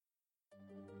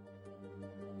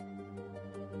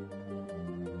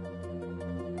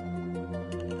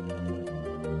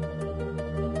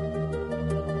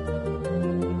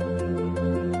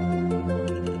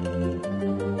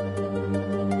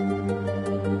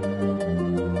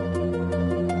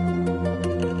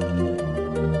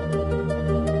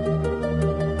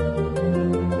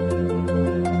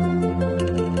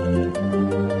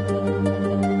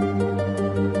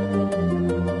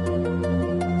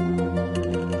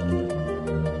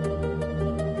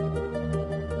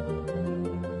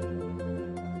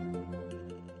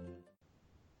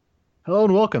Hello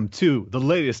and welcome to the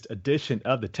latest edition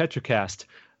of the TetraCast.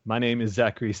 My name is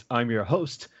Zach Reese. I'm your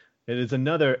host. It is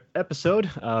another episode.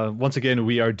 Once again,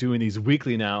 we are doing these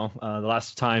weekly now. The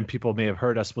last time people may have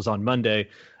heard us was on Monday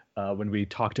when we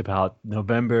talked about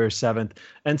November 7th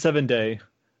and 7 Day,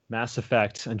 Mass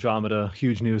Effect, Andromeda.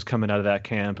 Huge news coming out of that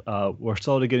camp. We're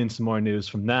slowly getting some more news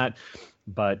from that,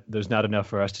 but there's not enough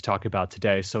for us to talk about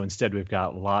today. So instead, we've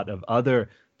got a lot of other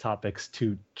topics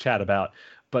to chat about.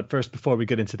 But first, before we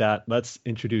get into that, let's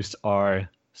introduce our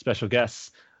special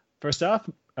guests. First off,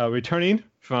 returning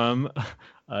from,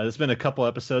 it's been a couple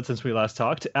episodes since we last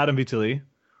talked, Adam Vitali.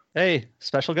 Hey,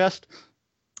 special guest?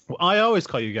 Well, I always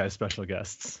call you guys special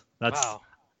guests. That's Wow,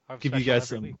 I'm give you special guys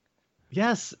every some. week.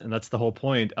 Yes, and that's the whole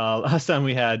point. Last time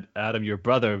we had Adam, your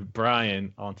brother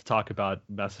Brian, on to talk about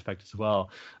Mass Effect as well.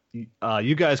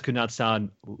 You guys could not sound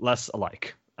less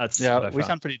alike. That's what I Yeah, we found.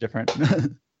 sound pretty different.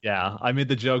 Yeah, I made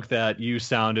the joke that you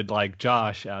sounded like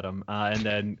Josh, Adam, and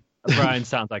then Brian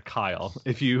sounds like Kyle.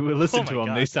 If you listen Oh to my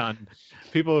them, they God. sound.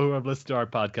 People who have listened to our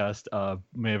podcast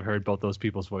may have heard both those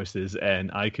people's voices, and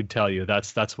I could tell you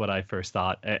that's what I first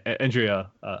thought.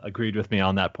 Andrea agreed with me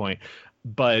on that point,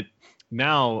 but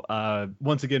now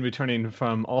once again returning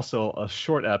from also a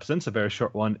short absence, a very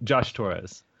short one, Josh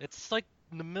Torres. It's like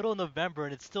in the middle of November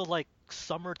and it's still like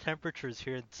summer temperatures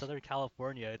here in Southern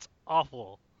California. It's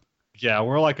awful. Yeah,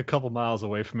 we're like a couple miles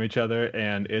away from each other,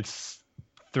 and it's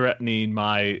threatening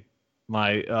my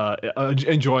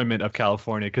enjoyment of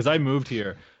California because I moved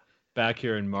here back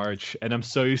here in March, and I'm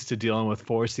so used to dealing with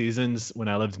four seasons when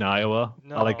I lived in Iowa.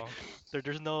 Like, No,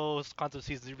 there's no concept of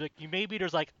seasons. Like, maybe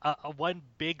there's like a one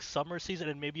big summer season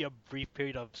and maybe a brief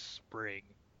period of spring.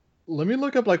 let me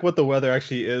look up like what the weather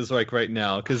actually is like right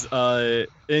now, because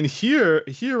in here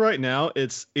right now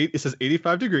it says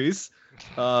 85 degrees.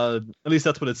 At least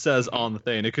that's what it says on the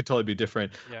thing. It could totally be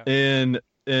different. Yeah.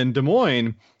 In Des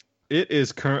Moines, it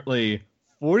is currently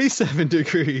 47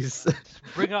 degrees.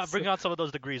 Bring on some of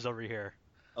those degrees over here.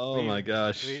 Oh We my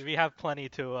gosh. we have plenty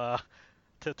to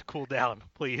cool down,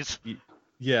 please.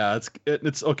 Yeah,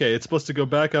 it's okay. It's supposed to go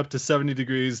back up to 70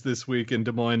 degrees this week in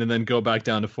Des Moines, and then go back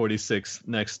down to 46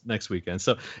 next weekend.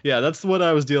 So yeah, that's what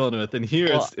I was dealing with. And here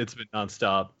Well, it's been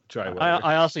nonstop dry I, weather.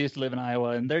 I also used to live in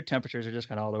Iowa, and their temperatures are just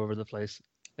kind of all over the place.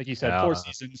 Like you said, four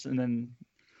Yeah. seasons, and then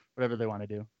whatever they want to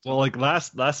do. Well, like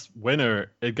last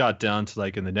winter, it got down to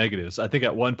like in the negatives. I think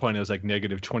at one point it was like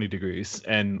negative 20 degrees,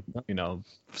 and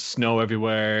snow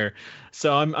everywhere.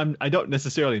 So I don't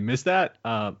necessarily miss that.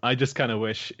 I just kind of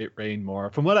wish it rained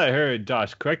more. From what I heard,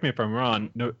 Josh, correct me if I'm wrong.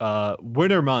 No,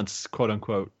 winter months, quote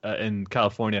unquote, in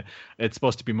California, it's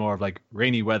supposed to be more of like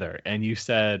rainy weather. And you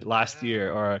said last year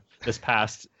or this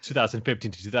past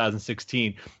 2015 to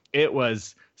 2016, it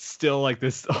was still like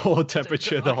this whole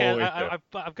temperature the Okay, whole way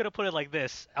through. I'm gonna put it like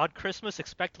this. On Christmas,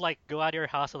 expect to like go out of your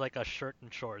house with like a shirt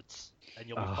and shorts, and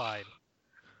you'll be Ugh. fine.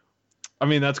 I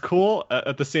mean, that's cool.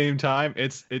 At the same time,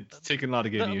 it's taking a lot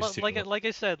of getting used to. Like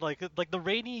I said, like the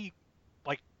rainy,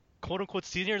 like quote unquote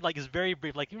season here, like is very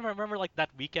brief. Like you remember like that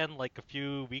weekend like a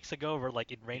few weeks ago where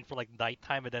like it rained for like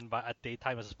nighttime and then at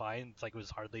daytime it was fine. It's like it was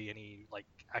hardly any like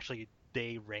actually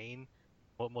day rain.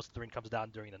 Well, most of the rain comes down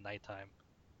during the nighttime.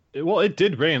 Well, it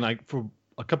did rain like for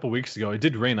a couple weeks ago. It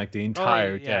did rain like the Oh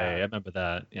entire yeah. day. I remember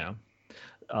that. Yeah.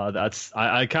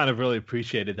 I kind of really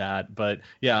appreciated that. But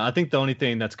yeah, I think the only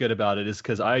thing that's good about it is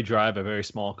because I drive a very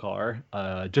small car.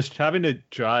 Just having to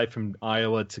drive from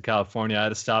Iowa to California, I had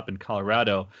to stop in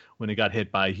Colorado when it got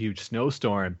hit by a huge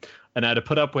snowstorm, and I had to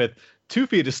put up with 2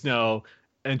 feet of snow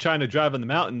and trying to drive on the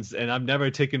mountains. And I've never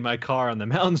taken my car on the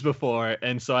mountains before,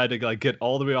 and so I had to like get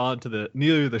all the way onto the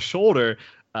near the shoulder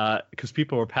because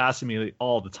people were passing me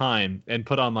all the time, and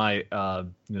put on my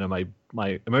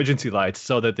my emergency lights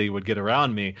so that they would get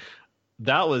around me.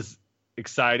 That was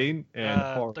exciting and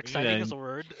horrifying. Exciting is And a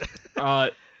word. uh,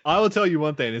 I will tell you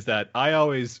one thing is that I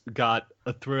always got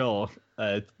a thrill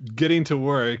getting to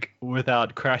work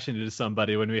without crashing into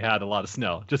somebody when we had a lot of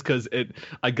snow. Just because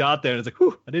I got there and it's like,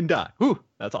 whew, I didn't die. Whew,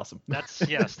 that's awesome. That's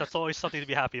always something to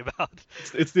be happy about.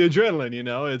 It's the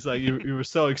adrenaline, It's like you were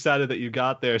so excited that you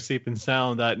got there safe and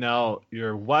sound that now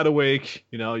you're wide awake.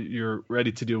 You're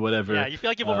ready to do whatever. Yeah, you feel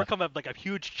like you've Uh, overcome like a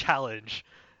huge challenge.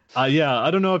 yeah,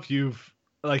 I don't know if you've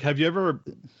like, have you ever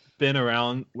been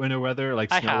around winter weather,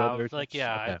 like I snow weather? have, like,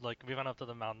 yeah, Okay. like we went up to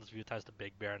the mountains a few times to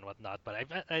Big Bear and whatnot. But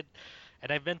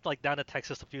I've been like down to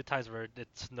Texas a few times where it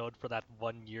snowed for that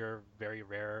 1 year, very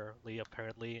rarely.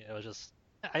 Apparently, it was just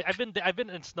I've been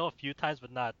in snow a few times,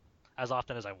 but not as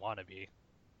often as I want to be.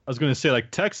 I was going to say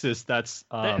like Texas. That's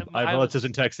I have I relatives was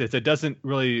in Texas. It doesn't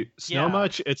really snow yeah.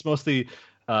 much. It's mostly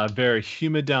very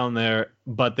humid down there,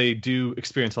 but they do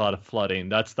experience a lot of flooding.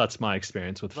 That's my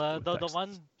experience with The Texas.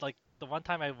 one like the one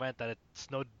time I went that it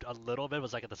snowed a little bit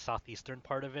was like at the southeastern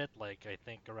part of it, like I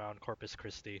think around Corpus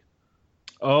Christi.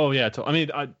 Oh yeah, I mean,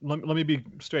 let me be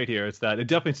straight here. It's that it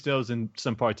definitely snows in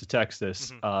some parts of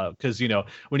Texas, because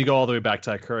when you go all the way back to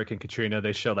like Hurricane Katrina,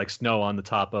 they show like snow on the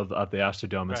top of the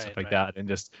Astrodome and stuff like that, and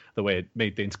just the way it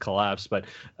made things collapse. But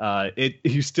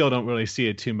you still don't really see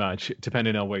it too much,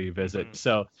 depending on where you visit.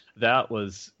 So that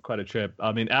was quite a trip.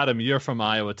 I mean, Adam, you're from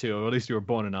Iowa too, or at least you were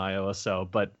born in Iowa. So,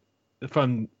 but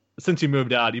since you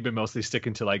moved out, you've been mostly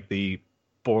sticking to like the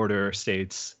border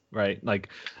states, right? Like,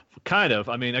 kind of.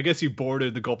 I mean, I guess you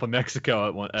bordered the Gulf of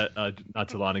Mexico not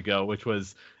too long ago, which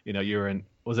was, you were in,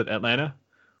 was it Atlanta?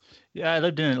 Yeah, I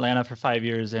lived in Atlanta for 5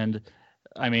 years, and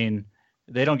I mean,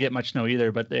 they don't get much snow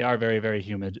either, but they are very, very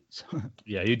humid. So.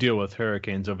 Yeah, you deal with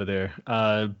hurricanes over there.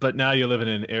 But now you're living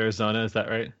in Arizona, is that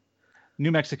right?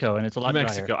 New Mexico, and it's a lot New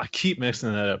Mexico. drier. I keep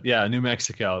mixing that up. Yeah, New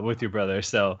Mexico with your brother.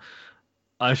 So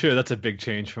I'm sure that's a big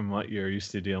change from what you're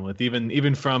used to dealing with,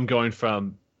 even from going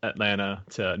from Atlanta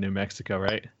to New Mexico,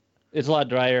 right? It's a lot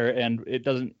drier, and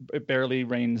it barely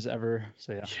rains ever.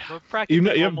 So yeah. We're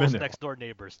practically almost been next door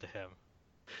neighbors to him.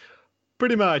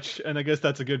 Pretty much, and I guess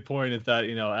that's a good point. Is that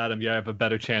Adam, you have a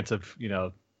better chance of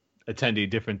attending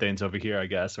different things over here. I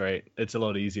guess, right? It's a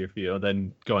lot easier for you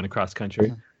than going across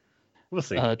country. We'll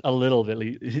see. A little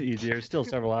bit easier, still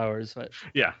several hours, but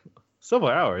yeah, several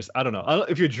hours. I don't know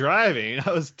if you're driving.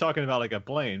 I was talking about like a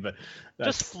plane, but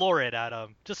just floor it,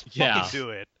 Adam. Just fucking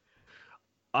do it.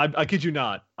 I kid you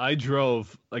not. I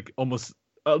drove like almost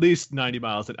at least 90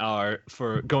 miles an hour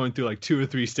for going through like 2 or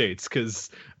 3 states because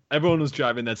everyone was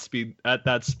driving at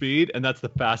that speed, and that's the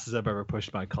fastest I've ever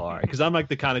pushed my car. Because I'm like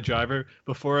the kind of driver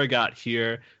before I got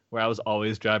here where I was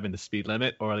always driving the speed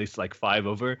limit, or at least like 5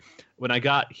 over. When I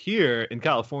got here in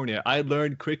California, I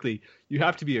learned quickly you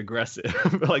have to be aggressive,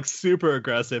 like super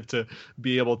aggressive, to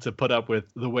be able to put up with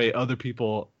the way other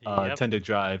people tend to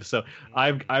drive. So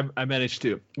I managed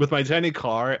to, with my tiny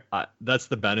car, that's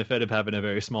the benefit of having a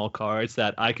very small car. It's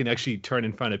that I can actually turn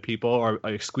in front of people or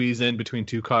squeeze in between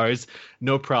 2 cars,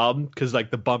 no problem, because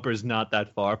like the bumper is not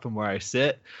that far from where I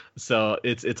sit. So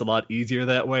it's a lot easier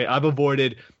that way. I've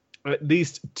avoided at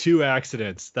least 2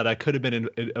 accidents that I could have been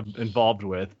involved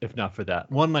with if not for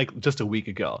that. One like just a week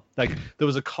ago. Like there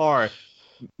was a car,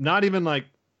 not even like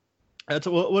it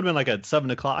would have been like at 7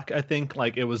 o'clock, I think.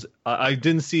 Like it was. I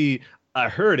didn't see. I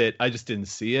heard it. I just didn't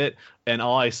see it, and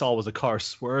all I saw was a car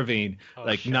swerving,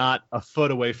 not a foot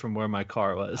away from where my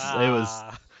car was.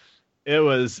 It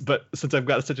was, but since I've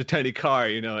got such a tiny car,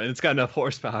 and it's got enough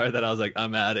horsepower that I was like,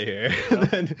 I'm out of here.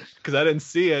 Because I didn't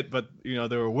see it, but,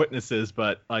 there were witnesses,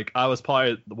 but like I was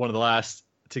probably one of the last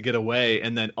to get away.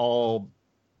 And then all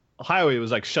highway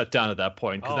was like shut down at that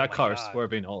point because that car was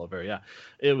swerving all over. Yeah,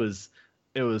 it was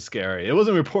scary. It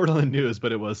wasn't reported on the news,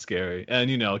 but it was scary.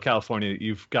 And, California,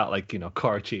 you've got like,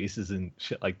 car chases and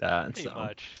shit like that. Pretty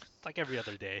much. It's like every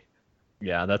other day.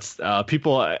 Yeah, that's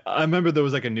people. I remember there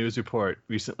was like a news report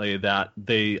recently that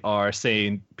they are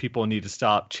saying people need to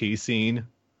stop chasing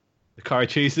the car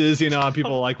chases.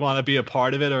 People like want to be a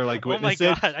part of it or like witness it.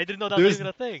 Oh my god, I didn't know that was even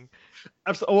a thing.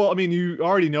 Absolutely. Well, I mean, you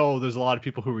already know there's a lot of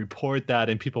people who report that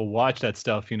and people watch that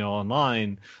stuff,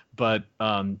 online. But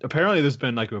apparently, there's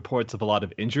been like reports of a lot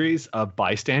of injuries of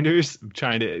bystanders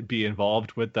trying to be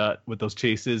involved with those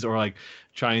chases or like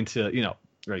trying to,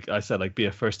 like I said, like be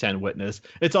a first-hand witness.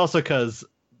 It's also because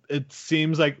it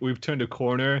seems like we've turned a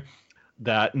corner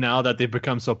that now that they've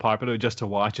become so popular just to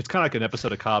watch, it's kind of like an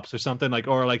episode of Cops or something like,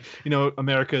 or like,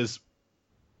 America's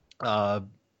Most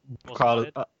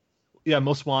Wanted?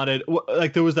 Most Wanted.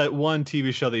 Like there was that one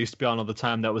TV show that used to be on all the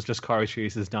time that was just car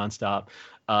chases nonstop.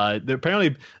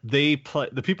 Apparently the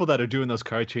people that are doing those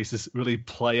car chases really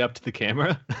play up to the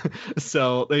camera.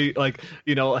 So they like,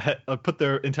 put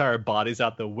their entire bodies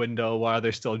out the window while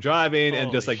they're still driving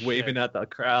and just like waving at the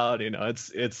crowd.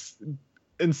 It's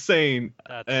insane.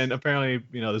 And apparently,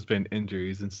 there's been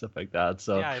injuries and stuff like that.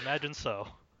 So yeah, I imagine so.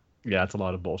 Yeah, it's a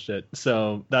lot of bullshit.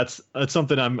 So that's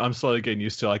something I'm slowly getting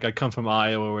used to. Like I come from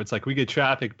Iowa where it's like we get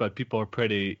traffic, but people are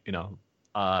pretty,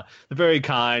 they're very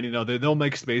kind. They'll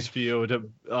make space for you to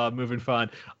move in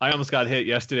front. I almost got hit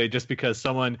yesterday just because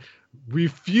someone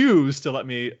refused to let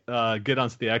me get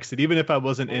onto the exit, even if I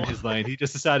wasn't in his lane. He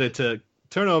just decided to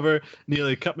turn over,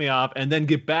 nearly cut me off, and then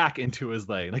get back into his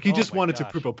lane. Like he just wanted to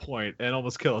prove a point and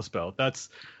almost kill us both. That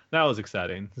was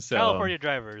exciting. So California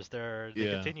drivers, they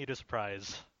continue to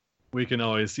surprise. We can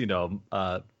always,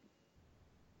 compartmentalize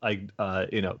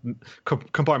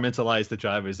the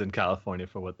drivers in California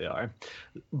for what they are.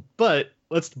 But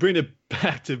let's bring it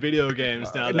back to video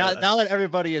games now. Now that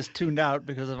everybody is tuned out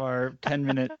because of our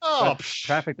 10-minute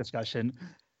traffic discussion.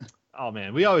 Oh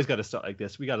man, we always got to start like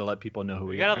this. We got to let people know who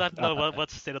we We gotta are. let know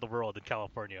what's the state of the world in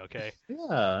California, okay?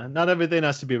 Yeah, not everything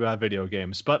has to be about video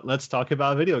games, but let's talk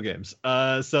about video games.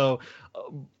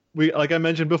 We, like I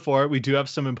mentioned before, we do have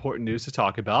some important news to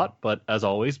talk about, but as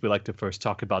always, we like to first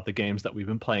talk about the games that we've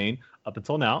been playing up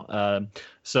until now.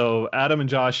 So Adam and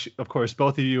Josh, of course,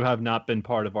 both of you have not been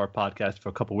part of our podcast for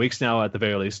a couple weeks now, at the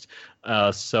very least.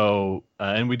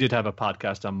 And we did have a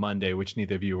podcast on Monday, which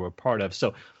neither of you were part of.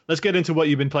 So let's get into what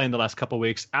you've been playing the last couple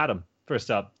weeks. Adam, first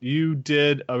up, you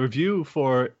did a review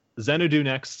for Xanadu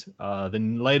Next, the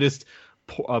latest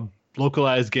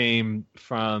localized game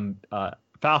from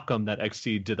Falcom that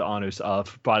XSEED did the honors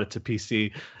of, brought it to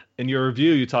PC. In your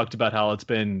review, you talked about how it's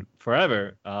been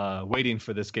forever waiting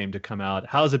for this game to come out.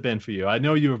 How's it been for you? I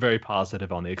know you were very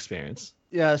positive on the experience.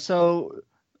 Yeah, so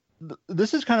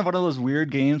this is kind of one of those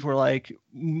weird games where, like,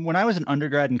 when I was an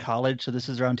undergrad in college, so this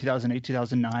is around 2008,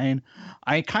 2009,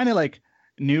 I kind of like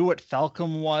knew what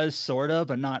Falcom was, sort of,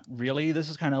 but not really. This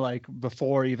is kind of like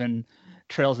before even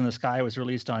Trails in the Sky was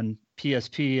released on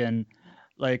PSP, and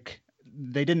like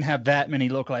they didn't have that many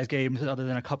localized games other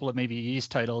than a couple of maybe Ys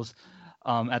titles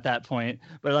at that point.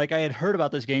 But like I had heard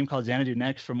about this game called Xanadu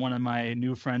Next from one of my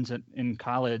new friends in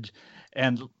college,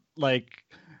 and like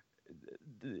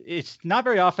it's not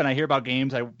very often I hear about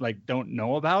games I like don't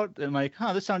know about, and like,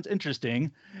 this sounds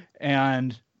interesting.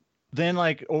 And then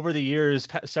like over the years,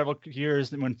 several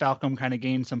years, when Falcom kind of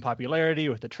gained some popularity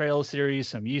with the Trails series,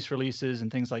 some Ys releases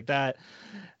and things like that,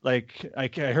 like I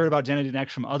heard about Xanadu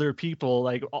Next from other people.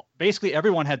 Like basically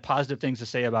everyone had positive things to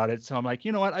say about it. So I'm like,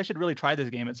 you know what, I should really try this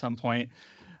game at some point.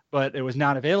 But it was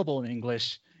not available in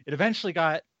English. It eventually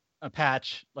got a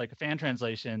patch, like a fan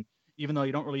translation, even though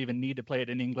you don't really even need to play it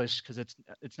in English because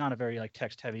it's not a very like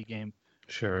text heavy game.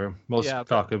 Sure. Most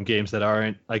Falcom games that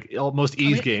aren't like most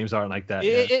Ys games aren't like that.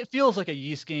 It feels like a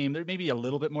Ys game. There may be a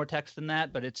little bit more text than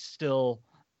that, but it's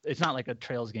not like a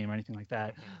Trails game or anything like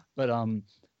that. But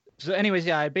so anyways,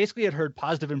 I basically had heard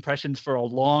positive impressions for a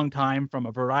long time from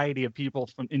a variety of people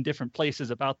in different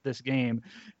places about this game.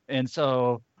 And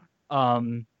so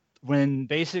when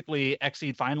basically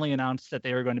XSEED finally announced that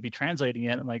they were going to be translating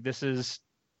it, I'm like, this is,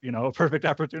 a perfect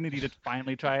opportunity to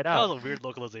finally try it out. That was a weird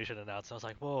localization announcement. I was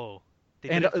like, whoa. They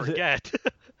didn't forget.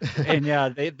 And yeah,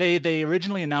 they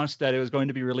originally announced that it was going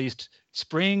to be released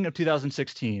spring of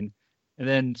 2016, and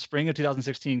then spring of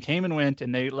 2016 came and went,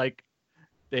 and I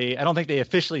don't think they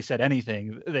officially said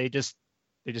anything. They just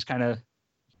kind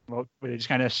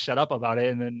of shut up about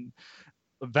it, and then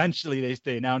eventually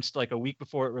they announced like a week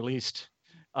before it released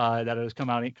that it was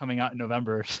coming out in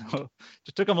November. So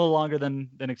just took them a little longer than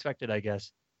expected, I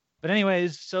guess. But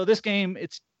anyways, so this game,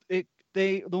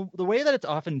 the way that it's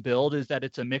often billed is that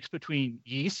it's a mix between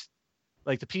Ys,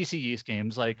 like the PC Ys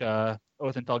games, like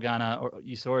Oath and Felghana or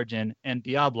Ys Origin, and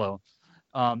Diablo.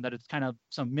 That it's kind of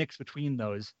some mix between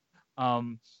those. But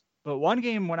one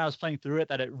game when I was playing through it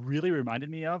that it really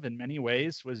reminded me of in many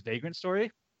ways was Vagrant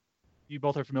Story. You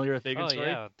both are familiar with Vagrant Story?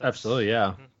 Yeah, absolutely,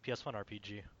 yeah. PS1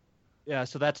 RPG. Yeah,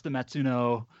 so that's the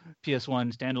Matsuno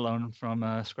PS1 standalone from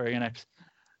Square Enix.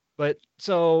 But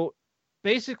so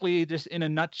basically, just in a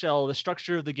nutshell, the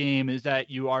structure of the game is that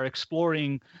you are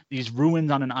exploring these ruins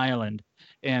on an island,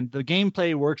 and the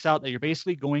gameplay works out that you're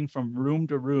basically going from room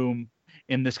to room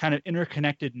in this kind of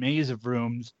interconnected maze of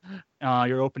rooms.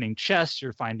 You're opening chests,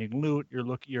 you're finding loot,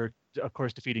 you're of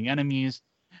course defeating enemies,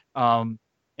 and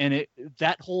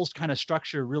that whole kind of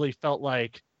structure really felt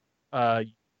like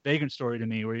Vagrant Story to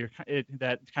me, where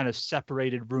that kind of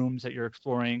separated rooms that you're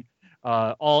exploring,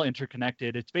 all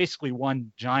interconnected. It's basically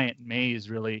one giant maze,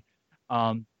 really.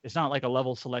 It's not like a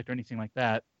level select or anything like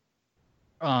that.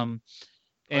 And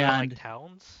like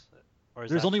towns, or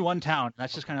there's only one town.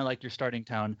 That's just kind of like your starting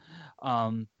town.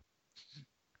 And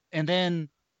then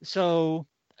so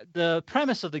the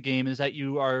premise of the game is that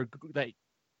your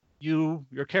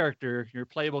character, your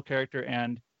playable character,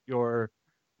 and your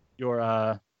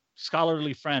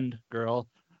scholarly friend girl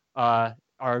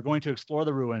are going to explore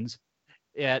the ruins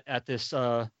at this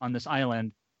on this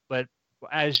island. But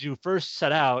as you first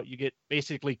set out, you get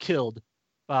basically killed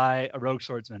by a rogue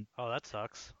swordsman. Oh, that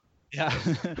sucks. Yeah.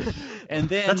 And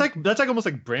then that's like almost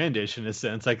like Brandish in a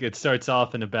sense. Like it starts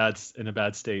off in a bad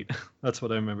state. That's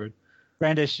what I remembered.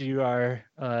 Brandish, you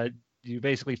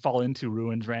basically fall into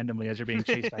ruins randomly as you're being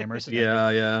chased by a mercenary.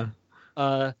 Yeah.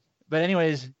 But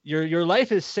anyways, your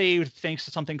life is saved thanks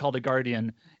to something called a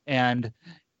guardian, and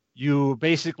you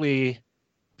basically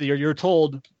you're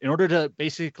told in order to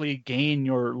basically gain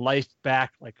your life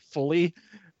back like fully,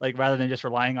 like rather than just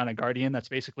relying on a guardian that's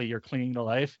basically you're clinging to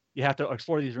life, you have to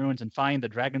explore these ruins and find the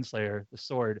Dragon Slayer, the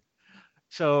sword.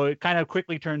 So it kind of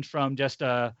quickly turns from just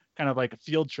a kind of like a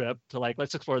field trip to like,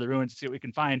 let's explore the ruins and see what we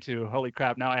can find, to holy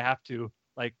crap, now I have to,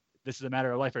 like, this is a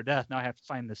matter of life or death. Now I have to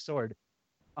find this sword.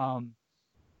 Um,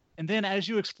 and then as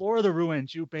you explore the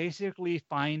ruins, you basically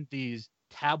find these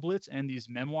tablets and these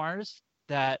memoirs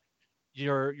that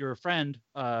your friend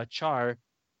Char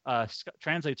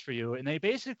translates for you, and they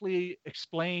basically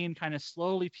explain kind of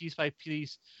slowly, piece by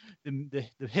piece, the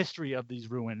history of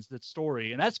these ruins, the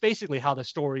story, and that's basically how the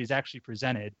story is actually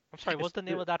presented. I'm sorry, what's the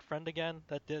name of that friend again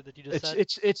that you just said?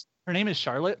 It's her name is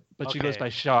Charlotte, but she goes by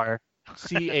Char,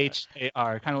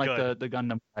 Char, kind of like the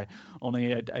Gundam guy.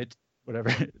 Only I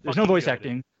whatever. There's no voice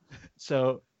acting,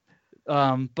 so.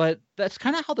 But that's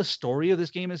kind of how the story of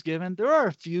this game is given. There are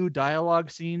a few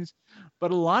dialogue scenes, but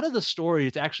a lot of the story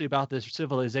is actually about this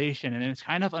civilization, and it's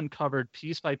kind of uncovered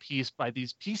piece by piece by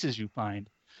these pieces you find.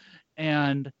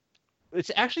 And I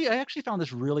actually found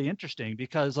this really interesting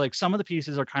because like some of the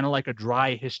pieces are kind of like a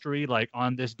dry history, like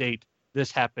on this date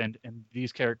this happened and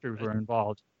these characters were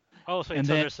involved. Oh, so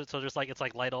there's like it's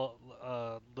like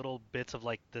little bits of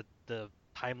like the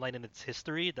timeline and its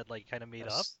history that like kind of made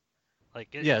up. Like,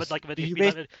 yes, but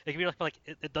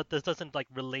this doesn't like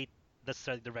relate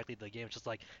necessarily directly to the game. It's just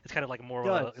like it's kind of like more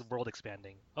of a world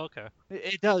expanding. Okay.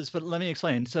 It does, but let me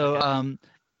explain. So,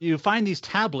 you find these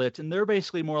tablets, and they're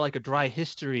basically more like a dry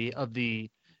history of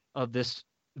this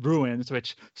ruins.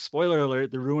 Which, spoiler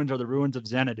alert, the ruins are the ruins of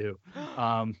Xanadu.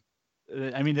 I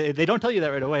mean, they don't tell you that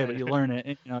right away, but you learn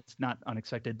it. You know, it's not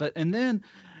unexpected.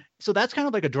 So that's kind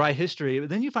of like a dry history. But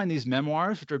then you find these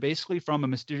memoirs, which are basically from a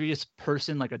mysterious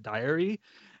person, like a diary.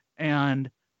 And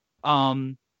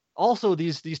also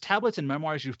these tablets and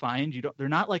memoirs you find, they're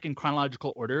not like in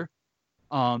chronological order.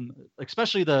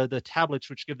 Especially the tablets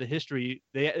which give the history,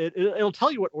 it'll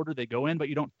tell you what order they go in, but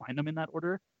you don't find them in that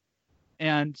order.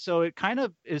 And so it kind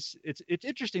of it's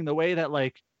interesting the way that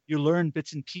like you learn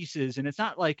bits and pieces, and it's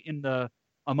not like in a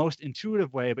most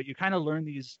intuitive way, but you kind of learn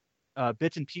these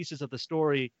bits and pieces of the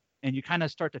story, and you kind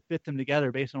of start to fit them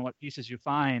together based on what pieces you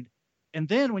find. And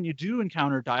then when you do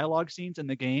encounter dialogue scenes in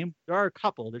the game, there are a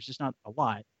couple, there's just not a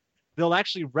lot. They'll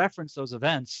actually reference those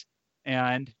events.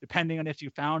 And depending on if you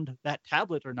found that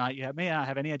tablet or not, may not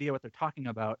have any idea what they're talking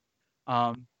about.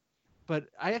 But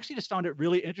I actually just found it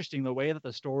really interesting the way that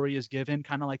the story is given,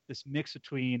 kind of like this mix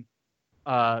between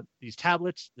these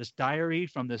tablets, this diary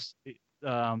from this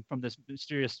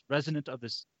mysterious resident of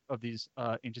these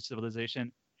ancient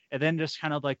civilization, and then just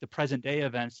kind of like the present day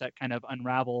events that kind of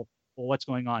unravel, well, what's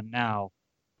going on now.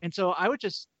 And so I would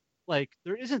just like,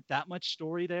 there isn't that much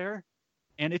story there.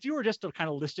 And if you were just to kind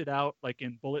of list it out like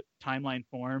in bullet timeline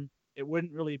form, it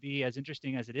wouldn't really be as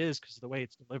interesting as it is because of the way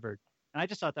it's delivered. And I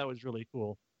just thought that was really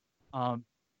cool.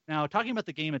 Now talking about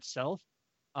the game itself,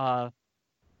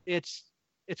 it's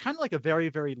kind of like a very,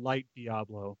 very light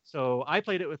Diablo. So I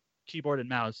played it with keyboard and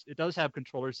mouse. It does have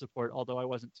controller support, although I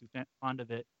wasn't too fond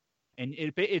of it. And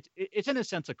it's in a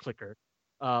sense a clicker,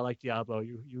 like Diablo.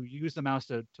 You use the mouse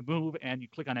to move, and you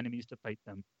click on enemies to fight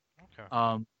them.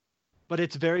 Okay. But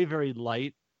it's very, very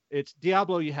light. It's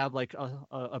Diablo. You have like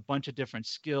a bunch of different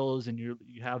skills, and you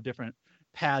have different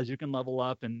paths you can level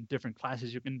up, and different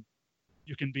classes you can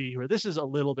be. Where this is a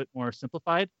little bit more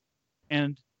simplified,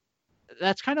 and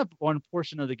that's kind of one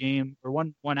portion of the game, or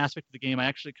one aspect of the game I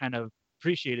actually kind of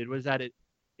appreciated, was that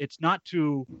it's not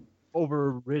too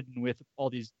overridden with all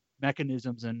these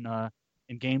mechanisms and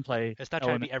gameplay. It's not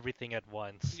trying to be everything at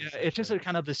once. Yeah, it's just a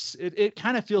kind of this. It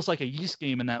kind of feels like a Ys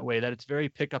game in that way, that it's very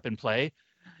pick up and play.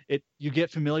 You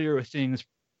get familiar with things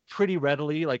pretty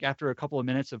readily. Like after a couple of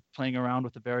minutes of playing around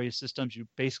with the various systems, you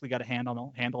basically got a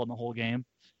handle on the whole game.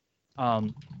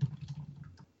 And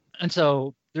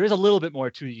so there is a little bit more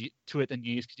to it than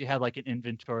Ys, because you have like an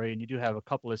inventory, and you do have a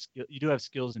couple of you do have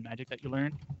skills and magic that you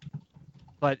learn.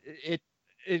 But it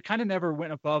kind of never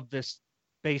went above this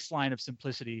baseline of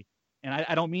simplicity. And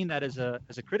I don't mean that as a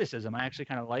criticism. I actually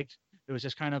kind of liked it. Was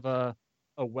just kind of a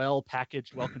well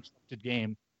packaged, well constructed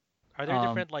game. Are there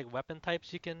different like weapon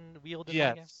types you can wield in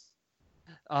the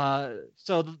game?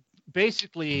 So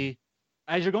basically,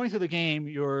 as you're going through the game,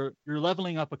 you're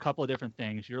leveling up a couple of different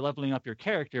things. You're leveling up your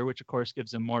character, which of course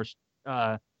gives them more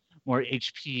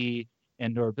HP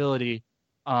and durability.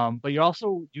 But you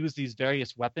also use these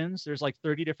various weapons. There's like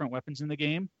 30 different weapons in the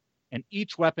game, and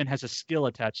each weapon has a skill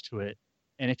attached to it.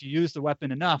 And if you use the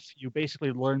weapon enough, you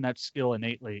basically learn that skill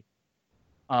innately.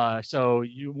 So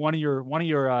one of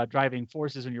your driving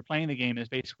forces when you're playing the game is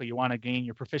basically you want to gain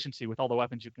your proficiency with all the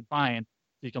weapons you can find,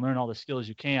 so you can learn all the skills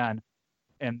you can,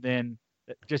 and then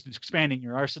just expanding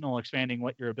your arsenal, expanding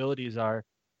what your abilities are,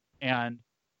 and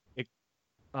it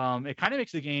kind of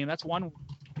makes the game. That's one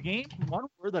the game, one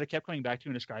word that I kept coming back to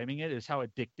in describing it is how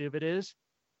addictive it is.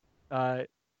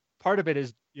 Part of it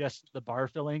is, yes, the bar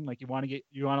filling. Like you want to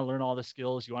learn all the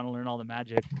skills, you want to learn all the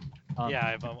magic. Yeah,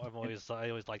 I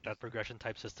always like that progression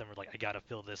type system where like I gotta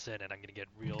fill this in and I'm gonna get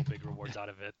real big rewards out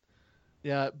of it.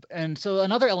 Yeah, and so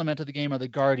another element of the game are the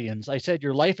guardians. I said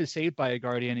your life is saved by a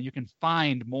guardian, and you can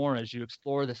find more as you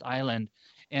explore this island.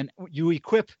 And you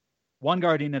equip one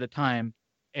guardian at a time,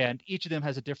 and each of them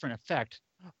has a different effect.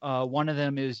 One of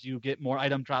them is you get more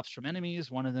item drops from enemies.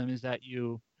 One of them is that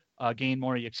you gain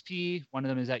more EXP. One of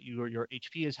them is that your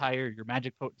HP is higher, your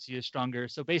magic potency is stronger.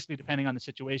 So basically, depending on the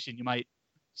situation, you might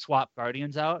swap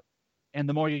guardians out. And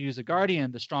the more you use a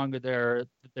guardian, the stronger their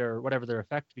whatever their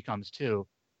effect becomes too.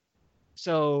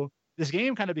 So this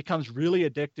game kind of becomes really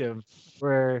addictive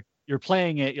where you're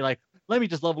playing it, you're like, let me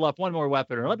just level up one more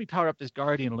weapon, or let me power up this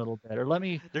guardian a little bit, or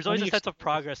There's always a sense of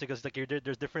progress because like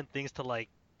there's different things to like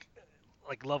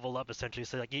level up essentially.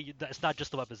 So like it's not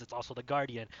just the weapons, it's also the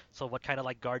guardian. So what kind of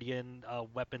like guardian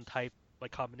weapon type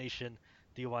like combination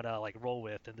do you want to like roll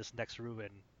with in this next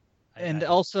ruin? And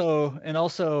also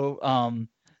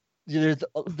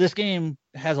this game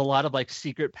has a lot of like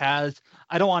secret paths.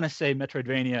 I don't want to say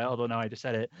Metroidvania, although now I just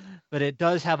said it, but it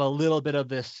does have a little bit of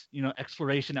this,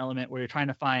 exploration element where you're trying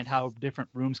to find how different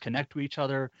rooms connect to each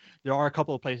other. There are a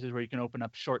couple of places where you can open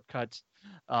up shortcuts,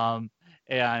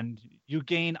 and you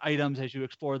gain items as you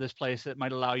explore this place that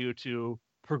might allow you to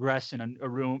progress in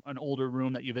an older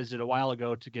room that you visited a while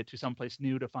ago to get to someplace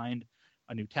new to find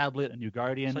a new tablet, a new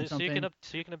guardian, or something.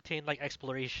 So you can obtain like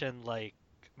exploration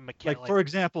for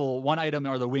example, one item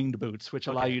are the winged boots, which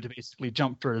allow you to basically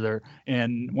jump further.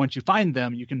 And once you find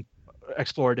them, you can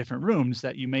explore different rooms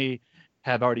that you may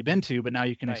have already been to, but now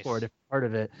you can explore a different part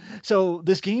of it. So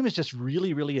this game is just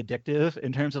really, really addictive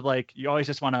in terms of like, you always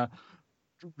just want to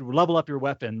level up your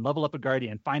weapon, level up a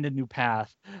guardian, find a new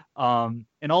path. And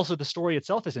also the story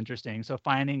itself is interesting. So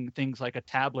finding things like a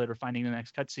tablet or finding the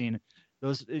next cutscene,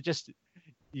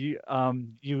 you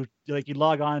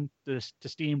log on to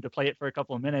Steam to play it for a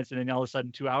couple of minutes, and then all of a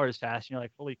sudden 2 hours pass, and you're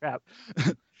like, holy crap.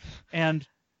 And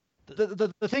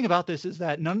the thing about this is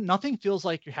that nothing feels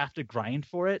like you have to grind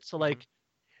for it. So like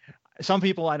some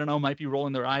people, I don't know, might be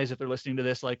rolling their eyes if they're listening to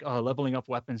this, like, oh, leveling up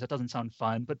weapons, that doesn't sound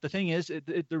fun. But the thing is,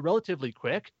 they're relatively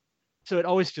quick, so it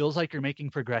always feels like you're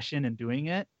making progression and doing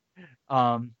it.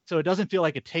 So it doesn't feel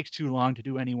like it takes too long to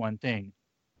do any one thing.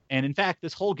 And in fact,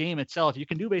 this whole game itself, you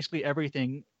can do basically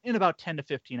everything in about 10 to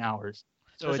 15 hours.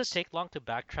 So does it take long to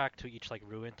backtrack to each like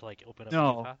ruin to like open up?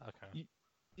 No. Okay.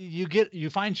 You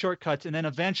find shortcuts, and then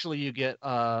eventually you get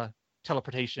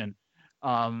teleportation.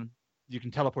 You can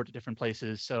teleport to different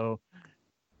places. So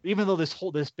even though this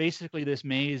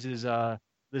maze is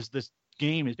this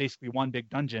game is basically one big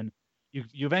dungeon, you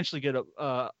eventually get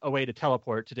a way to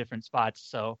teleport to different spots.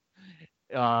 So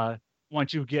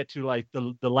once you get to like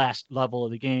the last level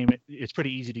of the game, it's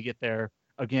pretty easy to get there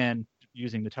again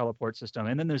using the teleport system.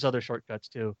 And then there's other shortcuts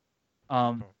too.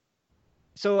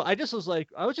 So I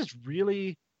was just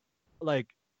really like,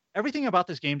 everything about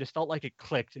this game just felt like it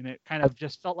clicked, and it kind of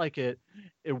just felt like it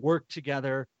worked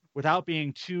together without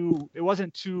being it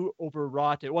wasn't too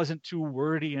overwrought. It wasn't too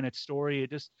wordy in its story.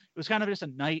 It was kind of just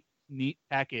a neat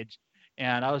package.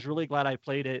 And I was really glad I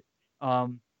played it.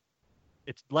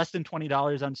 It's less than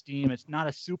 $20 on Steam. It's not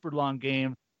a super long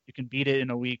game. You can beat it in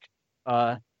a week.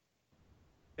 And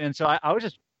so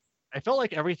I felt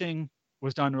like everything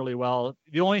was done really well.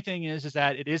 The only thing is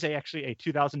that it is actually a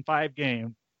 2005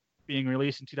 game being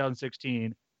released in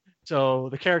 2016. So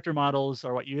the character models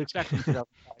are what you expect in a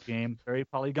 2005 game, very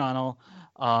polygonal.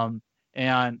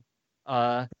 And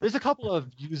there's a couple of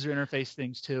user interface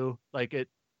things too. Like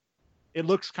it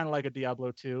looks kind of like a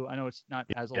Diablo 2. I know it's not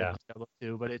as old as Diablo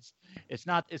 2, but it's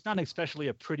not especially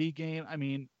a pretty game. I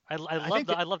mean, I love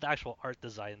the actual art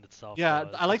design itself. Yeah,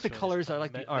 I like the colors. I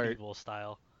like the art. Medieval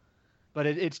style. But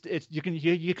it's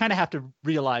you kind of have to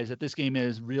realize that this game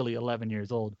is really 11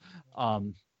 years old.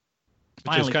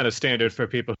 Which is kind of standard for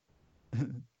people.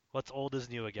 What's old is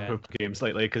new again. Games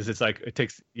lately, because it's like it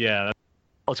takes Well,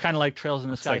 it's kind of like Trails in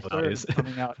the Sky 3rd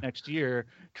coming out next year.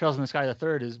 Trails in the Sky the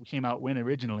 3rd came out when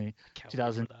originally?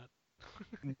 2000.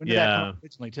 When did that come out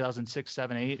originally? 2006,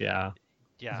 7, 8. Yeah,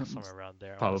 somewhere around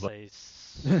there. Probably.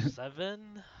 I would say 7.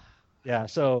 Yeah,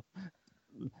 so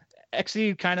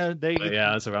XE kind of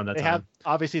it's around that time.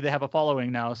 They have a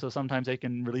following now, so sometimes they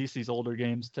can release these older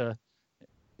games to,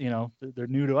 they're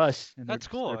new to us. And that's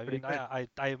cool. I mean,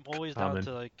 I'm always down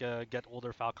to like get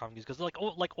older Falcom games because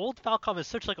old Falcom is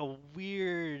such like a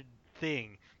weird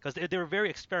thing because they were very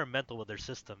experimental with their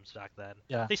systems back then.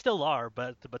 Yeah, they still are,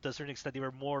 but to a certain extent they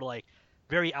were more like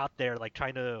very out there, like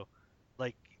trying to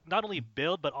like not only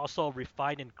build but also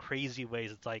refine in crazy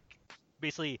ways. It's like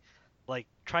basically like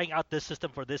trying out this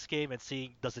system for this game and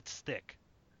seeing does it stick.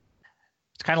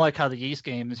 It's kind of like how the Yeast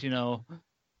games,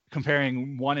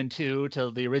 comparing 1 and 2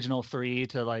 to the original 3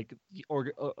 to like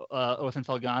Oath and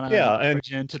Felghana, Yeah, and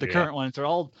Origin to the current ones. They're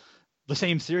all the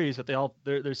same series, but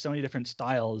there's so many different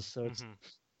styles. So it's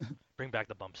Bring back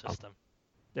the bump system.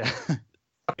 yeah.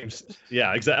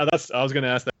 Yeah, exactly. I was gonna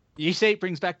ask that. Yeast 8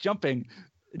 brings back jumping.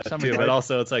 Too, but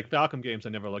also it's like Falcom games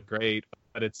that never look great,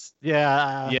 but it's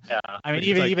yeah. I mean,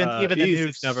 even the new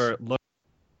never look.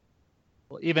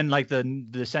 Even like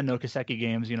the Sen no Kaseki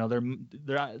games,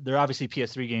 they're obviously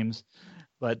PS3 games,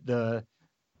 but the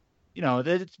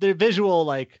visual,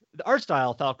 like the art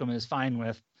style Falcom is fine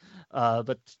with,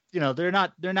 but they're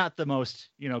not the most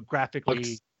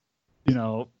graphically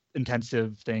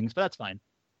intensive things, but that's fine.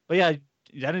 But yeah,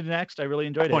 Xanadu Next, I really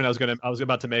enjoyed it. The point I was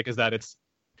about to make is that it's.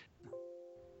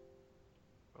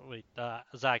 Wait,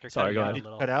 Zach, you're sorry, go ahead.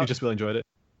 You just really enjoyed it.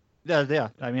 Yeah.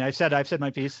 I mean, I've said my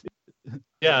piece.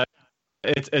 Yeah,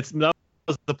 it's that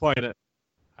was the point.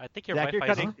 I think your Zach,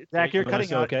 Wi-Fi. Zach, you're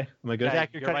cutting out. Okay, am I good? Zach,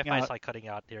 your Wi-Fi is like cutting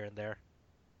out here and there,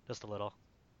 just a little.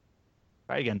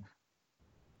 Try again.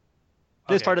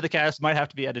 This part of the cast might have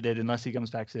to be edited unless he comes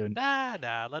back soon.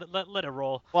 Nah, let it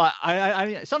roll. Well,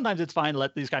 I sometimes it's fine to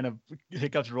let these kind of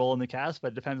hiccups roll in the cast, but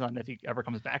it depends on if he ever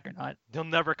comes back or not. He'll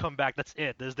never come back. That's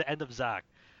it. This is the end of Zach.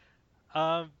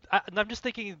 And I'm just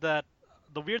thinking that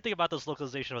the weird thing about this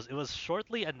localization was it was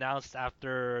shortly announced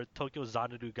after Tokyo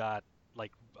Xanadu got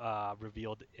like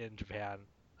revealed in Japan.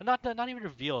 Not even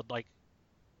revealed. Like,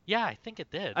 yeah, I think it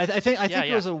did. I think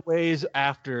it was a ways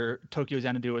after Tokyo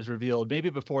Xanadu was revealed, maybe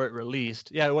before it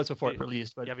released. Yeah, it was before it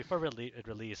released, but before it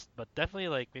released, but definitely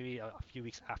like maybe a few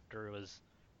weeks after it was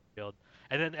revealed.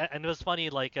 And it was funny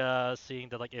like seeing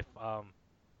that like if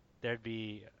there'd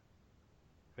be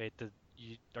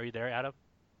are you there, Adam?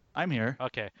 I'm here.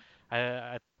 Okay.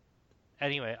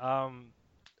 Anyway,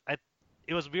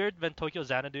 it was weird when Tokyo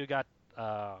Xanadu got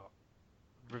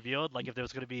revealed. Like if there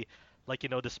was gonna be like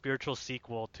the spiritual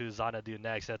sequel to Xanadu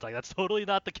Next. It's like that's totally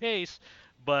not the case.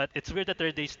 But it's weird that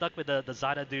they stuck with the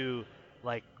Xanadu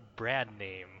like brand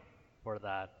name for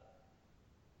that.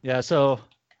 Yeah. So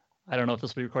I don't know if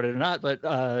this will be recorded or not, but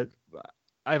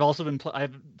I've also been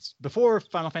before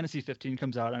Final Fantasy 15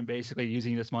 comes out, I'm basically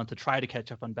using this month to try to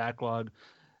catch up on backlog,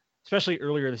 especially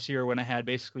earlier this year when I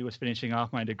was finishing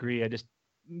off my degree.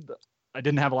 I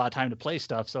didn't have a lot of time to play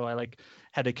stuff, so I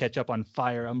had to catch up on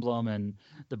Fire Emblem and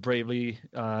the Bravely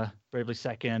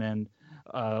Second and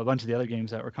a bunch of the other games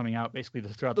that were coming out basically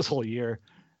throughout this whole year.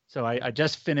 So I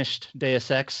just finished Deus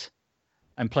Ex.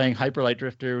 I'm playing Hyper Light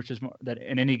Drifter, which is that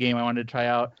in any game I wanted to try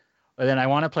out. But then I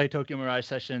want to play Tokyo Mirage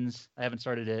Sessions. I haven't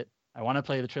started it. I want to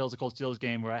play the Trails of Cold Steel's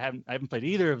game where I haven't played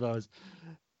either of those.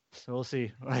 So we'll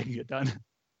see what I can get done.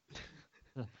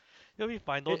 You'll be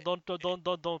fine.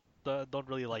 Don't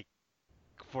really like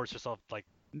force yourself like.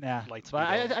 Nah, but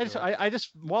I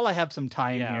just while I have some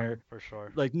time here, for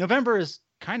sure. Like November is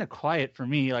kind of quiet for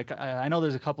me. Like I know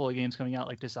there's a couple of games coming out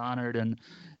like Dishonored and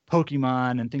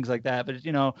Pokemon and things like that, but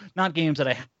not games that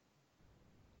I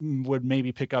would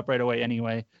maybe pick up right away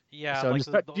anyway. Yeah, so like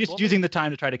I'm just using the time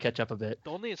to try to catch up a bit.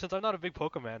 Since I'm not a big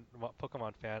Pokemon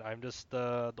fan, I'm just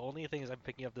the only things I'm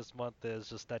picking up this month is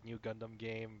just that new Gundam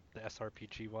game, the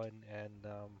SRPG one, and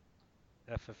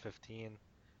FF15.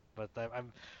 But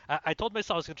I told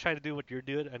myself I was gonna try to do what you're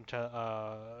doing and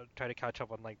try to catch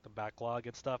up on like the backlog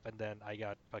and stuff, and then I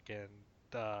got fucking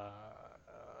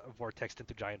vortexed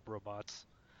into giant robots.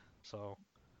 So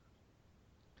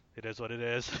it is what it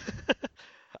is.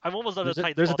 I'm almost on the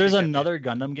Titanfall. There's another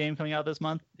Gundam game coming out this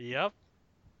month. Yep.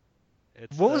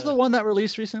 What was the one that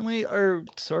released recently, or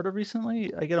sort of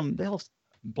recently? I get them. They all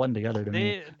blend together to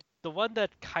me. The one that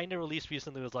kind of released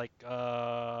recently was like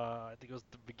I think it was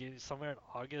the beginning, somewhere in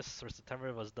August or September.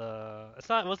 It was it's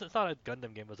not a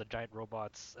Gundam game. It was a giant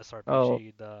robots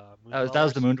SRPG. Oh, that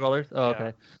was the Moon Dwellers. Oh, yeah.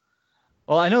 Okay.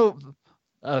 Well, I know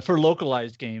for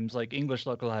localized games like English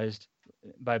localized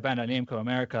by Bandai Namco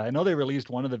America, I know they released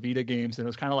one of the Vita games, and it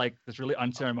was kind of like this really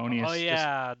unceremonious. Oh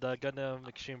yeah, the Gundam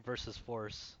Extreme versus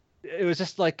Force. It was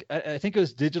just like I think it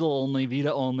was digital only,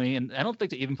 Vita only, and I don't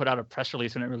think they even put out a press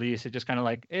release when it released. It just kind of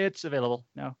like it's available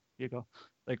now. Here you go,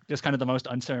 like just kind of the most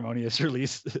unceremonious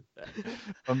release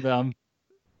from them.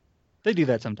 They do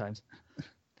that sometimes.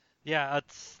 Yeah,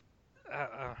 it's.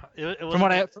 It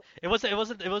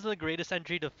wasn't the greatest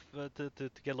entry to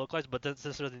get localized, but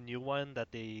since there's a new one that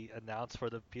they announced for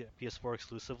the PS4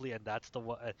 exclusively, and that's the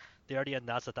one they already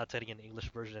announced that that's getting an English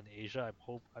version in Asia.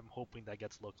 I'm hoping that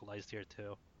gets localized here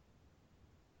too.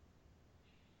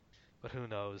 But who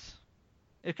knows?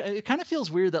 It kind of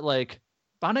feels weird that like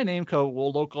Bandai Namco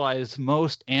will localize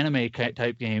most anime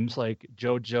type games like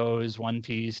JoJo's, One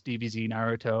Piece, DBZ,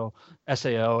 Naruto,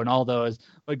 SAO, and all those.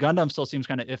 But Gundam still seems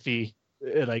kind of iffy,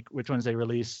 like which ones they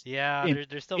release Yeah, in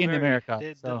they're still in very.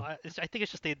 America. So I think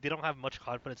it's just they don't have much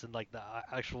confidence in like the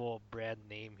actual brand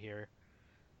name here.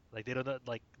 Like they don't know,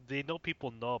 like they know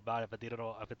people know about it, but they don't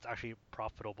know if it's actually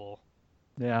profitable.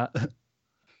 yeah,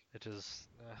 Which is,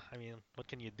 I mean, what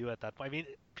can you do at that point? I mean,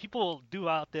 people do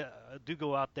out there do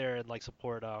go out there and like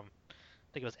support. I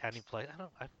think it was Aniplex. I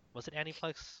don't. Was it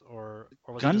Aniplex or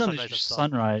was it just Gundam is Sunrise just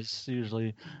themselves? Sunrise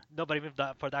usually. No, but even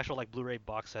for the actual like Blu-ray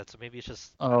box set. So maybe it's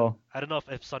just. Oh, I don't know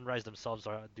if Sunrise themselves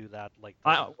do that. Like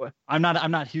I I'm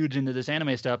not huge into this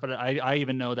anime stuff, but I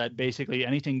even know that basically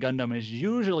anything Gundam is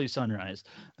usually Sunrise.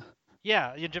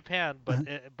 yeah, in Japan,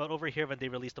 but over here when they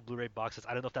release the Blu-ray boxes,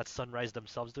 I don't know if that's Sunrise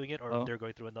themselves doing it or if Oh, they're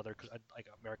going through another like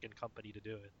American company to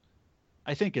do it.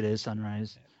 I think it is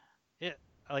Sunrise. Yeah,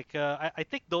 like I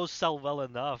think those sell well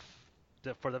enough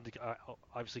for them to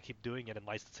obviously keep doing it and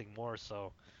licensing more.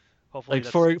 So hopefully Like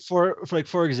that's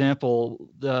for example,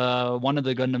 the one of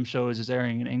the Gundam shows is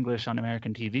airing in English on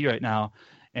American TV right now,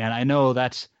 and I know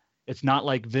it's not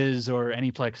like Viz or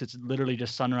Aniplex. It's literally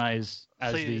just Sunrise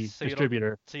as the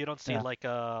distributor. you don't see Yeah. like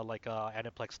a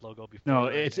Aniplex logo before. No,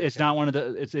 or anything, it's okay. not one of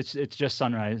the. It's just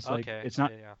Sunrise. Like Okay. it's not.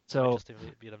 Yeah, yeah. They might So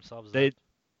just be themselves. they.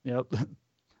 Then. Yep.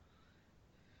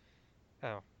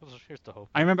 Oh, here's the hope.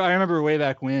 I remember way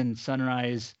back when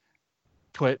Sunrise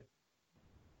put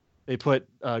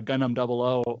Gundam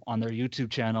 00 on their YouTube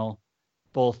channel,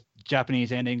 both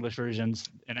Japanese and English versions,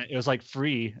 and it was like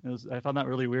free. I found that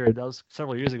really weird. That was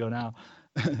several years ago now.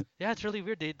 Yeah, it's really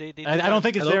weird. They I don't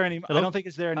think it's Hello? there anymore. I Hello? don't think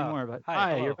it's there anymore. But Hi,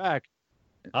 hi, hello. you're back.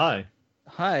 Hi.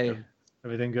 Hi.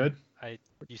 Everything good?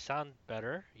 You sound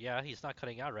better. Yeah, he's not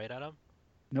cutting out, right, Adam?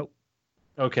 Nope.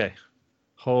 Okay.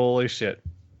 Holy shit.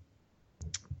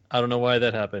 I don't know why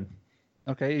that happened.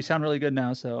 Okay, you sound really good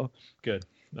now. So Good.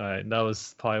 All right. That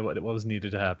was probably what was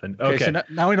needed to happen. okay. Okay. So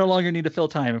now we no longer need to fill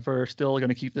time if we're still going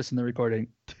to keep this in the recording.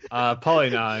 Probably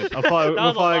not. That we're was a probably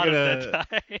lot of gonna dead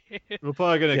time. we're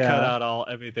probably gonna Yeah. cut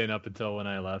out everything up until when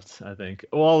I left. I think.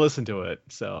 Well, I'll listen to it.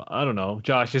 So I don't know.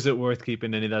 Josh, is it worth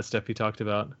keeping any of that stuff you talked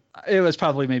about? It was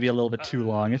probably maybe a little bit too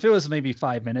long. If it was maybe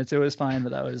 5 minutes, it was fine.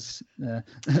 But that was.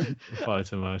 Probably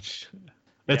too much.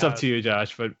 It's Yeah. up to you,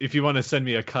 Josh. But if you want to send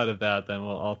me a cut of that, then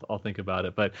I'll think about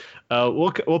it. But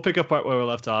we'll pick up right where we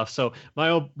left off. So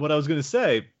what I was gonna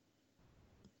say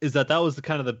is that was the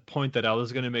kind of the point that I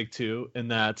was gonna make too, in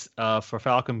that for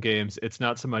Falcom games, it's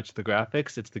not so much the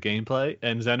graphics, it's the gameplay,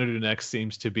 and Xanadu Next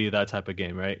seems to be that type of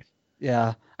game, right?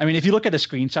 Yeah, I mean, if you look at a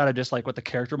screenshot of just like what the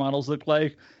character models look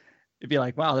like, it'd be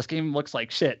like, wow, this game looks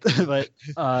like shit.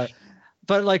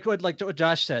 but like what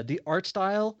Josh said, the art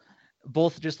style,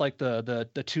 both just like the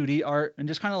 2D art and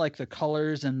just kind of like the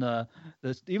colors and the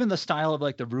even the style of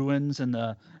like the ruins and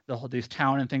the these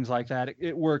town and things like that,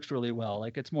 it works really well.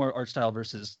 Like it's more art style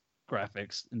versus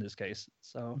graphics in this case.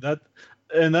 So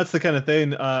that's the kind of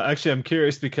thing. Actually, I'm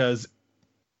curious because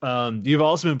you've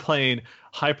also been playing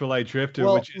Hyper Light Drifter,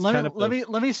 well, which is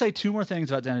let me say two more things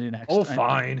about Xanadu Next. Oh,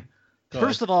 fine.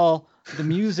 First of all, the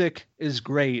music is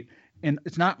great, and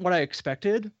it's not what I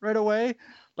expected right away.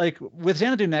 Like with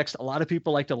Xanadu Next, a lot of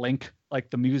people like to link like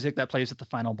the music that plays at the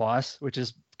final boss, which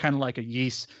is kind of like a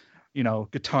Ys,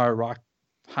 guitar rock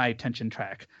high tension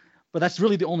track. But that's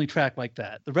really the only track like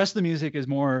that. The rest of the music is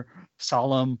more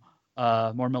solemn,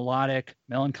 more melodic,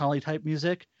 melancholy type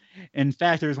music. In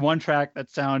fact, there's one track that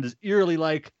sounds eerily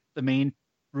like the main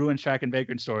Ruin track in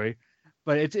Vagrant Story,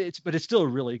 but it's still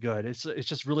really good. It's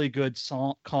just really good,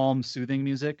 calm, soothing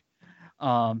music.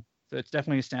 So it's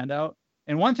definitely a standout.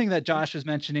 And one thing that Josh was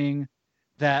mentioning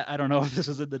that I don't know if this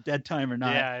was in the dead time or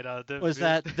not, Yeah, I know. was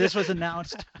that this was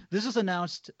announced. This was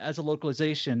announced as a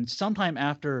localization sometime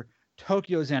after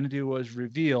Tokyo Xanadu was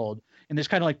revealed. And there's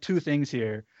kind of like two things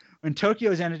here. When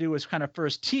Tokyo Xanadu was kind of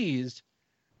first teased,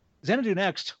 Xanadu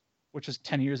Next, which was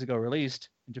 10 years ago released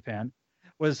in Japan,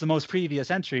 was the most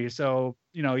previous entry. So,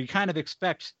 you kind of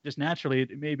expect just naturally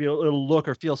maybe it'll look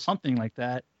or feel something like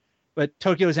that. But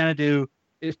Tokyo Xanadu,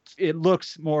 it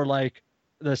looks more like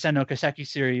the Sen no Kaseki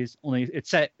series, only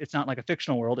it's not like a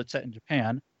fictional world, it's set in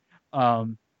Japan.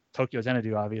 Tokyo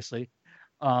Xanadu, obviously.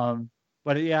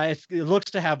 But yeah, it looks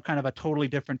to have kind of a totally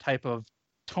different type of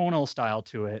tonal style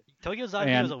to it. Tokyo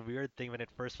Xanadu was a weird thing when it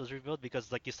first was revealed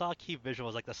because like you saw a key visual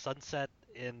was like the sunset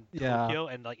in Tokyo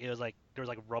and like it was like there was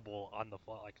like rubble on the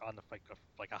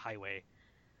like a highway.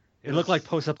 It looked like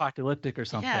post-apocalyptic or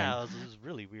something. Yeah, it was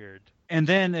really weird. And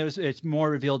then it's more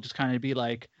revealed just kind of be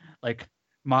like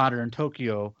modern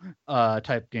Tokyo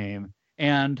type game.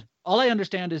 And all I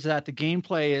understand is that the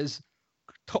gameplay is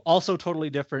also totally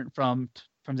different from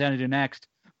from Xanadu Next,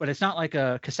 but it's not like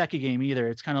a Kaseki game either.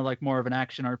 It's kind of like more of an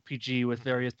action RPG with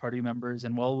various party members,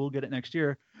 and we'll get it next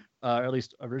year, or at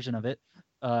least a version of it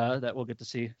that we'll get to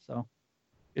see. So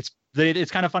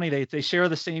it's kind of funny they share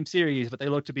the same series, but they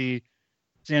look to be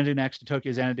Xanadu Next and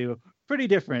Tokyo Xanadu pretty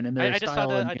different in their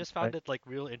style. I just found it like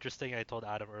real interesting. I told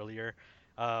Adam earlier,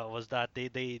 was that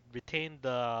they retained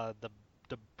the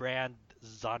brand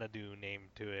Xanadu name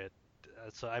to it.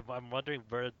 So I'm wondering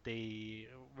where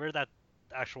that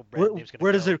actual brand name's gonna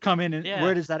where does go. it come in? And Yeah.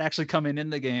 where does that actually come in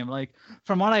the game? Like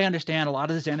from what I understand, a lot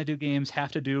of the Xanadu games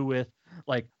have to do with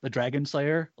like the Dragon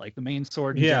Slayer, like the main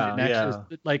sword. In Yeah, Xanadu Next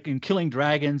is, like in killing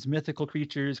dragons, mythical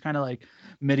creatures, kind of like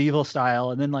medieval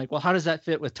style. And then like, well, how does that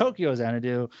fit with Tokyo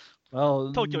Xanadu?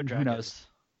 Well, Tokyo who Dragons.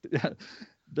 knows?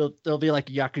 They'll be like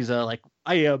Yakuza, like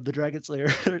I am the Dragon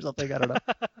Slayer or something. I don't know.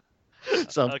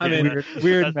 So Okay, I mean,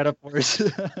 weird metaphors.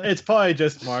 It's probably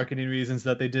just marketing reasons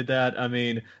that they did that. I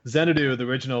mean, Xanadu, the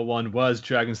original one, was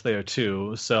Dragon Slayer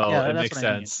 2, so Yeah, it that's makes what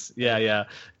I mean. sense. Yeah.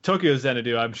 Tokyo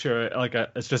Xanadu, I'm sure,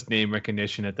 it's just name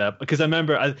recognition at that. Because I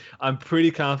remember, I'm pretty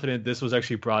confident this was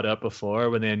actually brought up before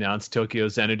when they announced Tokyo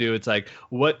Xanadu. It's like,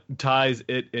 what ties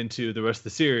it into the rest of the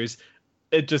series?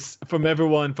 It just, from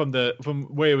everyone, from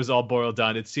where it was all boiled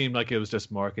down, it seemed like it was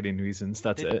just marketing reasons.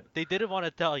 That's it. They didn't want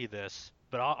to tell you this,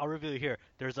 but I'll reveal it here.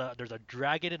 There's a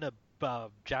dragon in a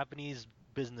Japanese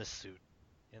business suit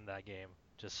in that game.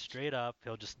 Just straight up,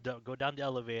 he'll just go down the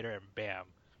elevator and bam,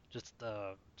 just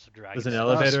a dragon. There's an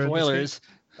elevator. Spoilers.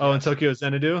 Oh, in Tokyo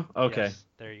Xanadu? Okay. Yes,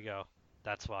 there you go.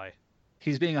 That's why.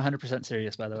 He's being 100%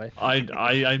 serious, by the way.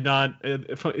 I'm not.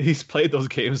 He's played those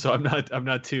games, so I'm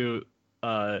not too.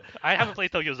 I haven't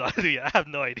played Tokyo Xanadu yet. I have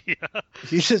no idea.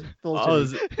 He's just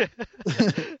bullshit.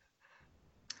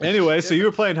 Anyway, so you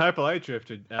were playing Hyper Light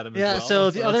Drifter, Adam. Yeah, as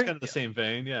well. so That's kind of the same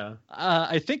vein, yeah.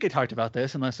 I think I talked about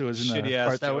this, unless it was in the Shitty-ass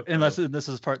part that joke, unless though. this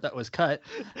was part that was cut.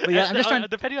 But yeah, I'm just trying.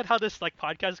 Depending on how this like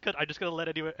podcast is cut, I'm just gonna let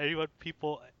any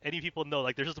people know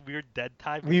like there's this weird dead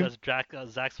time because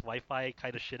Zach's Wi-Fi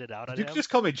kind of shitted out on Did him. you just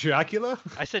call me Dracula?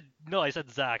 I said no. I said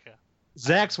Zach.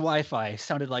 Zach's Wi-Fi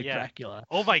sounded like Yeah. Dracula.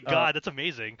 Oh my god, that's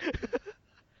amazing.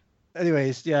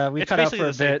 Anyways, yeah, we It's cut out basically for a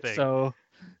the same bit, thing. so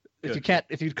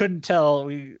if you couldn't tell,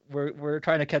 we're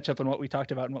trying to catch up on what we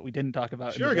talked about and what we didn't talk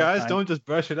about. in Sure, the guys, time. don't just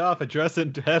brush it off. Address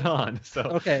it head on. So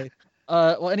Okay.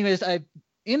 Well, anyways,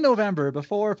 in November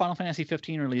before Final Fantasy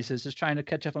 15 releases, just trying to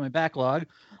catch up on my backlog.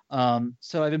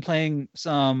 So I've been playing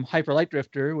some Hyper Light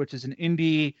Drifter, which is an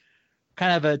indie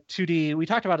kind of a 2D. We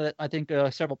talked about it, I think,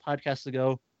 several podcasts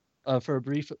ago, for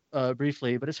a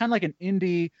briefly, but it's kind of like an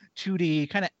indie 2D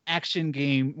kind of action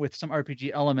game with some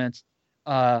RPG elements,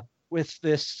 with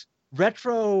this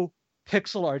retro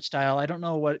pixel art style. I don't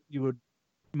know what you would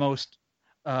most.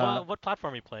 What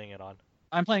platform are you playing it on?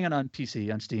 I'm playing it on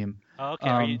PC on Steam. Oh, okay.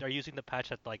 Are you using the patch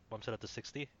that like bumps it up to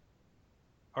 60?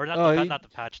 Or not? Not the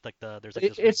patch. Like there's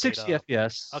like this It's weird 60 beta.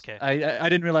 FPS. Okay. I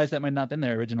didn't realize that might not have been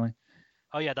there originally.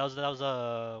 Oh yeah, that was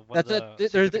one That's of it. the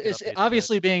There's significant it's updates to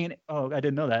obviously it. being I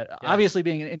didn't know that. Yeah. Obviously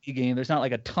being an indie game, there's not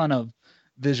like a ton of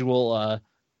visual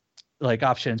like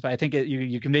options, but I think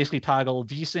you can basically toggle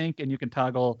VSync and you can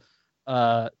toggle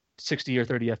 60 or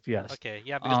 30 FPS. Okay,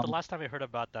 yeah, because the last time I heard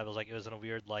about that was like it was in a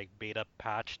weird like beta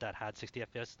patch that had 60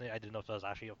 FPS. I didn't know if it was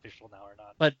actually official now or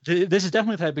not. But this is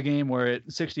definitely the type of game where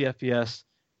 60 FPS,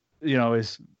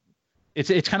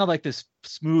 it's kind of like this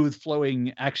smooth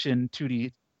flowing action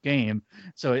 2D game.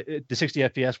 So the 60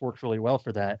 FPS works really well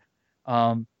for that.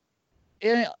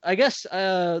 And I guess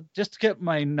just to get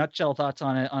my nutshell thoughts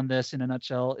on this in a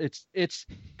nutshell, it's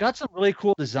got some really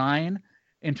cool design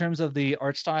in terms of the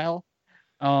art style,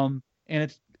 and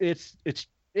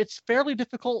it's fairly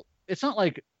difficult. It's not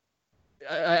like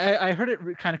I heard it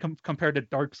kind of compared to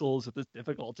Dark Souls with this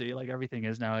difficulty, like everything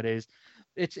is nowadays.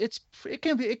 It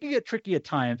can get tricky at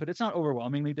times, but it's not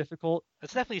overwhelmingly difficult.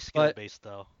 It's definitely skill based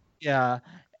though. Yeah.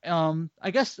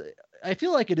 I guess I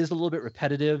feel like it is a little bit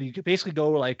repetitive. You could basically go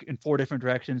like in 4 different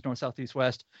directions, north, south, east,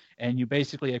 west, and you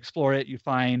basically explore it. You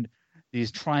find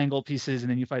these triangle pieces,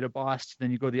 and then you fight a boss.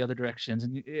 Then you go the other directions.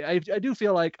 And I do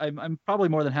feel like I'm probably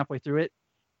more than halfway through it.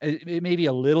 It may be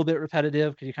a little bit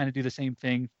repetitive because you kind of do the same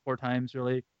thing 4 times,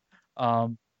 really.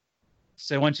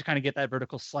 So once you kind of get that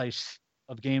vertical slice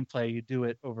of gameplay, you do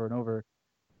it over and over.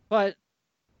 But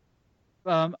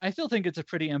I still think it's a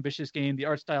pretty ambitious game. The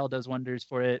art style does wonders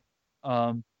for it.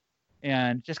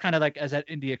 And just kind of like as that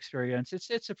indie experience,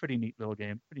 it's a pretty neat little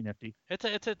game, pretty nifty.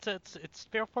 It's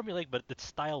fair formulaic, but its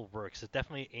style works. It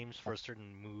definitely aims for a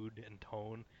certain mood and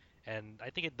tone, and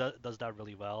I think it does that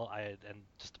really well. And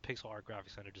just the pixel art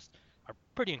graphics are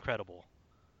pretty incredible.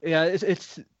 Yeah,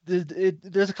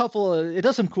 there's a couple of, it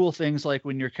does some cool things like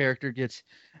when your character gets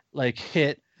like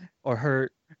hit, or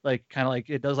hurt, like kind of like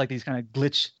it does like these kind of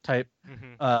glitch type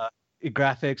Mm-hmm.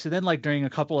 graphics. And then like during a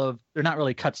couple of, they're not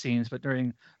really cutscenes, but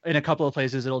during in a couple of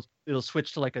places it'll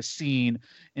switch to like a scene,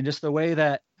 and just the way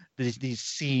that these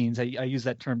scenes, I use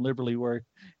that term liberally, work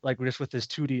like just with this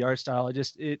 2D art style.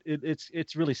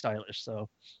 It's really stylish. So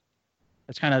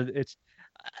it's kind of it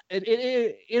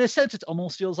in a sense it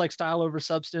almost feels like style over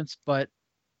substance, but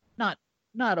not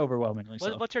not overwhelmingly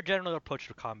so. What's your general approach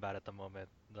to combat at the moment?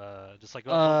 Just like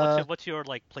Uh, what's your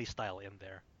like play style in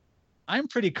there? I'm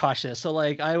pretty cautious. So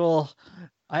like I will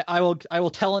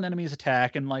tell an enemy's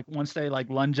attack, and like once they like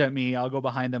lunge at me, I'll go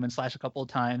behind them and slash a couple of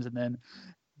times, and then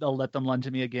they'll let them lunge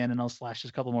at me again, and I'll slash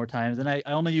just a couple more times. And I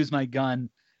only use my gun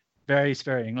very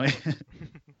sparingly.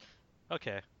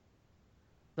 Okay.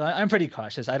 So I'm pretty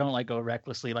cautious. I don't like go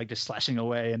recklessly, like just slashing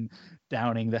away and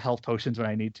downing the health potions when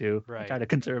I need to. I try Right. to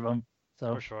conserve them.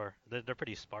 So For sure. They're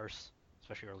pretty sparse,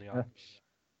 especially early uh, on.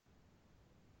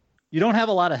 you don't have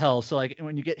a lot of health, so like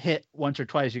when you get hit once or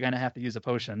twice, you're gonna have to use a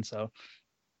potion. So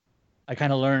I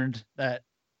kind of learned that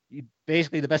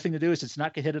basically the best thing to do is just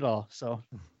not get hit at all. So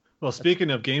Well, speaking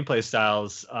of gameplay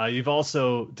styles, you've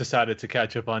also decided to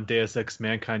catch up on Deus Ex: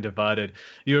 Mankind Divided.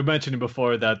 You were mentioning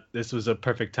before that this was a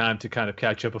perfect time to kind of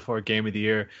catch up before Game of the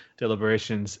Year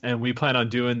deliberations, and we plan on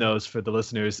doing those for the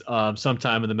listeners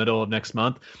sometime in the middle of next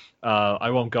month. I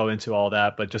won't go into all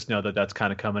that, but just know that that's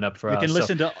kind of coming up for you us. can So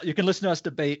listen to us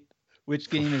debate which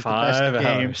for game is the best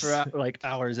game5 for hours. like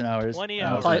hours and hours. 20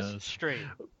 Probably, hours Hours. straight.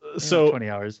 like So 20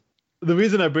 hours. the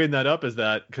reason I bring that up is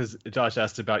that because Josh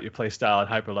asked about your play style in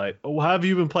Hyperlight. How have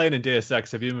you been playing in Deus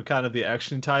Ex? Have you been kind of the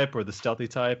action type or the stealthy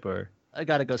type, or? I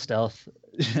gotta go stealth.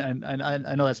 and I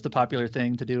know that's the popular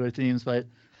thing to do with teams, but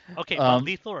Okay, but um,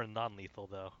 lethal or non-lethal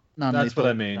though? That's what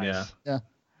I non-lethal. mean. Yeah. Nice. Yeah,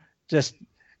 just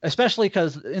especially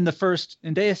because in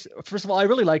Deus, first of all, I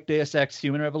really like Deus Ex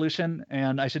Human Revolution,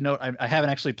 and I should note I haven't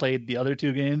actually played the other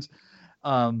two games.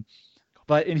 Um,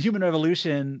 but in Human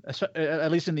Revolution,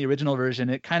 at least in the original version,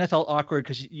 it kind of felt awkward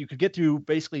because you could get through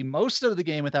basically most of the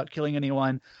game without killing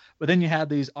anyone, but then you had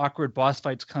these awkward boss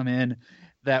fights come in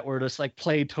that were just like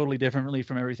played totally differently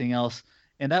from everything else,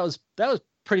 and that was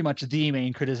pretty much the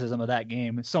main criticism of that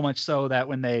game. So much so that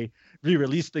when they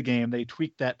re-released the game, they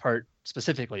tweaked that part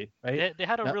specifically, right? They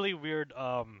had a Yep. really weird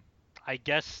I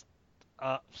guess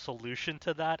solution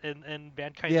to that in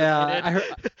Mankind Yeah, Divided. I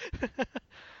heard.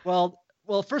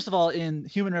 Well, first of all, in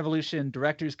Human Revolution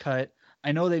Director's Cut,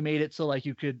 I know they made it so like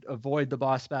you could avoid the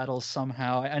boss battles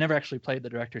somehow. I never actually played the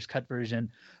Director's Cut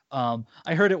version. I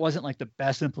heard it wasn't like the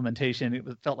best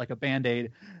implementation. Felt like a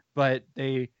band-aid, but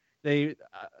they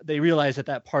realized that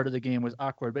that part of the game was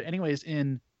awkward. But anyways,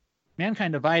 in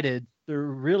Mankind Divided, there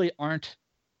really aren't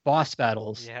boss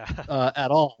battles Yeah.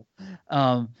 at all.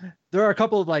 Um, there are a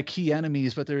couple of like key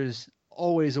enemies, but there's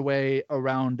always a way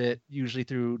around it, usually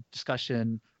through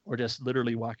discussion or just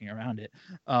literally walking around it.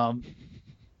 Um,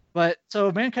 but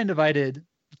so Mankind Divided,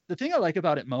 the thing I like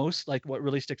about it most, like what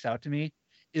really sticks out to me,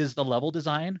 is the level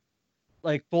design.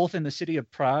 Like both in the city of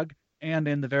Prague and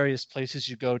in the various places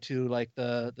you go to, like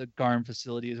the Garm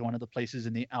facility is one of the places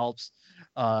in the Alps.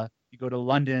 You go to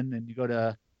London and you go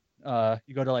to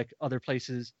like other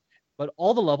places, but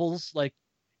all the levels like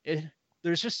it.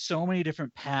 There's just so many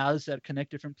different paths that connect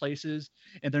different places,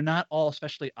 and they're not all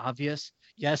especially obvious.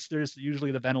 Yes, there's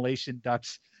usually the ventilation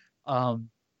ducts um,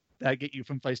 that get you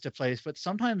from place to place, but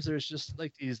sometimes there's just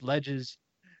like these ledges,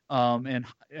 and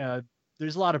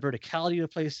there's a lot of verticality to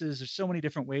places. There's so many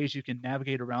different ways you can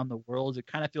navigate around the world. It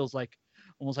kind of feels like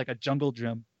almost like a jungle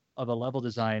gym of a level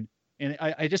design. And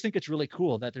I just think it's really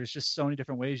cool that there's just so many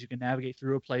different ways you can navigate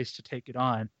through a place to take it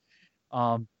on.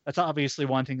 That's obviously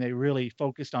one thing they really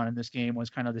focused on in this game was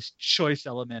kind of this choice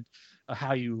element of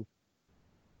how you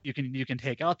can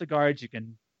take out the guards, you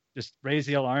can just raise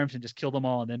the alarms and just kill them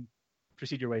all, and then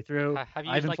proceed your way through. Have you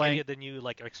I've used been like any playing. of the new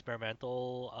like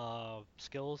experimental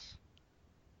skills?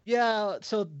 Yeah,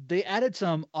 so they added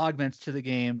some augments to the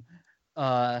game,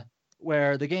 uh,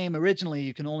 where the game originally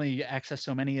you can only access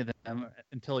so many of them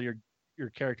until your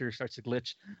character starts to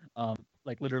glitch,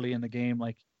 like literally in the game,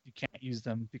 like you can't use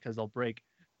them because they'll break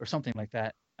or something like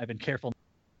that. I've been careful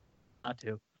not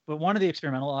to. But one of the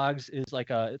experimental augs is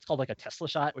it's called like a Tesla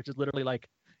shot, which is literally like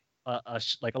a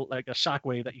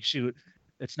shockwave that you shoot.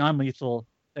 It's non-lethal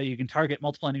that you can target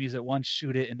multiple enemies at once,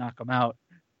 shoot it, and knock them out.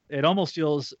 It almost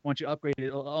feels once you upgrade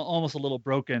it, almost a little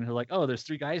broken. Like, oh, there's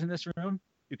 3 guys in this room.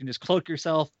 You can just cloak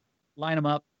yourself, line them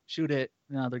up, shoot it.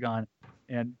 Now they're gone,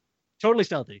 and totally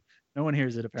stealthy. No one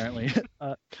hears it apparently.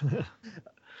 uh,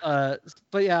 uh,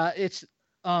 but yeah, it's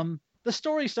the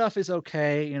story stuff is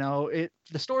okay.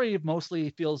 The story mostly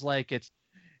feels like it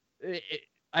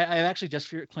I actually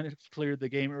just cleared the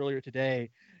game earlier today,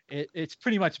 it's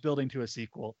pretty much building to a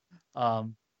sequel.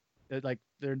 Like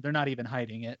they're not even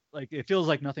hiding it. Like it feels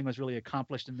like nothing was really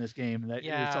accomplished in this game. That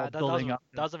it's all building up.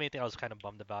 That was the main thing I was kind of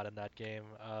bummed about in that game.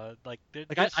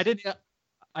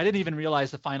 I didn't even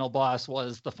realize the final boss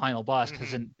was the final boss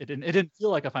because it didn't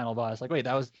feel like a final boss. Like wait,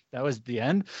 that was the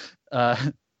end.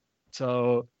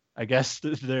 So I guess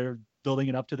they're building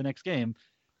it up to the next game.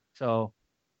 So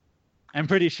I'm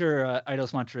pretty sure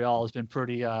Eidos Montreal has been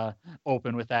pretty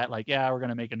open with that. Like, yeah, we're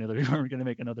gonna make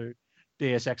another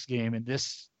Deus Ex game in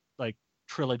this like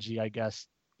trilogy, I guess.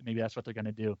 Maybe that's what they're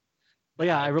gonna do. But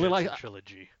yeah, I really like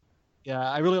trilogy. Yeah,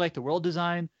 I really like the world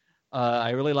design.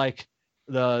 I really like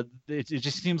it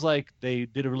just seems like they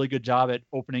did a really good job at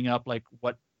opening up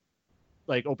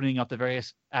opening up the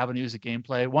various avenues of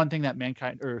gameplay. One thing that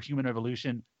Mankind or Human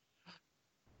Revolution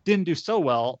didn't do so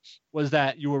well was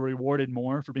that you were rewarded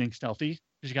more for being stealthy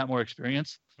because you got more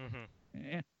experience.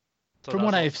 So from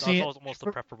what I've seen, that's almost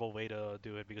a preferable way to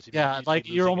do it because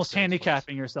you're almost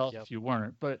handicapping yourself if you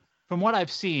weren't. But from what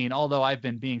I've seen, although I've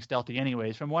been being stealthy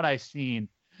anyways, from what I've seen,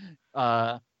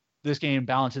 this game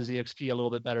balances the XP a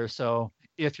little bit better. So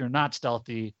if you're not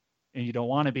stealthy and you don't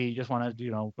want to be, you just want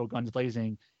to go guns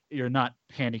blazing, you're not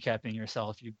handicapping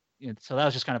yourself. So that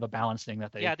was just kind of a balance thing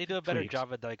that they do a better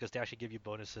job at that because they actually give you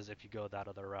bonuses if you go that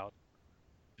other route.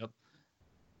 Yep.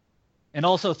 And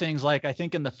also things like I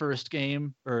think in the first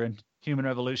game or in Human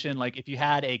Revolution, like if you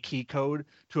had a key code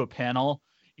to a panel,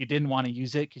 you didn't want to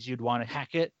use it because you'd want to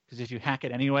hack it because if you hack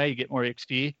it anyway, you get more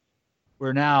XP.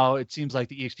 Where now it seems like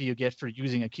the EXP you get for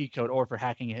using a key code or for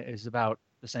hacking it is about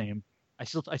the same. I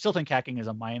still think hacking is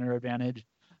a minor advantage,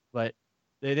 but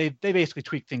they basically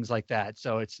tweak things like that,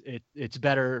 so it's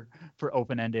better for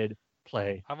open-ended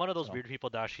play. I'm one of those weird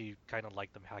people that actually kind of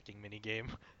like the hacking mini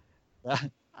game.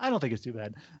 I don't think it's too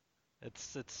bad.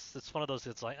 It's one of those.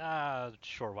 It's like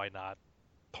sure, why not?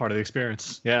 Part of the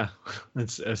experience, yeah.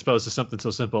 It's as opposed to something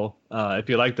so simple. If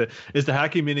you like is the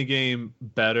hacking mini game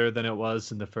better than it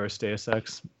was in the first Deus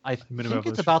Ex? I think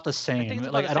it's about the same.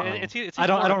 I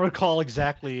don't recall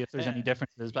exactly if there's any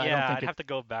differences, but I don't think I'd have to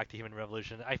go back to Human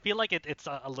Revolution. I feel like it's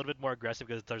a little bit more aggressive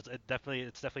because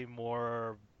it's definitely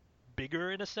more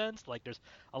bigger in a sense. Like there's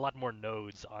a lot more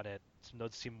nodes on it. Some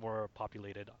nodes seem more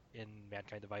populated in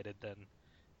Mankind Divided than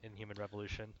in Human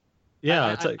Revolution.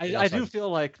 Yeah, I do feel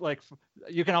like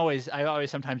you can always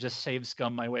sometimes just save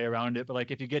scum my way around it, but like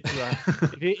if you get to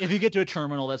if you get to a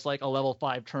terminal that's like a level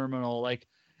 5 terminal, like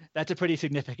that's a pretty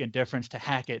significant difference to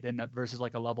hack it versus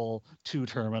like a level 2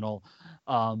 terminal.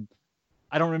 I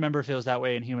don't remember if it was that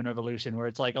way in Human Revolution where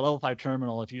it's like a level 5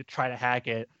 terminal. If you try to hack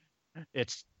it,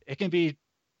 it can be,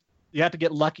 you have to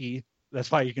get lucky. That's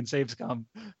why you can save scum.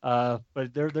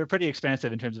 But they're pretty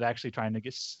expansive in terms of actually trying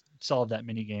to solve that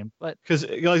mini game. But because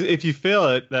if you fail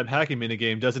it, that hacking mini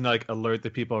game doesn't like alert the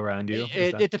people around you.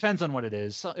 It depends on what it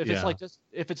is. So if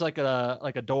it's like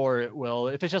a door, it will.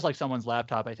 If it's just like someone's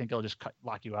laptop, I think it'll just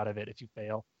lock you out of it if you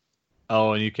fail.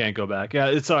 Oh, and you can't go back. Yeah,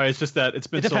 it's just that it's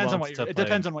been it depends so long. It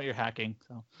depends on what you're hacking.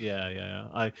 So. Yeah.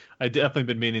 I definitely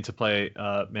been meaning to play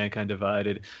Mankind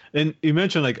Divided. And you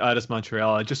mentioned like Eidos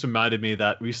Montreal. It just reminded me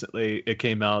that recently it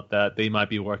came out that they might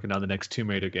be working on the next Tomb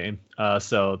Raider game.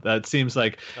 So that seems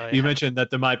like you mentioned that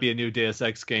there might be a new Deus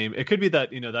Ex game. It could be that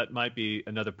that might be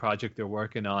another project they're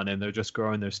working on and they're just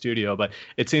growing their studio. But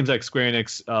it seems like Square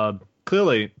Enix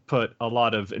clearly put a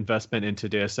lot of investment into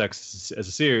Deus Ex as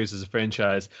a series, as a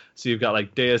franchise. So you've got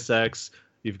like Deus Ex,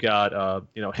 you've got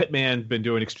Hitman been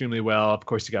doing extremely well. Of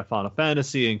course, you got Final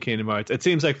Fantasy and Kingdom Hearts. It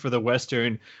seems like for the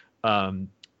Western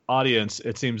audience,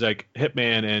 it seems like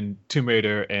Hitman and Tomb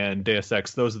Raider and Deus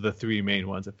Ex, those are the three main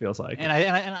ones. It feels like.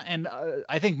 And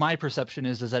I think my perception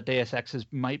is that Deus Ex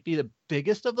might be the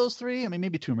biggest of those three. I mean,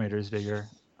 maybe Tomb Raider is bigger.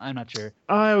 I'm not sure.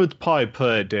 I would probably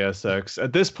put Deus Ex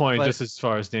at this point, just as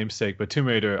far as namesake. But Tomb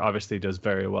Raider obviously does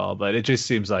very well. But it just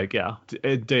seems like,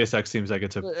 Deus Ex seems like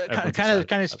it's a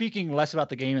kind of speaking less about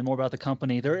the game and more about the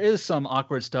company. There is some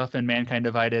awkward stuff in Mankind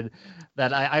Divided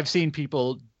that I've seen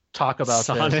people talk about.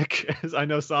 Sonic, I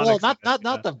know Sonic. Well,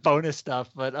 not the bonus stuff,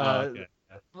 but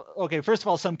okay. First of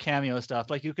all, some cameo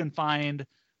stuff. Like you can find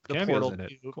the Cameos portal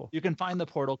cube. Cool. You can find the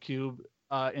portal cube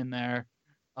in there.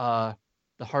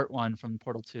 The heart one from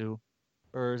Portal 2,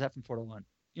 or is that from Portal 1?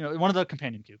 One of the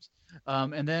companion cubes.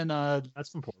 And then that's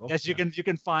from Portal. Yes, you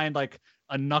can find like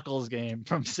a Knuckles game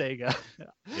from Sega.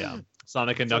 Yeah,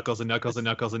 Sonic and Knuckles and Knuckles and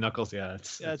Knuckles. Yeah,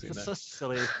 it's so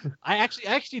silly. I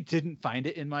actually didn't find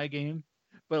it in my game,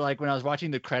 But like when I was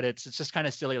watching the credits, it's just kind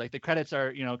of silly. Like the credits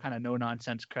are, kind of no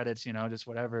nonsense credits, just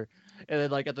whatever. And then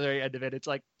like at the very end of it, it's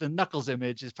like the Knuckles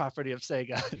image is property of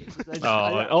Sega. I just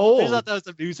thought that was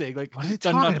amusing. Like what are you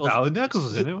the talking about? Knuckles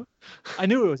was in it. I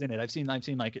knew it was in it. I've seen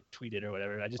like it tweeted or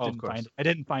whatever. I just Of didn't course. find it. I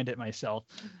didn't find it myself.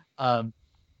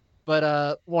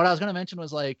 But what I was gonna mention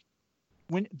was like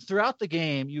when throughout the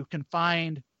game you can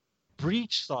find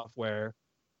breach software,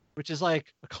 which is like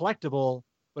a collectible,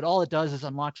 but all it does is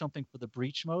unlock something for the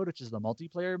breach mode, which is the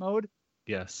multiplayer mode.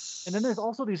 Yes. And then there's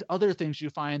also these other things you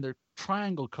find. They're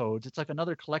triangle codes. It's like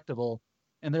another collectible,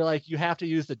 and they're like you have to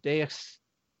use the Deus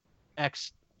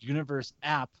Ex Universe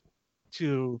app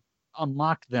to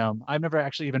unlock them. I've never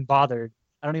actually even bothered.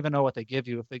 I don't even know what they give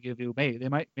you. If they give you,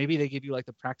 maybe they give you like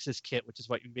the Praxis kit, which is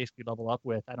what you basically level up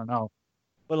with. I don't know,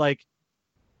 but like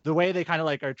the way they kind of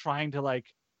like are trying to like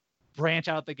branch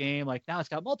out the game, like now it's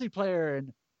got multiplayer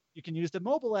and you can use the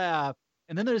mobile app.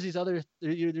 And then there's these other,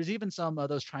 there's even some of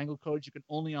those triangle codes you can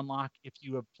only unlock if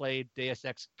you have played Deus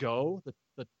Ex Go,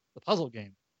 the puzzle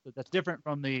game. That's different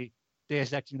from the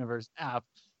Deus Ex Universe app.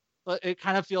 But it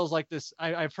kind of feels like this.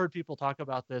 I've heard people talk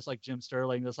about this, like Jim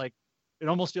Sterling. This like, it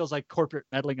almost feels like corporate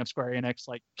meddling of Square Enix.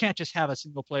 Like, you can't just have a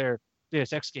single player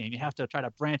Deus Ex game. You have to try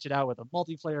to branch it out with a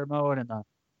multiplayer mode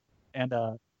and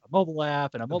a mobile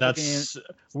app and a mobile game.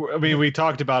 I mean, we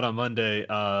talked about on Monday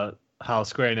how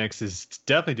Square Enix is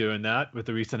definitely doing that with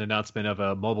the recent announcement of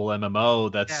a mobile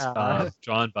MMO that's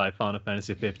drawn by Final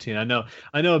Fantasy 15. I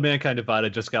know Mankind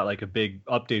Divided just got like a big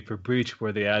update for Breach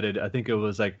where they added, I think it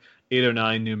was like 8 or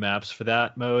 9 new maps for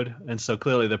that mode, and so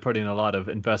clearly they're putting a lot of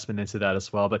investment into that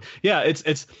as well. But yeah, it's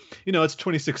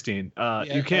 2016.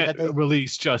 You can't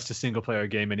release just a single player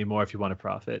game anymore if you want to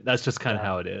profit. That's just kind of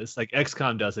how it is. Like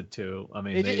XCOM does it too. I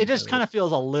mean, it just kind of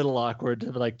feels a little awkward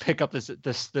to like pick up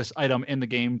this item in the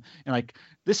game and like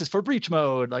this is for Breach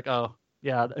mode. Like, oh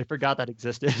yeah, I forgot that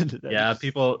existed. Yeah,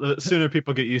 the sooner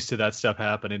people get used to that stuff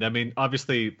happening. I mean,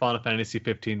 obviously Final Fantasy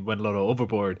 15 went a little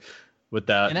overboard with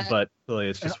that, but really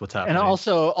it's just what's happening. And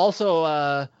also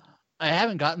I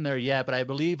haven't gotten there yet, but I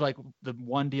believe like the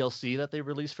one DLC that they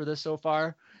released for this so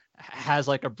far has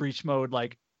like a Breach mode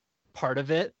like part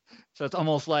of it. So it's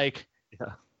almost like,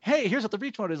 hey, here's what the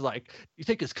Breach mode is like. You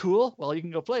think it's cool? Well, you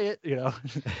can go play it,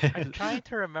 I'm trying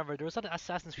to remember. There was an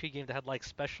Assassin's Creed game that had like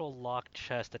special locked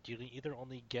chests that you either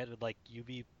only get with like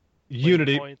UB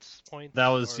Unity points. That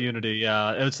was Unity.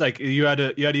 Yeah, it was like you had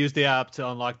to use the app to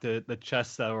unlock the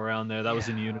chests that were around there. That was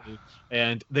in Unity,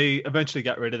 and they eventually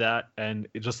got rid of that and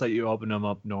it just let you open them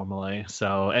up normally.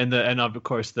 So and of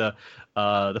course the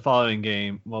following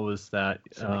game, what was that?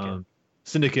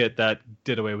 Syndicate that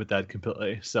did away with that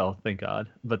completely. So thank God.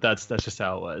 But that's just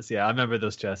how it was. Yeah, I remember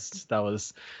those chests. That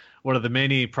was one of the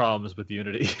many problems with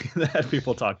Unity that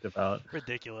people talked about.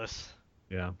 Ridiculous.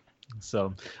 Yeah.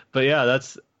 So, but yeah,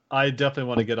 I definitely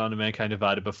want to get on to Mankind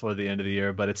Divided before the end of the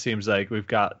year, but it seems like we've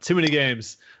got too many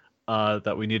games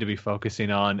that we need to be focusing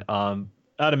on.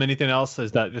 Adam, anything else?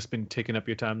 Has that just been taking up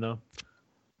your time, though?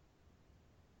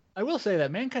 I will say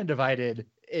that Mankind Divided,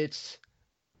 it's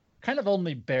kind of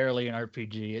only barely an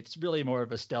RPG. It's really more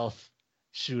of a stealth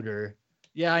shooter.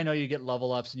 Yeah, I know you get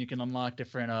level ups and you can unlock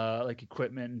different like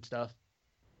equipment and stuff.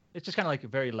 It's just kind of like a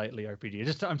very lightly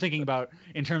RPG. I'm thinking about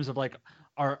in terms of like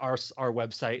our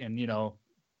website and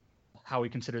how we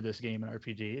consider this game an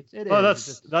RPG.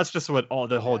 That's just what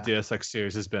the whole Deus Ex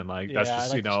series has been like. That's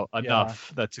just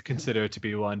enough that to consider it to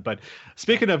be one. But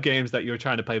speaking of games that you were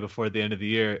trying to play before the end of the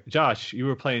year, Josh, you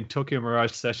were playing Tokyo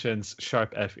Mirage Sessions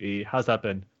Sharp FE. How's that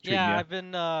been? Yeah, I've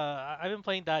been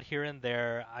playing that here and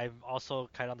there. I'm also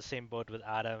kind of on the same boat with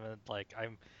Adam, and like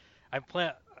I'm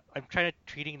trying to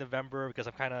treating November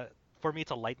because for me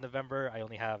it's a light November. I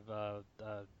only have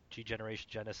G Generation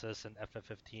Genesis and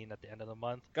FF15 at the end of the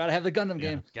month. Gotta have the Gundam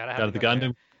game. Gotta have the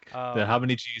Gundam. How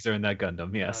many G's are in that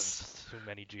Gundam? Yes. Too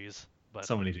many G's, but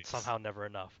so many G's. Somehow never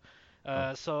enough.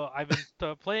 So I've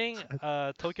been playing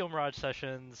Tokyo Mirage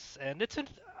Sessions, and it's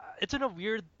in a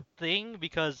weird thing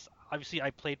because obviously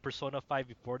I played Persona 5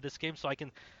 before this game, so I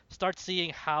can start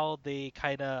seeing how this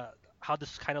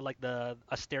is kind of like a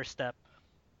stair step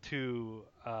to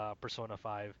Persona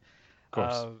 5. Of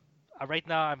course. Right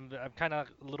now, I'm kind of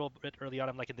a little bit early on.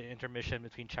 I'm like in the intermission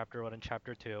between Chapter 1 and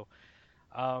Chapter 2.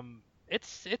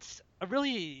 It's a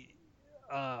really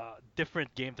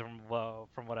different game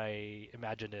from what I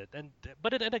imagined it,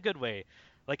 but in a good way.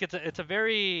 Like it's a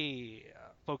very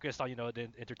focused on the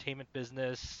entertainment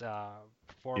business,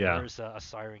 performers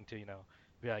aspiring to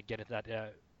get into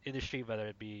that industry, whether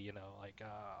it be like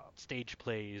stage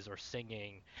plays or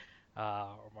singing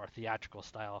or more theatrical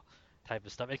style. type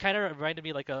of stuff. It kind of reminded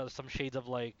me like some shades of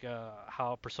like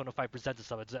how Persona 5 presents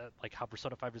itself. It's like how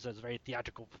Persona 5 presents a very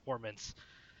theatrical performance.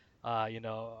 You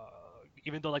know,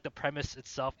 even though like the premise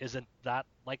itself isn't that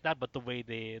like that, but the way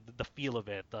the feel of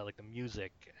it, like the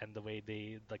music and the way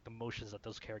they like the motions that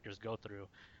those characters go through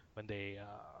when they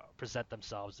present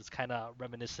themselves, it's kind of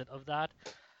reminiscent of that.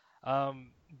 Um,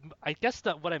 I guess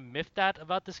that what I miffed at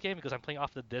about this game, because I'm playing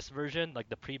off the disc version, like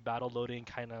the pre-battle loading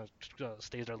kind of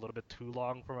stays there a little bit too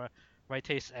long for my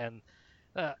taste, and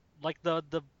like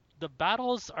the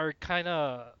battles are kind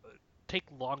of take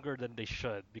longer than they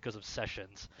should because of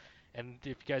sessions. And if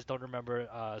you guys don't remember,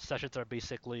 sessions are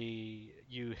basically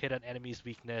you hit an enemy's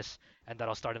weakness, and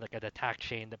that'll start in like an attack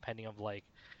chain depending on like,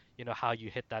 you know, how you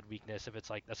hit that weakness. If it's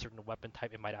like a certain weapon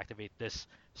type, it might activate this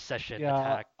session Yeah,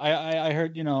 attack. I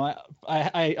heard, you know,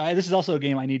 this is also a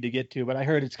game I need to get to, but I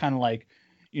heard it's kind of like,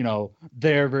 you know,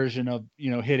 their version of, you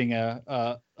know, hitting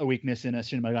a weakness in a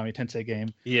Shin Megami Tensei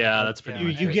game. Yeah, that's pretty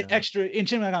much You it, get yeah. extra in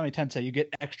Shin Megami Tensei, you get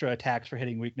extra attacks for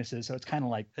hitting weaknesses, so it's kind of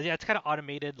like, Yeah, it's kind of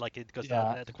automated, like it goes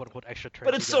Yeah. the quote unquote extra turn.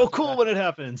 But it's so cool when it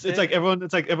happens. It's Yeah. like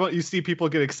everyone. You see people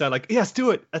get excited, like, yes, do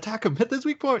it, attack him, hit this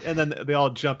weak point, and then they all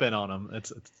jump in on him.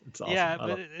 It's awesome. Yeah, I but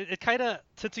love- it kind of,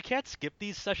 since you can't skip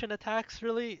these session attacks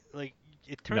really, like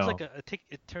it turns No. like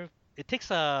it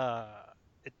takes a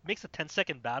it makes a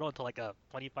 10-second battle into like a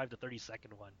 25 to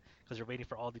 30-second one because you're waiting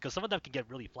for all, because some of them can get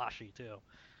really flashy too.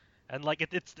 And like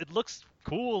it looks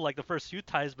cool like the first few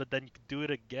times, but then you can do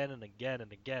it again and again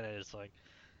and again, and it's like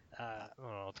I don't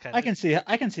know, it's kind of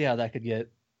I can see how that could get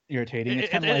irritating. It's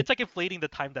kind of like, it's like inflating the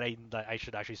time that I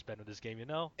should actually spend with this game, you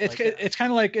know? it's Like, it's kind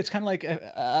of like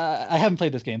I haven't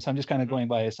played this game, so I'm just kind of going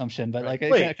by assumption. But Right.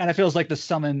 like Wait. it kind of feels like the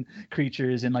summon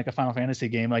creatures in like a Final Fantasy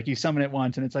game. Like you summon it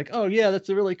once, and it's like, oh yeah, that's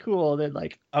really cool. Then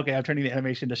like, okay, I'm turning the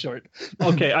animation to short.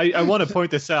 Okay, I want to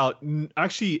point this out.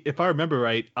 Actually, if I remember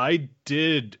right, I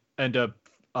did end up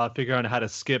figuring out how to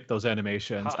skip those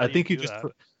animations. How do you do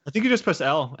that? I think you just press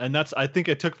L, and I think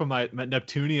I took from my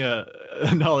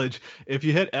Neptunia knowledge. If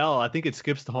you hit L, I think it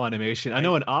skips the whole animation. I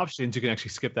know in options you can actually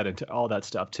skip that into all that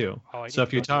stuff too. Oh, I So need if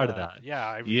to you're go do tired of that,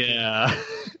 yeah, yeah.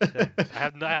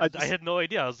 I had no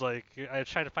idea. I was like, I was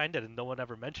trying to find it, and no one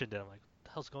ever mentioned it. I'm like, what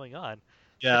the hell's going on?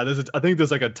 Yeah, I think there's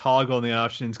like a toggle in the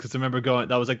options, because I remember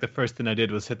that was like the first thing I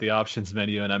did was hit the options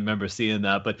menu, and I remember seeing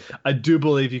that. But I do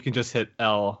believe you can just hit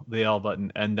the L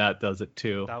button, and that does it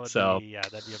too. That would So be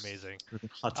that'd be amazing.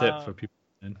 hot tip for people.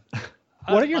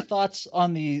 What are your thoughts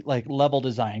on the like level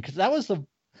design? Because that was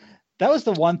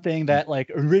the one thing that like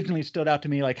originally stood out to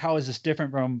me. Like, how is this different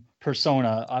from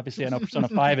Persona? Obviously, I know Persona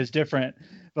 5 is different,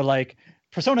 but like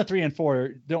Persona 3 and 4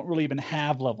 don't really even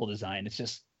have level design. It's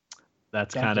just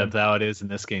That's kind of how it is in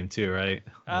this game too, right?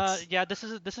 Yeah, this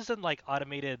isn't like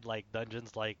automated like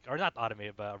dungeons, like, or not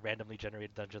automated, but a randomly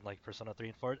generated dungeon like Persona 3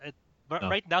 and 4. But No.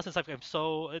 right now, since I'm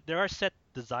so there are set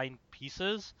design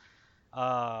pieces,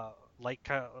 like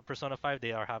Persona 5, they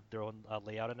have their own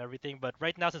layout and everything. But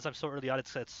right now, since I'm so early on,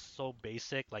 it's so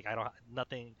basic. Like I don't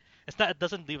nothing. It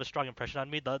doesn't leave a strong impression on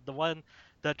me.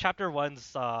 The chapter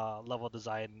 1's level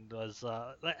design was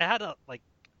it had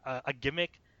a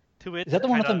gimmick to it. is that the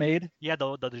one with the kinda- maid? Yeah,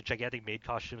 the gigantic maid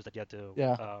costumes that you had to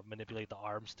Yeah. manipulate the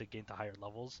arms to gain to higher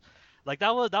levels. Like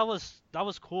that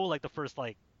was cool. Like the first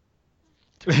like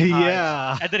 2 times.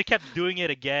 Yeah. And then it kept doing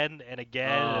it again and again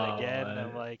and Oh, again. And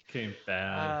I'm like, came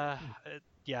bad.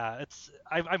 yeah,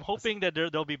 I'm hoping that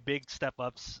there'll be big step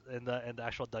ups in the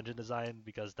actual dungeon design,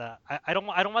 because I don't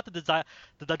want the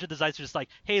dungeon designs to just like,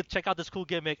 hey, check out this cool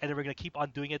gimmick, and then we're gonna keep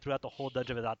on doing it throughout the whole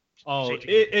dungeon without changing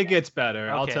It gets better.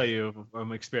 I'll Okay. tell you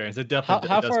from experience. It How, definitely.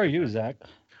 how does far are get you, better. Zach?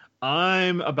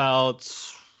 I'm about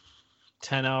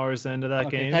 10 hours into that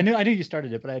Okay, game. I knew you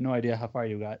started it, but I had no idea how far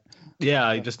you got. Yeah,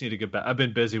 I just need to get back. I've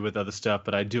been busy with other stuff,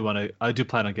 but I do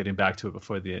plan on getting back to it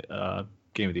before the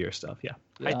Game of the Year stuff. Yeah.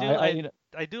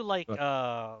 I do like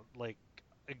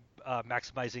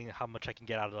maximizing how much I can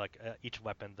get out of like each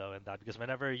weapon though, and that, because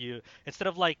whenever you, instead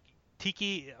of like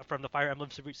Tiki from the Fire Emblem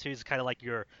series is kind of like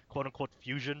your quote unquote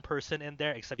fusion person in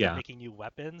there, except Yeah. you're making new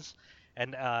weapons,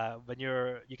 and when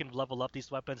you can level up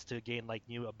these weapons to gain like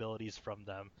new abilities from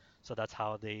them. So that's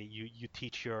how you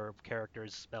teach your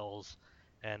characters spells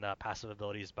and passive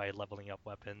abilities by leveling up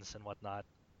weapons and whatnot.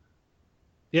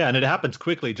 Yeah, and it happens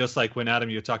quickly, just like when Adam,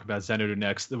 you were talking about Xanadu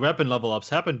next. The weapon level ups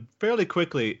happen fairly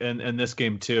quickly in this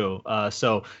game too.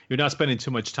 So you're not spending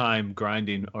too much time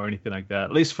grinding or anything like that.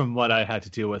 At least from what I had to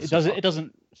deal with. It so doesn't far. it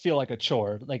doesn't feel like a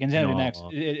chore. Like in Xanadu No. Next,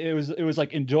 it was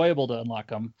like enjoyable to unlock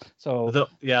them. So The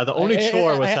only I-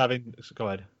 chore was I- having. Go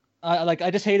ahead. like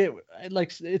I just hate it.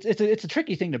 Like it's a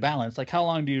tricky thing to balance. Like how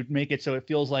long do you make it so it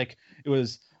feels like it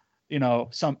was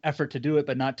some effort to do it,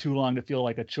 but not too long to feel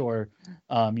like a chore.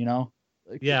 Like,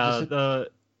 Yeah,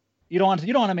 you don't want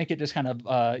to make it just kind of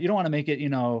you don't want to make it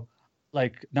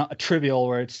like not a trivial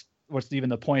where it's what's even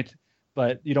the point,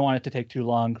 but you don't want it to take too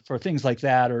long for things like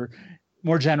that, or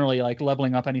more generally like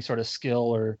leveling up any sort of skill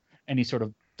or any sort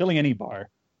of filling any bar.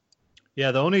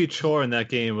 Yeah, the only chore in that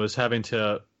game was having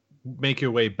to make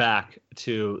your way back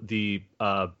to the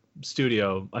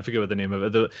studio. I forget what the name of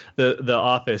it. The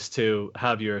office to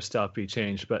have your stuff be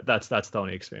changed. But that's the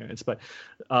only experience. But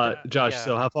Josh,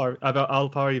 so how far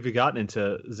have you gotten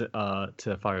into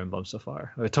to Fire Emblem so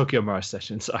far? Or Tokyo Mirage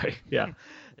Session. Sorry. Yeah.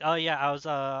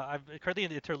 I'm currently in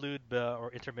the interlude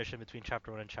or intermission between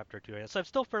chapter 1 and chapter 2. So I'm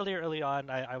still fairly early on.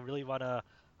 I really want to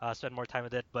spend more time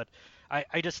with it, but I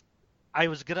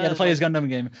was gonna play his Gundam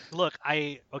game. Look,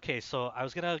 so I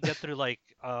was gonna get through like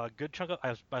a good chunk of I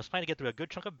was planning to get through a good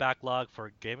chunk of backlog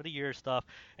for Game of the Year stuff,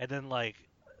 and then like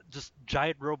just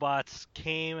giant robots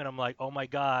came, and I'm like, oh my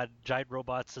god, giant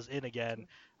robots is in again.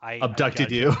 I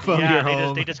abducted you from your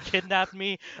home. They just kidnapped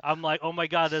me. I'm like, oh my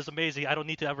god, that's amazing. I don't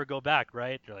need to ever go back,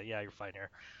 right? They're like, yeah, you're fine here.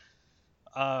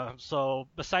 So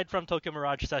aside from Tokyo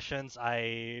Mirage Sessions,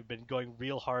 I've been going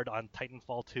real hard on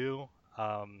Titanfall 2.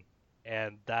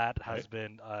 And that has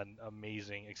been an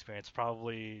amazing experience.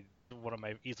 Probably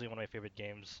easily one of my favorite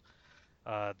games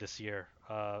this year.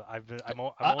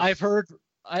 I've heard.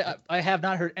 I have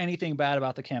not heard anything bad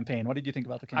about the campaign. What did you think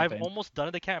about the campaign? I've almost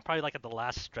done the campaign, probably like at the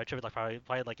last stretch of it, like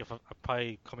probably like if I'm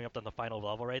probably coming up on the final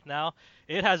level right now.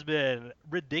 It has been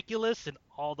ridiculous in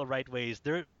all the right ways.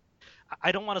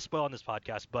 I don't want to spoil on this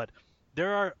podcast, but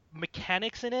there are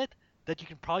mechanics in it that you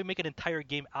can probably make an entire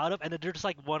game out of, and they're just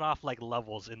like one-off like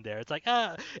levels in there. It's like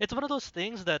it's one of those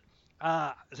things that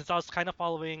since I was kind of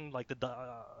following like the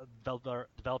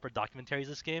developer documentaries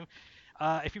this game,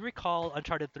 if you recall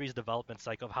Uncharted 3's development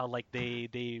cycle of how like they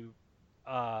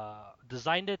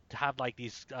designed it to have like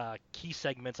these key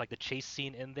segments like the chase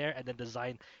scene in there, and then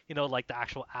design like the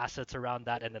actual assets around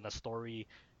that, and then a story.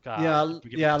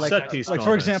 Like set piece like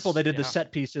for example, they did the Yeah.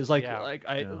 set pieces.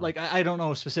 I don't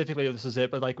know specifically if this is it,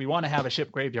 but like we want to have a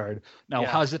ship graveyard. Now, Yeah.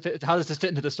 how does this fit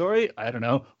into the story? I don't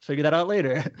know. Figure that out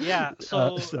later. Yeah,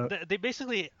 so they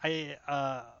basically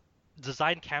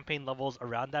designed campaign levels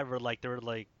around that where like there were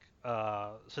like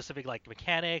specific like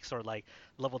mechanics or like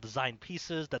level design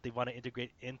pieces that they want to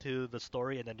integrate into the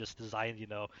story, and then just design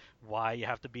why you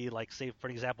have to be like, say for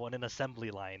example, in an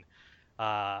assembly line.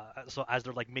 So as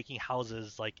they're like making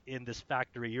houses like in this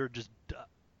factory, you're just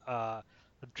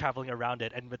traveling around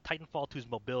it. And with Titanfall 2's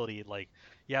mobility, like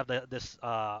you have this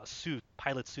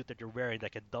pilot suit that you're wearing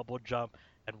that can double jump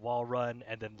and wall run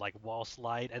and then like wall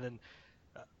slide, and then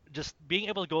just being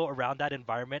able to go around that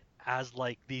environment as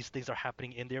like these things are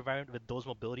happening in the environment with those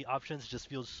mobility options just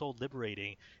feels so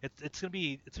liberating. It's gonna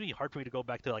be hard for me to go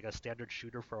back to like a standard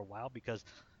shooter for a while, because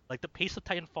like the pace of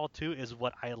Titanfall 2 is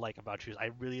what I like about shooters.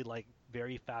 I really like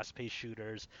very fast-paced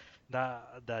shooters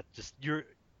that just you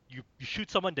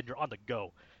shoot someone, then you're on the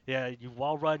go. Yeah, you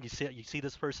wall run, you see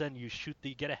this person, you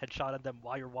get a headshot on them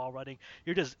while you're wall running.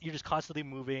 You're just constantly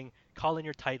moving, calling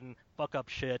your Titan, fuck up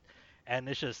shit, and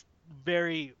it's just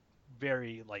very,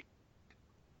 very like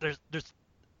there's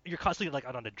you're constantly like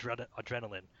on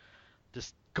adrenaline,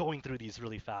 just going through these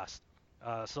really fast.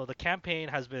 So the campaign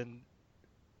has been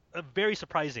very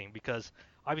surprising, because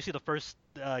obviously the first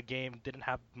game didn't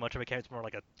have much of a campaign. It's more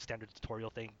like a standard tutorial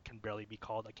thing, can barely be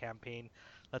called a campaign.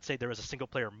 Let's say there was a single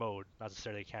player mode, not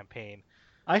necessarily a campaign.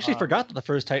 I actually forgot that the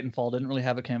first Titanfall didn't really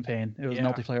have a campaign. It was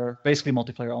multiplayer, basically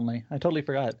multiplayer only. I totally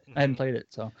forgot. I hadn't played it,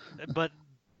 so. But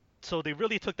so they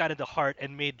really took that into heart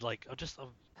and made like just a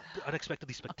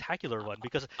unexpectedly spectacular one,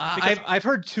 because I've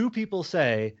heard two people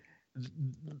say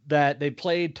that they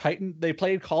played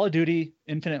Call of Duty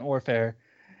Infinite Warfare,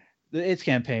 its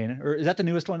campaign, or is that the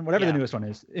newest one? Whatever the newest one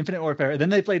is, Infinite Warfare. Then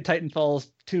they played Titanfall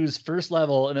 2's first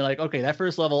level, and they're like, okay, that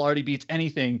first level already beats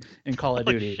anything in Call of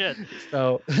Duty. Shit.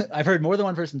 So I've heard more than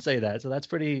one person say that. So that's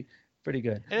pretty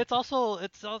good. And it's also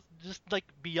just like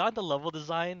beyond the level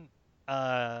design.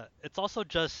 It's also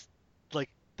just like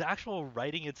the actual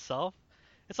writing itself.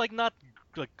 It's like not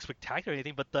like spectacular or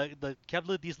anything, but the have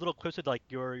these little clips with like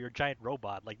your giant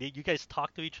robot. Like you guys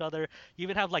talk to each other. You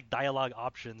even have like dialogue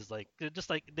options. Like they're just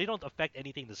like they don't affect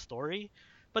anything the story,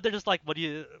 but they're just like what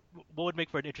would make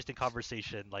for an interesting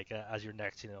conversation, like as your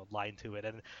next line to it.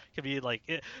 And it can be like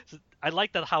I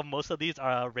like that how most of these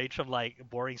range from like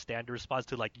boring standard response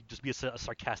to like you just be a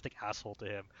sarcastic asshole to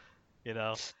him.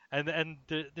 And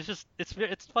there's just it's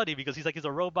funny because he's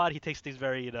a robot. He takes things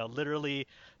very literally.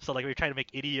 So like when you're trying to make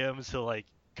idioms, he'll like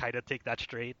kind of take that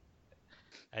straight.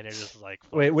 And it's just like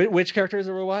wait, which character is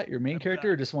a robot? Your main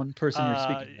character, or just one person you're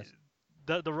speaking with?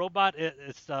 the robot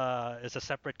is a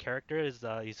separate character. Is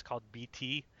He's called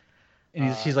BT.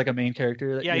 And he's like a main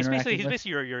character that Yeah, you're interacting he's with.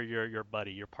 basically your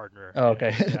buddy, your partner. Oh,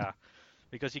 okay. Yeah,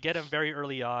 because you get him very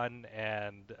early on,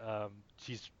 and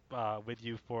he's with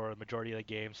you for the majority of the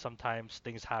game. Sometimes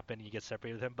things happen, you get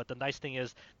separated with him. But the nice thing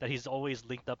is that he's always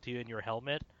linked up to you in your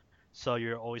helmet, so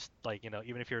you're always like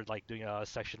even if you're like doing a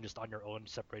section just on your own,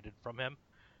 separated from him,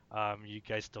 you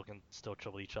guys still can still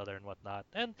trouble each other and whatnot.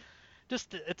 And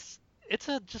just it's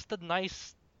a just a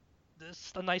nice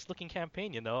it's a nice looking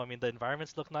campaign, you know. I mean, the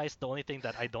environments look nice. The only thing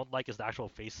that I don't like is the actual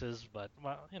faces, but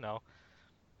well,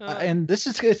 And this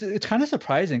is it's kind of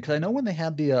surprising because I know when they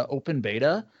had the open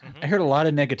beta, I mhm. heard a lot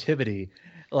of negativity,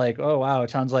 like, oh wow, it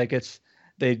sounds like it's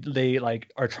they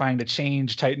like are trying to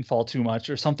change Titanfall too much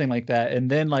or something like that. And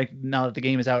then like now that the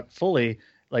game is out fully,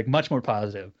 like much more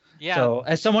positive. Yeah, So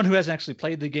as someone who hasn't actually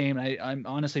played the game, I'm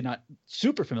honestly not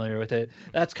super familiar with it.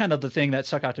 That's kind of the thing that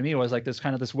stuck out to me was like this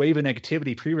kind of this wave of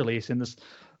negativity pre-release and this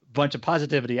bunch of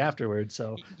positivity afterwards.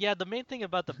 So yeah. The main thing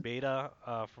about the beta,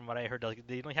 from what I heard, like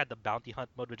they only had the bounty hunt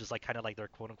mode, which is like kind of like their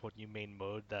quote unquote new main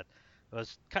mode.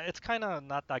 It's kind of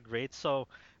not that great. So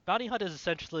bounty hunt is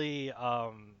essentially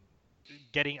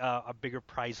getting a bigger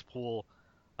prize pool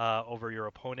over your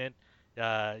opponent.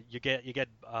 You get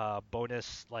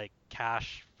bonus like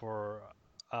cash for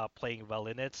playing well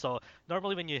in it. So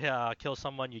normally when you kill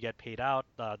someone, you get paid out.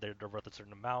 They're worth a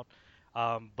certain amount.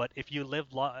 But if you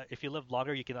live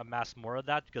longer, you can amass more of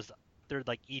that because they're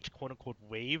like each quote unquote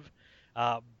wave.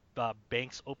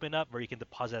 Banks open up where you can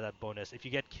deposit that bonus. If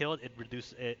you get killed,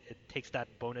 it takes that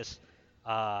bonus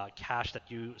cash that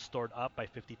you stored up by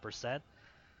 50%.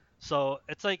 So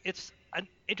it's like it's an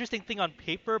interesting thing on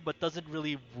paper, but doesn't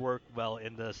really work well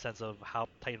in the sense of how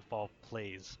Titanfall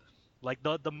plays. Like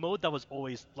the mode that was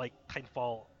always like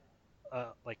Titanfall,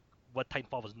 like what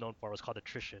Titanfall was known for was called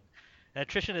attrition. And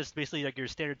attrition is basically like your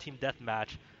standard team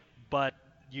deathmatch, but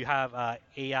you have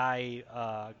AI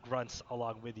grunts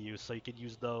along with you, so you can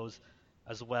use those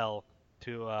as well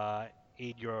to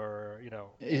aid your,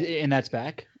 and that's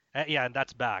back. yeah, and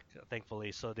that's back,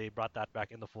 thankfully. So they brought that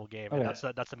back in the full game, and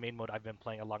Okay. that's the main mode I've been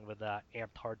playing along with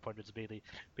amped hardpoint, which is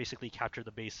basically capture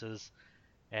the bases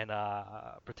and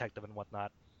protect them and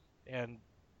whatnot. And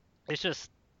it's just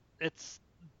it's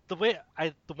the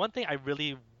one thing I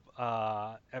really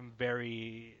am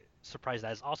very surprised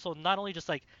at is also not only just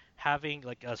like having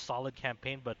like a solid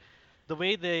campaign, but the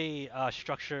way they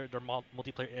structure their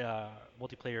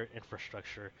multiplayer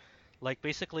infrastructure. Like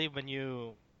basically, when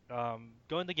you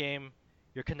go in the game,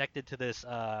 you're connected to this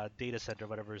data center,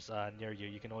 whatever's near you.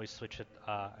 You can always switch it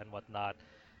and whatnot.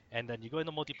 And then you go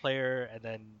into multiplayer, and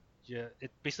then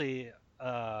it basically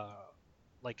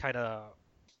like kind of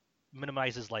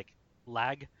minimizes like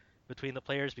lag between the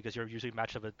players because you're usually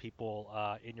matched up with people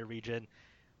in your region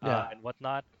Yeah. and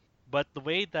whatnot. But the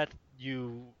way that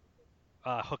you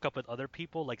hook up with other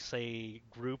people, like say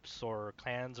groups or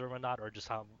clans or whatnot, or just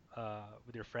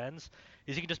with your friends,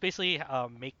 is you can just basically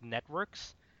make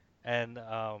networks, and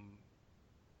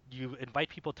you invite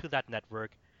people to that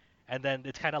network, and then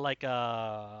it's kind of like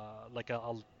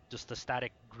just a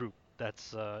static group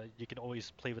that's you can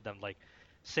always play with them. Like,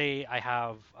 say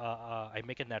I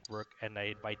make a network and I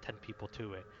invite 10 people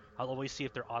to it. I'll always see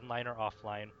if they're online or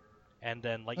offline. And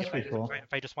then like That's pretty cool.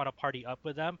 if I just want to party up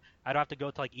with them, I don't have to go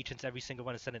to like each and every single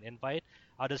one and send an invite.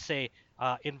 I'll just say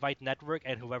invite network,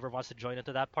 and whoever wants to join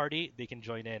into that party, they can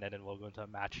join in, and then we'll go into a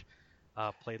match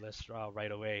playlist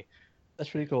right away. That's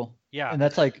pretty cool. Yeah, And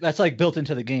that's like built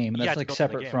into the game, and yeah, that's it's like built in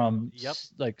the separate game. from Yep.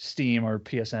 like Steam or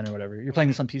PSN or whatever. You're playing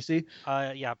this on PC?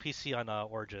 Yeah, PC on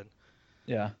Origin.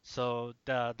 Yeah. So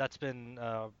that's been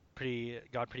pretty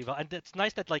gone pretty well, and it's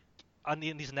nice that like in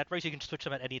these networks you can switch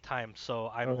them at any time. So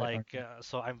I'm Okay. like, Okay.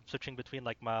 I'm switching between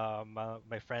like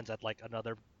my friends at like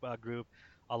another group,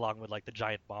 along with like the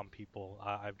giant bomb people.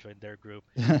 I've joined their group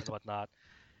and whatnot,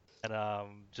 and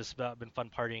just been fun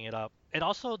partying it up. And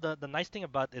also the nice thing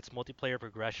about its multiplayer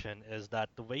progression is that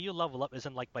the way you level up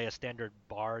isn't like by a standard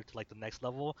bar to like the next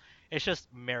level. It's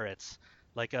just merits.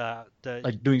 Like the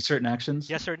Like doing certain actions.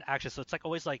 yeah, certain actions. So it's like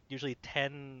always like usually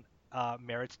 10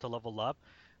 merits to level up,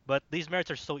 but these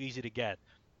merits are so easy to get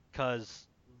because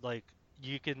like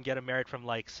you can get a merit from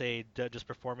like say just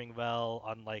performing well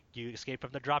on like you escape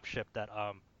from the dropship that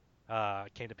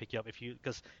came to pick you up. If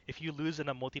you lose in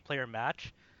a multiplayer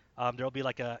match, there'll be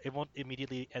like it won't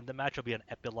immediately end the match. There'll be an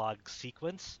epilogue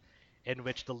sequence in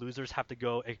which the losers have to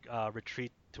go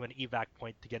retreat to an evac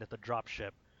point to get into the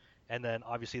dropship, and then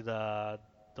obviously the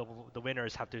the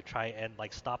winners have to try and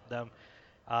like stop them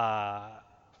uh,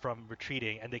 from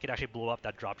retreating, and they can actually blow up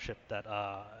that dropship that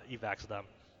evacs them.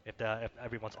 if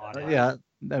everyone's online. Yeah,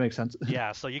 that makes sense.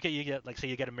 Yeah, so you get like say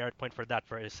you get a merit point for that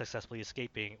for successfully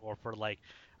escaping, or for like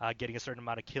getting a certain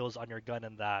amount of kills on your gun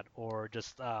in that, or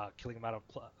just killing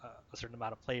a certain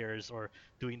amount of players, or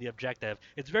doing the objective.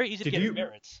 It's very easy to Did get you?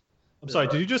 merits. I'm sorry.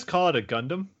 Did you just call it a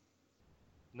Gundam?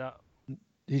 No,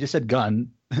 He just said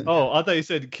gun. Oh, I thought you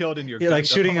said killed in your. Yeah, like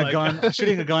Gundam. shooting I'm a gun, like-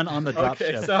 shooting a gun on the drop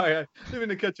Okay, ship. sorry. I didn't mean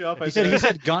to cut you off. He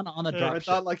said gun on the I drop I ship.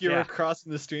 thought like you Yeah. were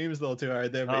crossing the streams a little too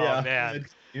hard there, but Oh, yeah. man.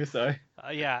 You sorry.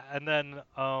 yeah, and then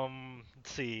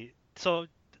let's see. So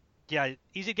yeah,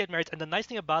 easy to get merits, and the nice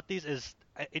thing about these is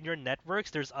in your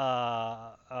networks there's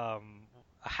a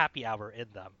happy hour in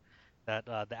them that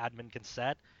the admin can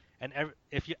set, and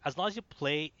if you as long as you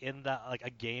play in that like a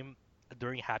game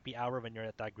during happy hour when you're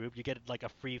at that group, you get like a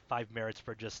free 5 merits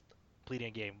for just completing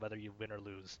a game, whether you win or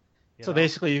lose. You So know?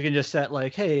 basically, you can just set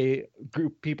like, hey,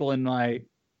 group people in my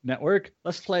network,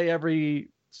 let's play every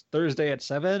Thursday at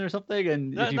 7 or something,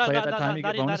 and if you play at that time, you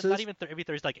get bonuses. not even every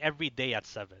Thursday, like every day at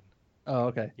 7. Oh,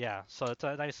 okay. Yeah, so it's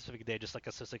a nice specific day, just like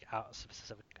a specific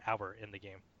hour in the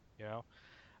game, you know.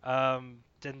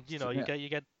 Then you know So, yeah.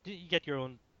 you get your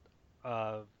own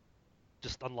uh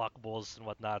just unlockables and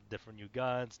whatnot, different new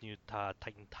guns, new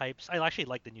Titan types. I actually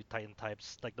like the new Titan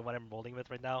types, like the one I'm rolling with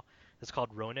right now. It's called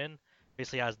Ronin.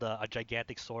 Basically has a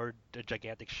gigantic sword, a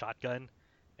gigantic shotgun,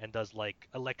 and does like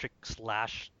electric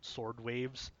slash sword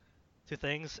waves to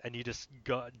things, and you just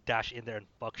go dash in there and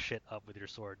fuck shit up with your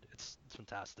sword. It's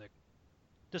fantastic.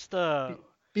 Just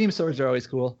Beam swords are always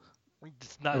cool.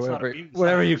 it's not, Or it's not whatever- a beam,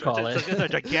 whatever you it's call it's, it. It's a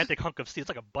gigantic hunk of steel. It's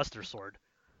like a buster sword.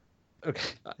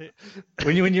 Okay.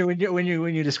 When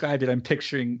you described it, I'm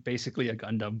picturing basically a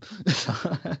Gundam.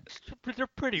 They're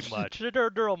pretty much.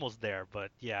 They're almost there,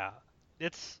 but yeah,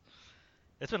 it's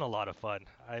been a lot of fun.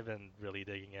 I've been really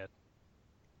digging it.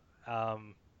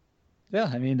 Um, Yeah,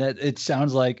 I mean that it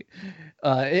sounds like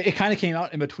it kind of came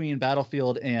out in between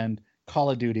Battlefield and Call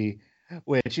of Duty,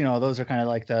 which those are kind of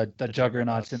like the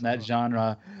juggernauts in that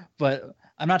genre. But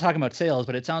I'm not talking about sales,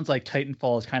 but it sounds like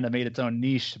Titanfall has kind of made its own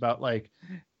niche about like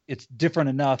it's different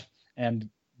enough and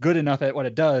good enough at what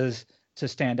it does to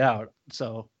stand out.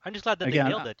 So I'm just glad that Again,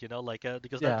 they nailed it. Like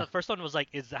because yeah. the first one was like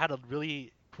had a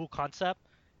really cool concept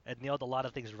and nailed a lot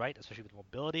of things right, especially with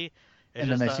mobility. It's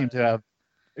and then just, they seem to have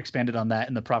expanded on that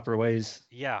in the proper ways.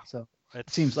 yeah. So It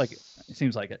seems like it. It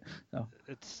seems like it. So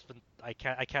I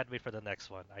can't wait for the next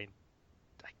one. I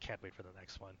can't wait for the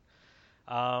next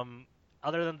one.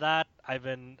 Other than that,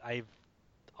 I've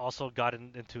also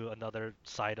gotten into another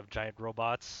side of giant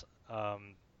robots.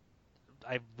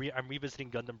 I'm revisiting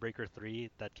Gundam Breaker 3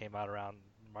 that came out around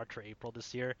March or April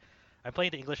this year. I'm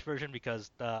playing the English version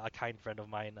because a kind friend of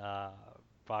mine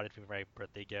bought it for my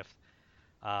birthday gift.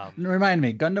 Remind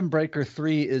me, Gundam Breaker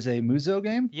 3 is a Muso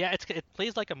game? Yeah, it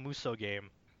plays like a Muso game.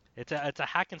 It's a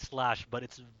hack and slash, but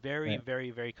it's very Right. very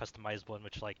very customizable in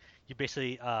which like you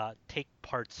basically take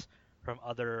parts from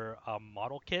other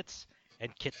model kits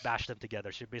and kit bash them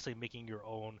together. So you're basically making your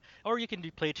own, or you can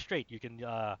play it straight. You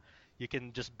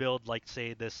can just build like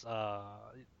say this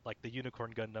like the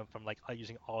Unicorn Gundam from like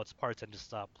using all its parts and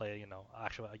just play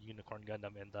actual Unicorn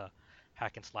Gundam in the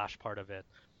hack and slash part of it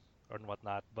or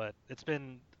whatnot. But it's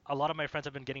been a lot of my friends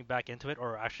have been getting back into it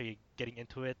or actually getting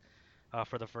into it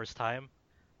for the first time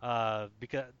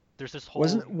because there's this whole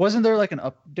Wasn't there like an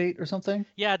update or something?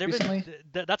 yeah they've been recently?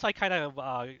 that's why I kind of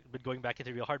been going back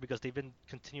into it real hard because they've been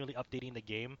continually updating the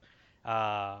game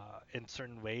in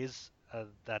certain ways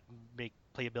that make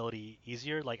playability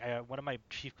easier. Like one of my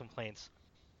chief complaints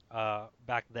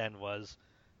back then was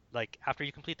like after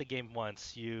you complete the game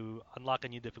once you unlock a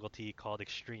new difficulty called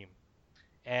extreme,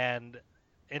 and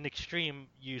in extreme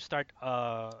you start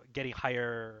getting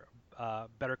higher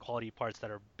better quality parts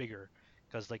that are bigger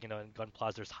because like in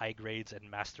Gunpla there's high grades and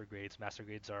master grades. Master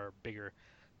grades are bigger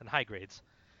than high grades.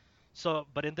 So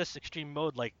but in this extreme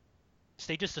mode like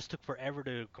stages just took forever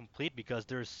to complete because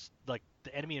there's like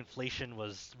the enemy inflation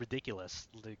was ridiculous.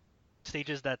 Like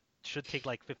stages that should take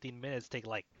like 15 minutes take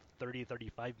like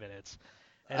 30-35 minutes.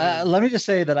 And Let me just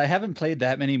say that I haven't played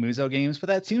that many Muso games, but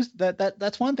that seems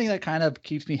that's one thing that kind of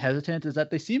keeps me hesitant is that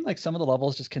they seem like some of the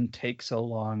levels just can take so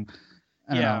long.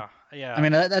 I don't know. yeah. I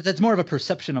mean, that's more of a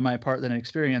perception on my part than an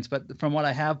experience, but from what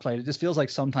I have played, it just feels like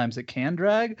sometimes it can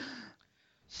drag.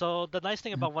 So the nice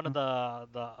thing about one of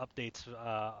the updates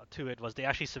to it was they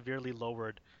actually severely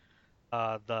lowered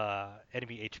the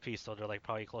enemy HP, so they're like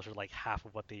probably closer to like half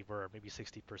of what they were, maybe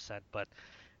 60%. But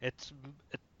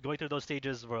going through those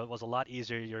stages was a lot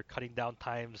easier. You're cutting down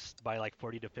times by like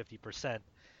 40 to 50%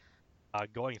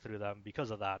 going through them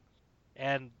because of that.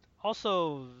 And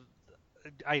also,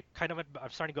 I'm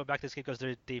starting to go back to this game because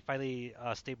they finally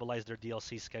stabilized their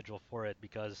DLC schedule for it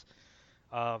because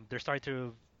they're starting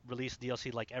to release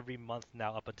DLC like every month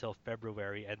now up until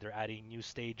February, and they're adding new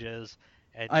stages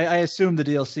and I assume the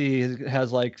DLC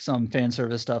has like some fan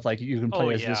service stuff, like you can oh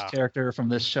play as this yeah, character from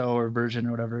this show or version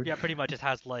or whatever. yeah, pretty much it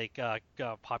has like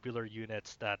popular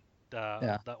units that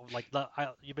Yeah,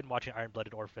 you've been watching Iron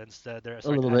Blooded Orphans. They're a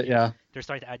starting little to add bit. Yeah. they're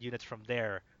starting to add units from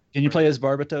there. Can you For play as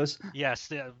Barbatos? yes,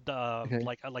 the Okay.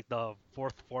 like the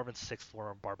fourth form and sixth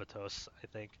form of Barbatos, I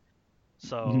think. Hmm.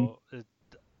 So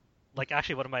like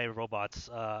actually one of my robots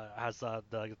has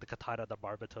the katana that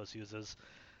Barbatos uses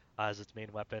as its main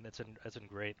weapon. It's in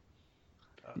great.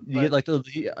 You get But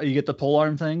like you get the pole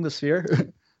arm thing, the sphere.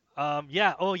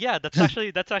 yeah, oh yeah, that's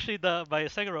actually the my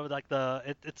second robot. Like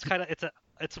it's kind of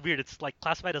it's weird. It's like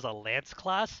classified as a lance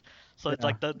class, so it's Yeah.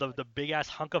 like the big ass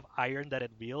hunk of iron that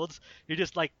it wields. You're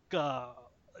just like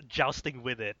jousting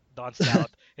with it nonstop.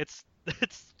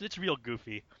 It's real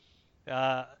goofy.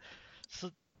 Uh,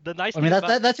 so the nice I mean thing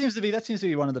about that seems to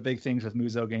be one of the big things with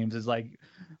Muso games is like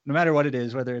no matter what it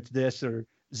is, whether it's this or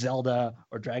Zelda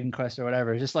or Dragon Quest or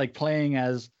whatever, just like playing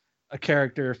as a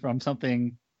character from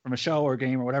something from a show or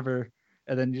game or whatever,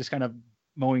 and then just kind of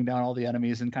mowing down all the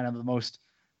enemies in kind of the most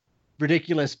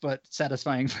ridiculous but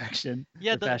satisfying fashion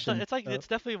yeah, or fashion. it's like So, it's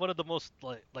definitely one of the most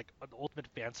like an ultimate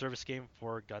fan service game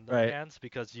for Gundam right. fans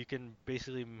because you can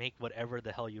basically make whatever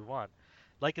the hell you want.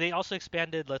 Like they also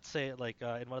expanded, let's say, like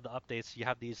in one of the updates, you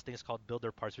have these things called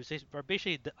builder parts, are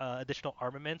basically additional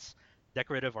armaments,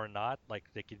 decorative or not. Like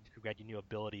they can grant you new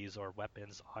abilities or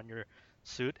weapons on your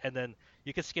suit, and then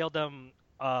you can scale them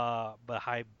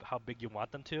by how big you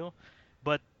want them to.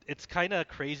 But it's kind of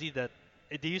crazy that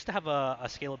they used to have a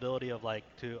scalability of like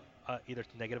to either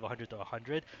to negative 100 to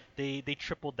 100. They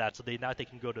tripled that, so they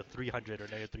can go to 300 or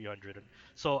negative 300. And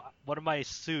so one of my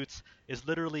suits is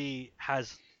literally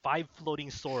has 5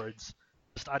 floating swords,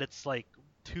 just at its like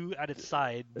 2 at its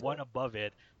side, 1 above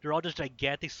it. They're all just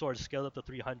gigantic swords scaled up to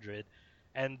 300,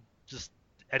 and just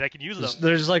and I can use them.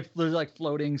 There's like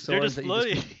floating They're swords just that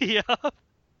you just floating, yeah.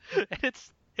 And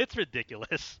it's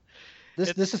ridiculous.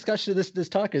 It's this discussion this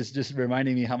talk is just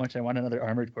reminding me how much I want another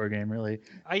Armored Core game. Really,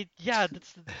 yeah,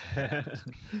 that's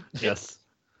Yes.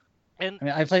 and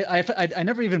I mean, I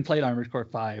never even played Armored Core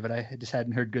 5, but I just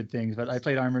hadn't heard good things. But I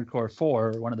played Armored Core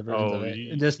 4, one of the versions Oh, of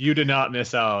it, and just you did not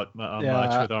miss out much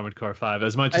Yeah. with Armored Core 5,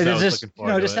 as much I as I was just looking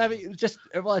forward to just it. having just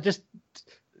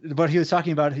what he was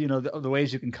talking about, the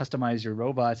ways you can customize your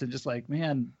robots, and just like,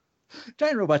 man,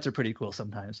 giant robots are pretty cool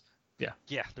sometimes.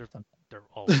 yeah, they're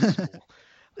always cool.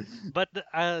 But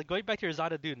going back to your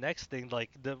Xanadu next thing, like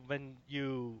when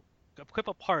you equip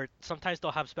a part, sometimes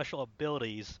they'll have special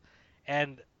abilities,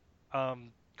 and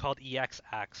called EX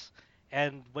acts.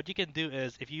 And what you can do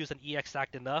is, if you use an EX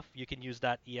act enough, you can use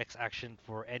that EX action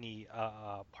for any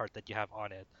part that you have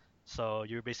on it. So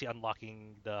you're basically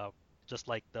unlocking just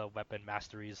like the weapon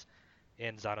masteries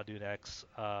in Xanadu Next,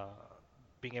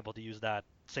 being able to use that.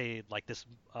 Say like this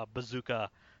bazooka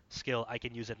skill, I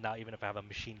can use it now even if I have a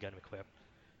machine gun equipped.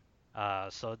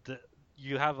 So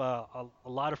you have a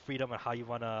lot of freedom on how you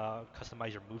want to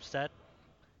customize your move set,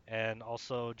 and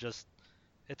also just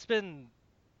it's been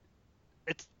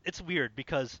it's weird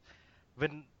because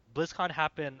when BlizzCon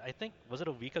happened, I think was it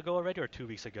a week ago already or 2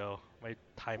 weeks ago? My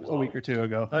time's A week or two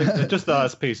ago. Just the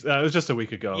last piece. It was just a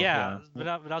week ago. yeah. When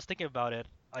I was thinking about it,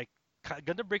 like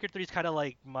Gundam Breaker 3 is kind of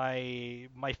like my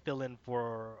fill-in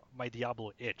for my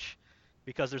Diablo itch,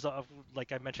 because there's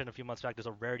like I mentioned a few months back, there's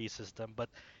a rarity system, but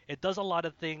it does a lot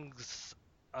of things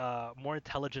more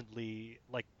intelligently,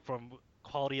 like from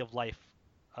quality of life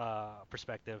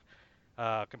perspective,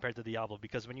 compared to Diablo.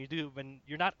 Because when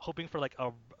you're not hoping for like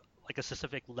a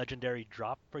specific legendary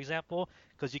drop, for example,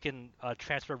 because you can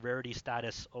transfer rarity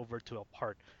status over to a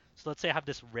part. So let's say I have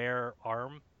this rare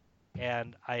arm,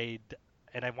 and I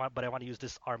want to use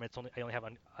this arm. I only have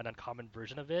an uncommon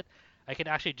version of it. I can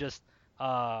actually just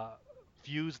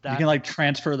fuse You that. can like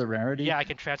transfer the rarity. Yeah, I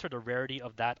can transfer the rarity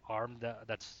of that arm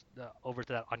that's over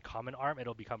to that uncommon arm.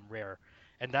 It'll become rare,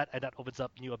 and that opens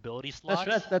up new ability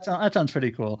slots. That sounds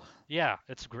pretty cool. Yeah,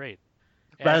 it's great.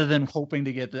 Rather than hoping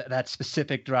to get that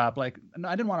specific drop, like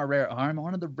I didn't want a rare arm, I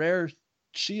wanted the rare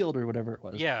shield or whatever it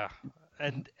was. Yeah,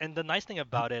 and the nice thing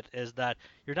about it is that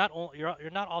you're not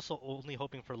also only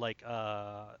hoping for like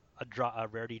a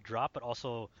rarity drop, but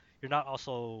also you're not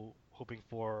also hoping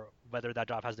for whether that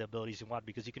drop has the abilities you want,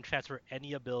 because you can transfer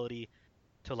any ability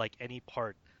to like any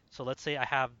part. So let's say I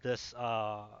have this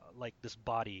like this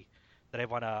body that I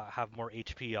want to have more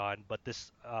HP on, but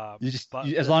this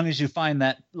as long as you find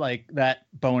that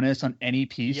bonus on any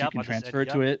piece, you can transfer it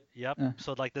to it. Yep.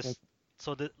 So like this.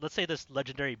 So let's say this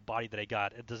legendary body that I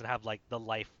got, it doesn't have like the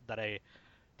life that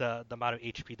the amount of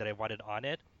HP that I wanted on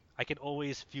it. I can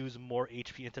always fuse more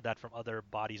HP into that from other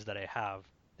bodies that I have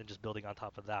than just building on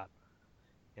top of that.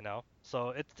 You know,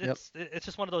 so Yep. it's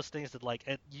just one of those things that like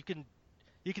you can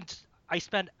I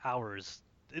spend hours.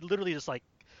 It literally just like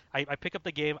I pick up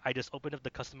the game, I just open up the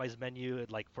customized menu and,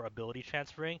 like for ability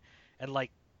transferring, and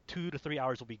like 2 to 3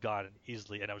 hours will be gone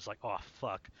easily. And I was like, oh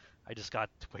fuck, I just got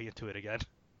way into it again.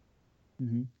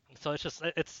 Mm-hmm. So it's just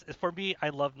it's for me. I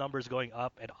love numbers going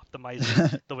up and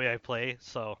optimizing the way I play.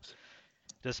 So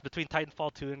just between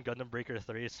Titanfall 2 and Gundam Breaker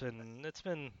 3, it's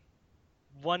been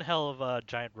one hell of a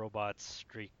giant robot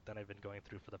streak that I've been going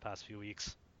through for the past few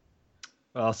weeks.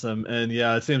 Awesome. And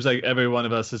yeah, it seems like every one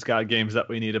of us has got games that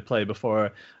we need to play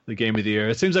before the game of the year.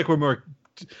 It seems like we're more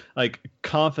like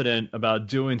confident about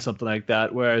doing something like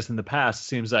that, whereas in the past it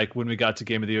seems like when we got to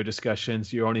game of the year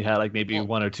discussions, you only had like maybe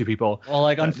one or two people. Well,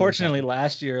 like unfortunately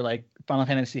last year, like Final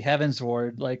Fantasy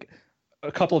Heavensward, like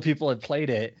a couple of people had played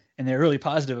it and they're really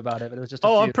positive about it, but it was just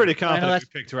I'm pretty confident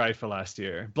we picked right for last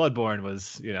year. Bloodborne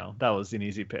was, that was an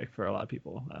easy pick for a lot of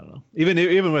people. I don't know.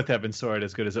 Even with Heavensward,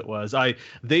 as good as it was,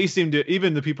 they seemed to,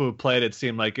 even the people who played it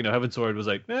seemed like, Heavensward was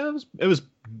like, it was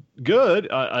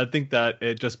good. I think that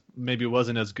it just maybe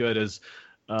wasn't as good as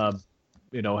Realm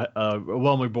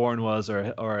Reborn was,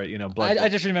 or Bloodborne. I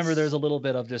just remember there was a little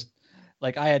bit of just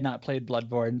like I had not played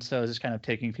Bloodborne, so I was just kind of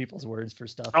taking people's words for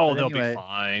stuff. Oh, they'll be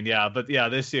fine. Yeah, but yeah,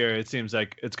 this year it seems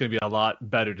like it's going to be a lot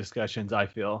better discussions. I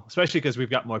feel, especially because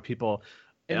we've got more people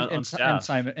on staff.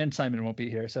 And Simon won't be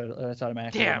here, so that's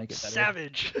automatically damn make it better.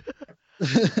 Savage.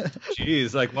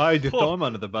 Jeez, like why did you throw him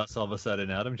under the bus all of a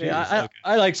sudden, Adam? Jeez, yeah,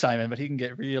 I like Simon, but he can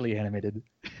get really animated.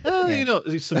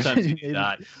 Sometimes you need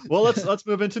that. Well, let's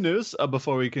move into news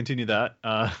before we continue that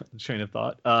train of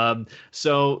thought.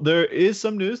 So there is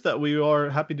some news that we are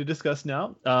happy to discuss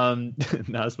now,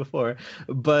 not as before,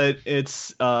 but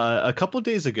it's a couple of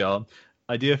days ago.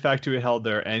 Idea Factory held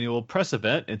their annual press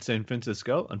event in San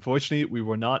Francisco. Unfortunately, we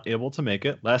were not able to make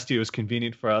it. Last year was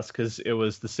convenient for us because it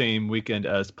was the same weekend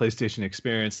as PlayStation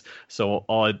Experience, so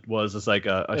all it was like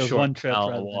a short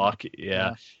walk,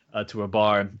 to a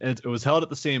bar. And it was held at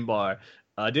the same bar.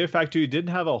 Idea Factory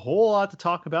didn't have a whole lot to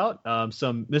talk about.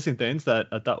 Some missing things that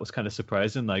I thought was kind of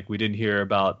surprising, like we didn't hear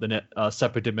about the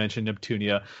separate dimension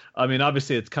Neptunia. I mean,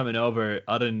 obviously it's coming over.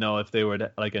 I didn't know if they would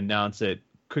like announce it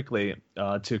quickly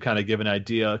to kind of give an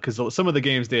idea, because some of the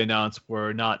games they announced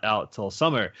were not out till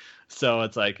summer, so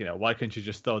it's like, why couldn't you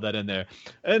just throw that in there?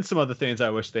 And some other things I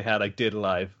wish they had, like Data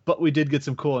Live, but we did get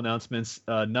some cool announcements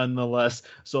nonetheless.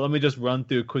 So let me just run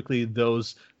through quickly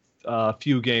those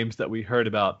few games that we heard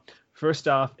about. First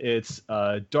off, it's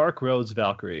Dark Roads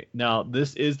Valkyrie. Now,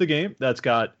 this is the game that's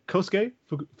got Kosuke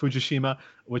Fujishima,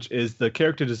 which is the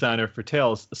character designer for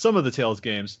Tales, some of the Tales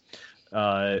games.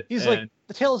 Like the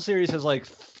Tales series has like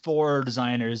 4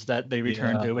 designers that they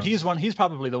return to, but he's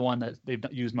probably the one that they've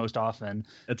used most often.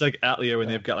 It's like Atelier when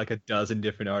they've got like a dozen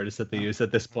different artists that they use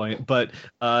at this point. But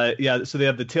so they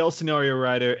have the Tales scenario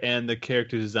writer and the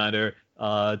character designer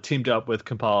teamed up with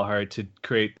Compile Heart to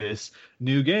create this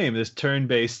new game, this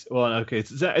turn-based. Well, okay,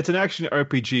 it's an action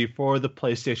RPG for the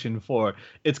PlayStation 4.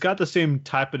 It's got the same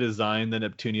type of design that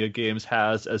Neptunia games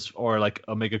has, or like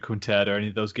Omega Quintet or any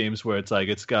of those games where it's like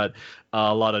it's got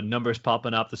a lot of numbers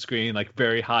popping off the screen, like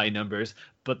very high numbers.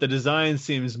 But the design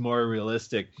seems more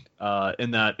realistic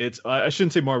in that it's. I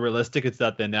shouldn't say more realistic. It's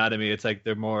that the anatomy. It's like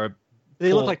they're more.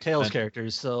 They look like Tales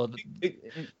characters, so.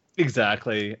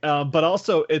 Exactly, but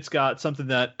also it's got something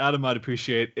that Adam might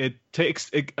appreciate. It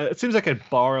seems like it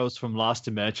borrows from Lost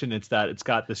Dimension. It's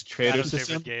got this trader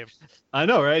system. Game. I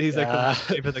know, right? He's like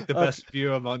the best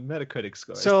view among Metacritic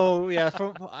scores. So yeah,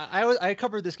 I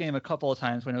covered this game a couple of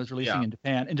times when it was releasing in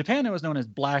Japan. In Japan, it was known as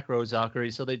Black Roads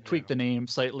Valkyrie, so they tweaked the name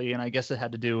slightly, and I guess it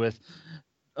had to do with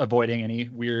avoiding any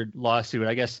weird lawsuit,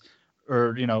 I guess,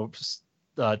 or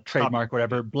trademark,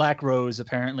 whatever. Black Rose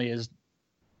apparently is.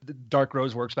 Dark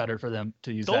Rose works better for them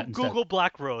to use. Don't Google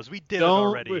Black Rose. We did it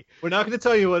already. We're not going to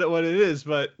tell you what it is,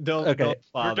 but don't bother.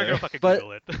 We're going to fucking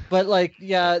Google it. But like,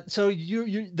 yeah. So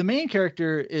you the main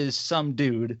character is some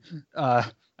dude. I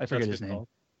forget his name.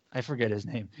 I forget his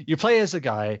name. You play as a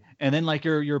guy, and then like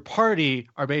your party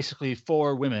are basically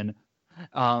 4 women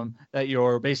that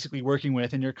you're basically working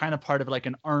with, and you're kind of part of like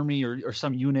an army or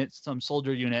some unit, some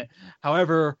soldier unit.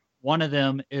 However, one of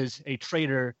them is a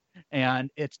traitor,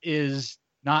 and it is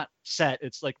not set,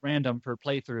 it's like random for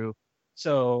playthrough.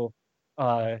 So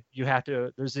you have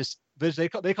to, there's this, they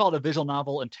call it a visual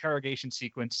novel interrogation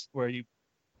sequence where you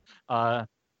I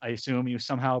assume you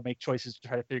somehow make choices to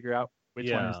try to figure out which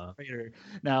one is the traitor.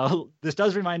 Now this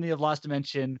does remind me of Lost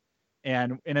Dimension,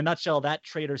 and in a nutshell, that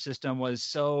traitor system was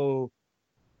so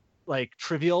like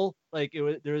trivial. Like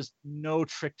there was no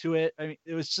trick to it. I mean,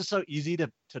 it was just so easy to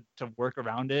work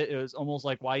around it. It was almost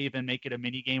like, why even make it a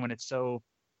mini game when it's so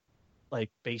like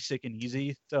basic and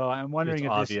easy? So I'm wondering It's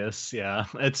if obvious. Yeah,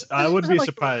 it's. it I would be like,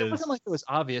 surprised. It wasn't like it was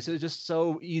obvious. It was just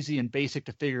so easy and basic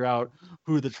to figure out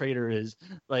who the traitor is.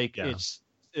 Like Yeah.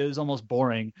 it was almost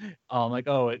boring. Like,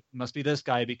 oh, it must be this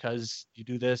guy because you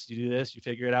do this, you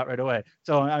figure it out right away.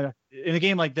 So in a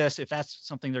game like this, if that's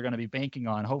something they're going to be banking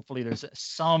on, hopefully there's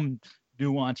some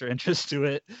nuance or interest to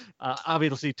it.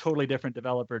 Obviously, totally different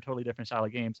developer, totally different style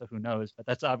of game. So who knows? But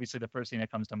that's obviously the first thing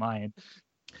that comes to mind.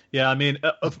 Yeah, I mean,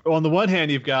 on the one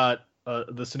hand, you've got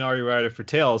the scenario writer for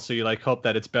Tales, so you like hope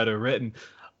that it's better written.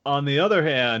 On the other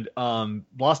hand,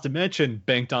 Lost Dimension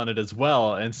banked on it as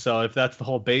well, and so if that's the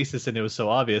whole basis and it was so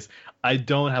obvious, I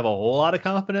don't have a whole lot of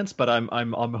confidence, but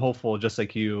I'm hopeful, just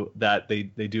like you, that they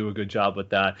do a good job with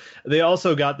that. They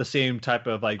also got the same type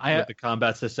of with the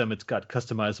combat system. It's got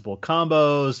customizable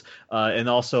combos, and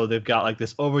also they've got like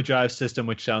this overdrive system,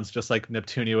 which sounds just like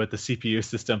Neptunia with the CPU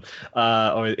system,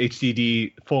 or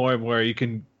HDD form, where you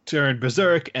can turn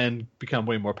berserk and become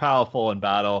way more powerful in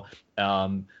battle.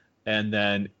 And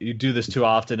then you do this too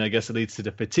often, I guess it leads to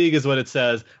the fatigue, is what it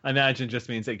says. I imagine it just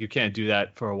means like you can't do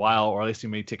that for a while, or at least you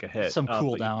may take a hit. Some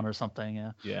cooldown or something,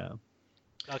 yeah. Yeah.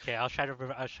 Okay, I'll try to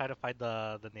find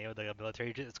the name of the military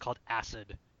agency. It's called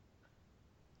ACID.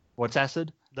 What's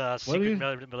ACID? The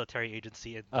secret military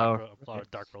agency in Dark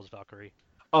Worlds Valkyrie.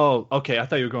 Oh, okay. I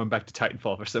thought you were going back to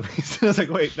Titanfall for some reason. I was like,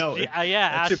 wait, no.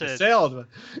 Yeah, ACID. Sailed.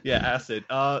 Yeah, ACID.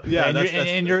 Yeah,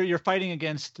 and you're fighting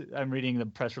against. I'm reading the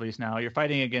press release now. You're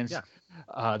fighting against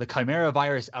the Chimera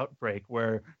virus outbreak,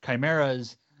 where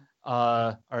chimeras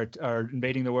are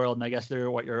invading the world, and I guess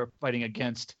they're what you're fighting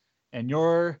against. And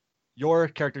your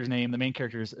character's name, the main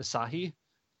character, is Asahi,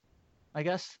 I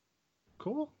guess.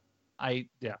 Cool.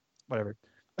 Whatever.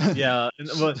 Yeah,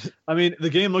 well, I mean, the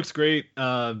game looks great,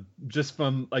 just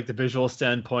from like the visual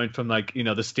standpoint, from like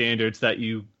the standards that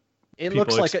it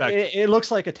looks like it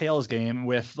looks like a Tales game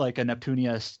with like a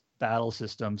Neptunia battle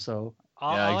system. So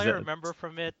all I remember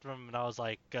from it, from when I was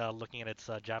like looking at its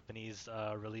Japanese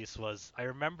release, was I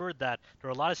remembered that there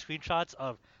were a lot of screenshots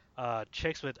of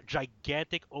chicks with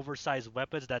gigantic, oversized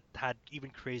weapons that had even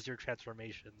crazier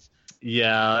transformations.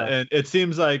 Yeah, and it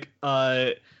seems like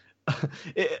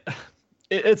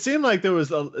It seemed like there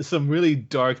was some really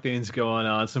dark things going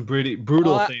on, some pretty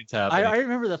brutal things happening. I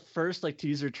remember the first like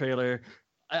teaser trailer.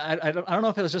 I don't know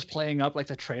if it was just playing up like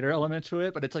the traitor element to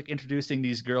it, but it's like introducing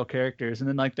these girl characters, and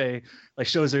then like they like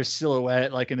shows their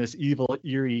silhouette like in this evil,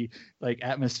 eerie like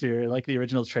atmosphere, like the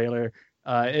original trailer.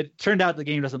 It turned out the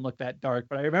game doesn't look that dark,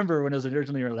 but I remember when it was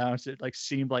originally announced, it like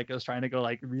seemed like it was trying to go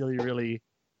like really, really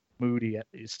moody at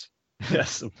least.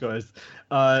 Yes, of course.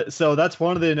 So that's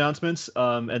one of the announcements,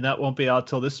 and that won't be out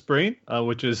till this spring,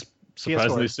 which is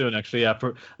surprisingly soon, actually. Yeah,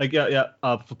 for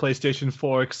for PlayStation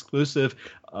 4 exclusive.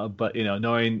 But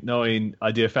knowing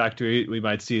Idea Factory, we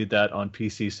might see that on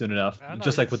PC soon enough,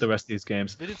 just like with the rest of these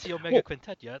games. We didn't see Omega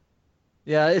Quintet yet.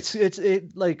 Yeah, it's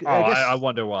like. I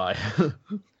wonder why.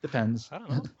 Depends. I don't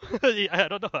know. I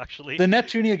don't know actually. The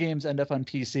Neptunia games end up on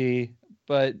PC,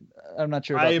 but I'm not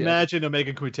sure. I imagine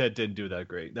Omega Quintet didn't do that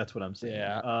great. That's what I'm saying.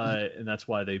 Yeah. And that's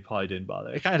why they probably didn't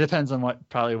bother. It kind of depends on what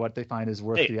they find is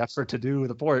worth the effort to do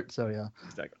the port. So yeah.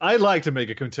 Exactly. I liked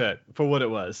Omega Quintet for what it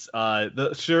was.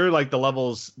 The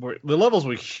levels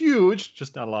were huge,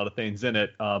 just not a lot of things in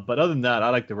it. But other than that, I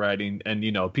like the writing, and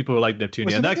people who like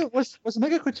Neptunia. Was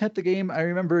Omega Quintet the game? I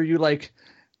remember you like.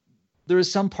 There was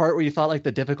some part where you thought like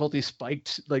the difficulty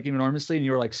spiked like enormously and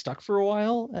you were like stuck for a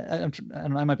while. I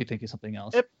might be thinking something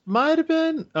else. It might have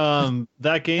been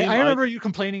that game. I remember you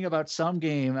complaining about some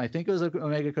game. I think it was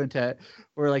Omega Quintet,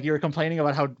 where like you were complaining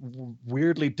about how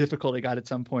weirdly difficult it got at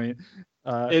some point.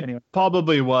 Anyway.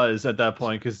 Probably was at that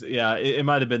point, because it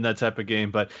might have been that type of game.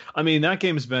 But I mean, that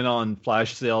game's been on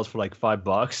flash sales for like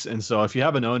 $5, and so if you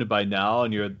haven't owned it by now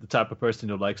and you're the type of person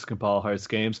who likes Compile Hearts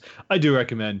games, I do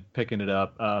recommend picking it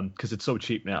up, because it's so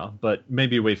cheap now. But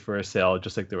maybe wait for a sale,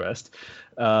 just like the rest.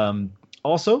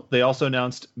 Also, they also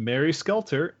announced Mary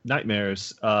Skelter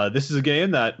Nightmares. This is a game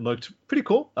that looked pretty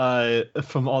cool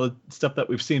from all the stuff that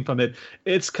we've seen from it.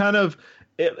 It's kind of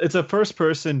it's a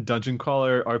first-person dungeon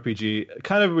crawler RPG. It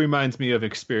kind of reminds me of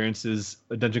experiences,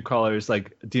 dungeon crawlers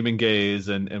like Demon Gaze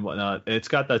and whatnot. It's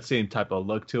got that same type of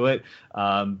look to it.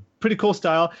 Pretty cool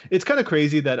style. It's kind of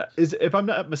crazy that if I'm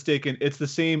not mistaken, it's the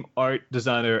same art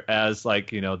designer as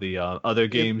the other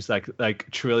games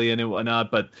like Trillion and whatnot.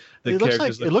 But the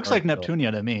characters it looks like Neptunia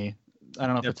to me. I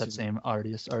don't know if it's that same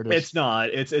artist. It's not.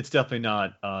 It's definitely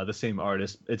not the same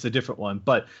artist. It's a different one,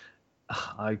 but.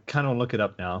 I kind of look it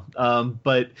up now.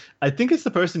 But I think it's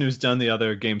the person who's done the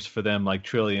other games for them, like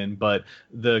Trillion. But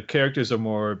the characters are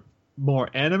more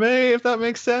anime, if that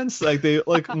makes sense. Like they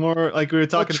like more like we were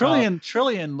talking about.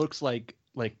 Trillion looks like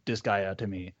Disgaea to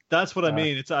me. That's what I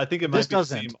mean. I think it might be the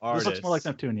same artist. This looks more like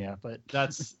Neptune, yeah, but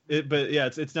that's it. But yeah,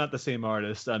 it's not the same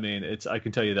artist. I mean, I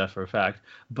can tell you that for a fact.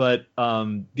 But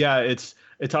yeah, it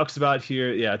talks about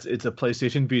here. Yeah, it's a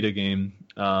PlayStation Vita game.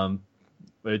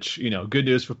 Which, good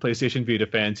news for PlayStation Vita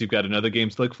fans. You've got another game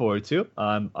to look forward to.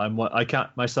 I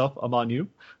count myself among you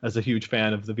as a huge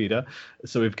fan of the Vita.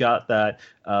 So we've got that.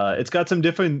 It's got some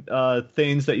different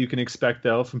things that you can expect,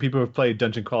 though, from people who've played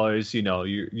Dungeon Crawlers. You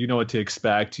know what to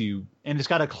expect. And it's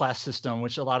got a class system,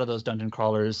 which a lot of those dungeon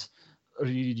crawlers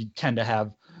you tend to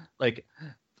have, like,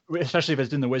 especially if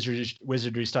it's in the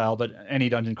wizardry style. But any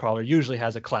dungeon crawler usually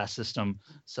has a class system.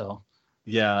 So.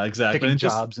 Yeah, exactly. Picking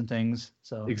jobs and things.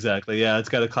 So exactly, yeah, it's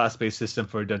got a class-based system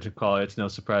for a dungeon crawler. It's no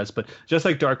surprise, but just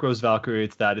like Dark Rose Valkyrie,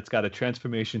 it's got a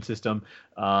transformation system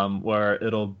where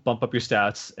it'll bump up your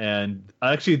stats. And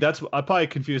actually, I probably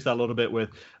confused that a little bit with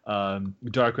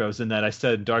Dark Rose in that I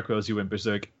said in Dark Rose you went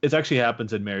berserk. It actually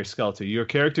happens in Mary Skelter. Your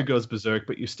character goes berserk,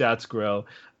 but your stats grow.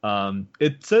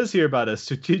 It says here about a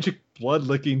strategic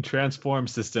blood-licking transform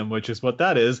system, which is what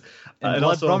that is. And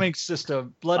blood rubbing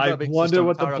system. I wonder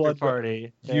what the blood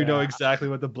party. You know exactly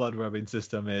what the blood rubbing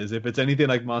system is. If it's anything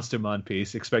like Monster Mon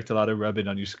Piece, expect a lot of rubbing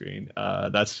on your screen.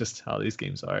 That's just how these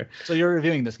games are. So you're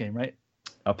reviewing this game, right?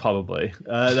 Probably.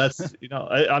 That's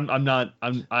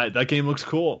that game looks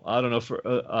cool. I don't know,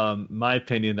 for my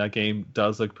opinion, that game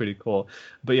does look pretty cool.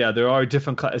 But yeah, there are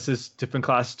different classes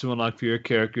to unlock for your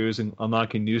characters and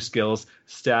unlocking new skills,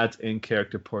 stats, and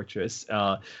character portraits.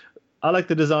 I like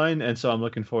the design, and so I'm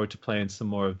looking forward to playing some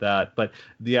more of that. But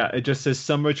yeah, it just says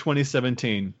summer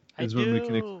 2017 is when we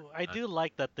can. I do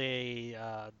like that they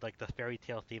like the fairy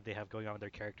tale theme they have going on with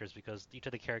their characters, because each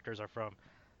of the characters are from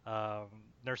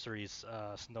nurseries: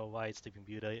 Snow White, Sleeping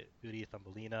Beauty,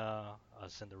 Thumbelina,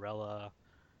 Cinderella,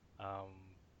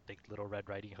 think Little Red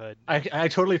Riding Hood. I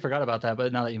totally forgot about that,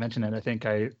 but now that you mention it, I think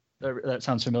that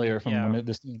sounds familiar from when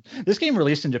this game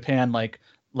released in Japan like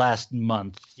last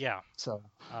month. Yeah. So.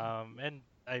 And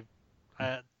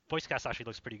voice cast actually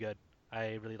looks pretty good.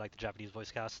 I really like the Japanese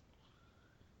voice cast.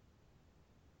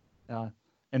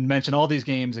 And mention all these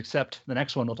games except the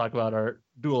next one we'll talk about are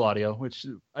dual audio, which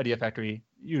Idea Factory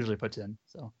usually puts in.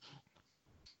 So.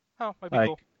 Oh, might be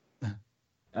cool.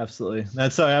 Absolutely.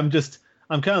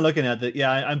 I'm kind of looking at that.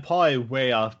 Yeah, I'm probably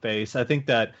way off base. I think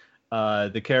that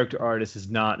the character artist is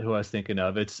not who I was thinking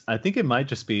of. I think it might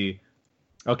just be.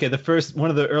 Okay, one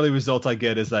of the early results I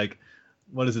get is like,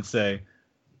 what does it say?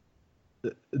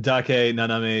 Dake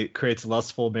Naname creates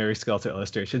lustful Mary Skelter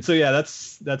illustration. So yeah,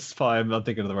 that's fine. I'm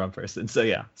thinking of the wrong person. So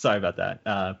yeah, sorry about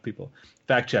that, people.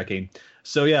 Fact checking.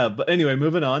 So yeah, but anyway,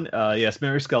 moving on. Yes,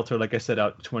 Mary Skelter, like I said,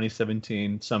 out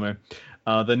 2017 summer.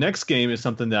 The next game is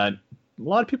something that a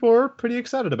lot of people are pretty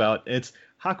excited about. It's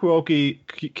Hakuoki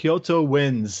Kyoto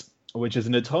Winds, which is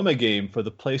an Otome game for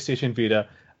the PlayStation Vita.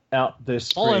 Out this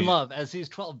spring. Fall in love as these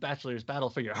 12 bachelors battle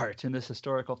for your heart in this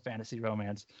historical fantasy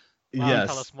romance. Wow, yes.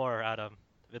 Tell us more, Adam.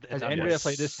 Has Andrea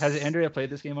played this? Has Andrea played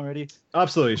this game already?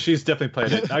 Absolutely, she's definitely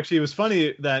played it. Actually, it was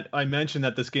funny that I mentioned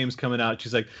that this game's coming out.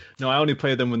 She's like, "No, I only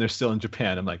play them when they're still in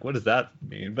Japan." I'm like, "What does that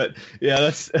mean?" But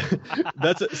yeah,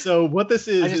 that's so. What this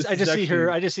is, I just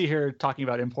see her talking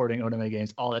about importing Otome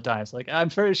games all the time. So like, I'm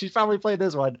sure she's probably played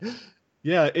this one.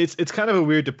 Yeah, it's kind of a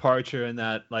weird departure in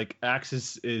that like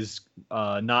Axis is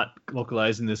not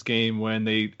localized in this game when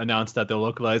they announced that they'll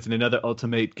localize in another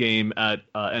Ultimate game at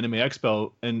Anime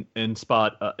Expo in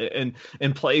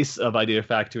place of Idea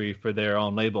Factory for their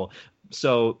own label.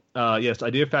 So yes,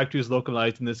 Idea Factory is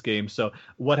localized in this game. So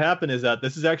what happened is that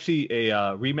this is actually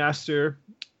a remaster.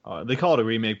 They call it a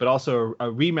remake, but also a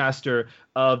remaster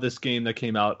of this game that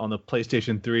came out on the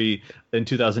PlayStation 3 in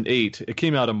 2008. It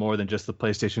came out on more than just the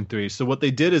PlayStation 3. So what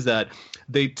they did is that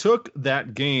they took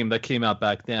that game that came out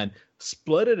back then,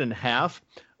 split it in half.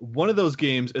 One of those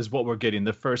games is what we're getting,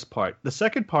 the first part. The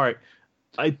second part,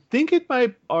 I think it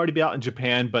might already be out in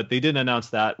Japan, but they didn't announce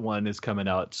that one is coming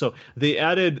out. So they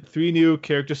added 3 new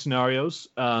character scenarios.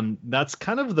 That's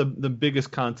kind of the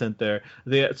biggest content there.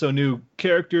 So new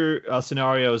character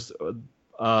scenarios,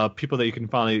 people that you can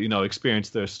finally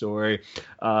experience their story,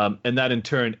 and that in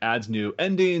turn adds new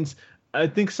endings. I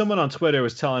think someone on Twitter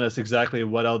was telling us exactly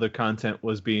what other content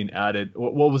was being added,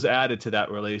 what was added to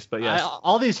that release. But yes,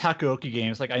 all these Hakuoki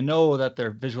games, like I know that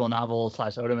they're visual novel /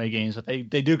 Otome games, but they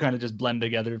do kind of just blend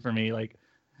together for me. Like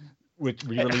with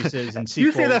re-releases and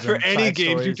You sequels. say that for and any side games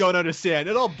you stories. don't understand.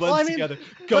 It all blends together.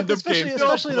 But Gundam especially, games, they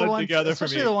all especially the blend ones, together for me.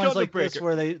 especially the ones Gundam like Breaker, this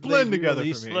where they blend together for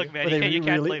re-release- me. Look, man, where you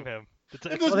can't re-release- blame him. If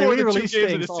It's- there's Well, they more than 2 re-release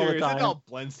games in a things all the series, it time. all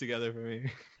blends together for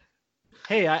me.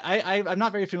 Hey, I'm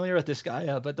not very familiar with this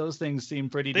guy, but those things seem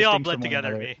pretty. They all distinct blend from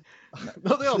one together, another. me.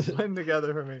 No, they all blend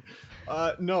together for me.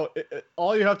 No,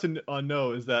 all you have to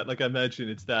know is that, like I mentioned,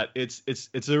 it's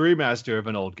a remaster of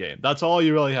an old game. That's all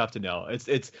you really have to know.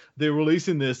 It's they're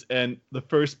releasing this, and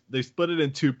they split it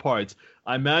in 2 parts.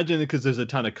 I imagine because there's a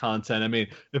ton of content. I mean,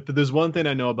 if there's one thing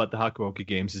I know about the Hakuoki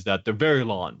games is that they're very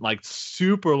long, like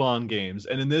super long games.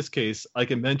 And in this case,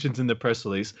 like it mentions in the press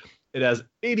release, it has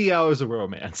 80 hours of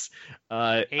romance.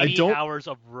 80 hours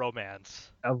of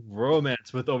romance. A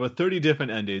romance with over 30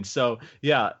 different endings. So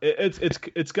yeah,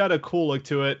 it's got a cool look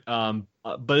to it.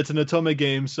 But it's an otome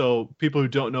game, so people who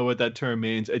don't know what that term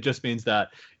means, it just means that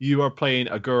you are playing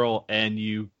a girl and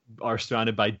you are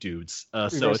surrounded by dudes.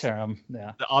 So it's harem,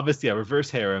 yeah. Obviously, yeah,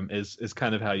 reverse harem is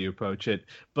kind of how you approach it.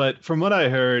 But from what I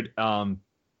heard,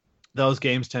 those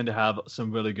games tend to have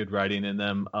some really good writing in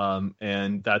them,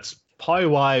 and that's probably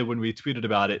why when we tweeted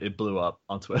about it, it blew up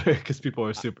on Twitter because people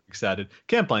were super excited.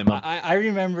 Can't blame them. I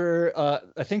remember,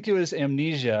 I think it was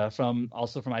Amnesia from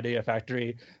Idea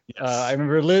Factory. Yes. I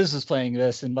remember Liz was playing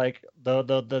this, and like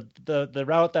the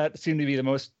route that seemed to be the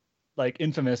most like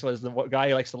infamous was the guy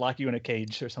who likes to lock you in a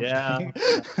cage or something. Yeah.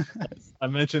 I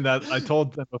mentioned that. I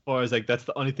told them before. I was like, that's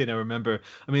the only thing I remember.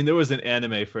 I mean, there was an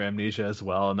anime for Amnesia as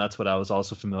well, and that's what I was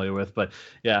also familiar with. But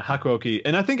yeah, Hakuoki,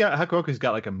 and I think Hakuoki's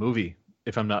got like a movie.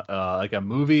 If I'm not like a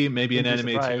movie, maybe an anime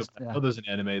too. Yeah. I know there's an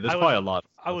anime. There's probably a lot.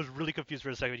 I was really confused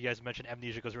for a second when you guys mentioned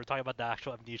Amnesia because we were talking about the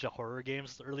actual Amnesia horror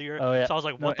games earlier. Oh, yeah. So I was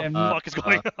like, what the fuck is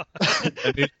going on?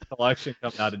 Amnesia Collection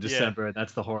coming out in December, and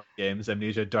that's the horror games: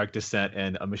 Amnesia, Dark Descent,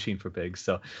 and A Machine for Pigs.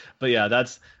 So, but yeah,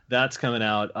 that's coming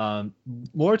out.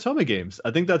 More Otome games. I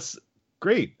think that's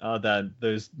great that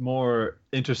there's more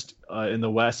interest in the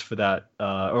West for that,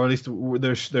 or at least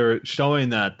they're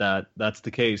showing that's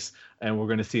the case, and we're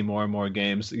going to see more and more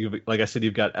games. Like I said,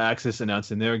 you've got Axis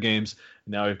announcing their games.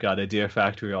 Now we've got Idea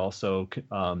Factory also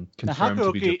confirmed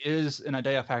to be. Hakuoki is an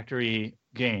Idea Factory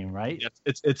game, right?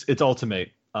 Yes, it's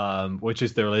Ultimate, which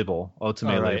is their label,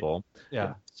 Ultimate label.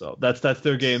 Yeah. So that's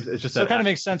their games. It's just so it kind of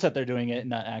makes sense that they're doing it in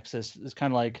that Axis. It's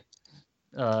kind of like.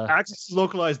 Axis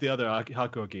localized the other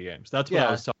Hakuoki games. That's what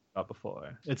I was talking about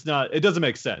before. It's not. It doesn't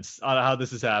make sense on how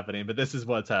this is happening, but this is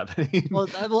what's happening.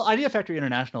 well, Idea Factory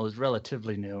International is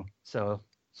relatively new, so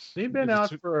they've been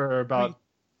out for about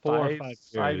 4 or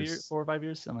 5 years. 4 or 5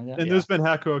 years, something like that. And there's been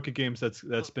Hakuoki games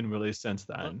that's been released since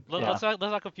then. Let's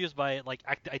not confuse by like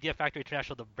Idea Factory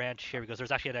International, the branch here, because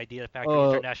there's actually an Idea Factory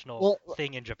International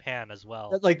thing in Japan as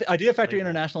well. Like the Idea Factory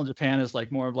International in Japan is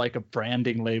like more of like a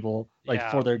branding label, like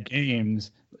for their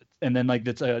games, and then like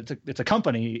it's a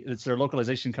company, it's their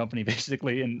localization company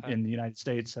basically in the United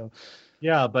States. So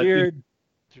yeah, but weird.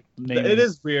 It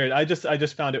is weird. I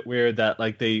just found it weird that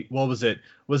like what was it?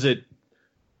 Was it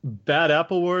Bad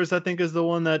Apple Wars, I think, is the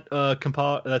one that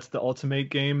that's the Ultimate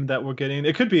game that we're getting.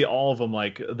 It could be all of them,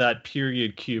 like that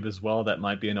Period Cube as well. That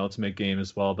might be an Ultimate game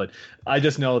as well. But I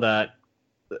just know that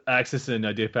Axis and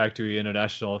Idea Factory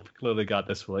International have clearly got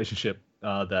this relationship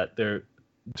that they're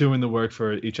doing the work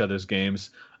for each other's games.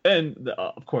 And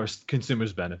of course,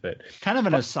 consumers benefit. Kind of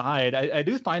an aside, I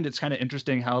do find it's kind of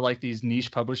interesting how like these niche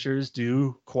publishers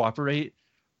do cooperate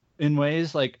in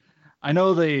ways like. I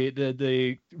know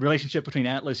the relationship between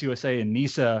Atlas USA and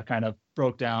NISA kind of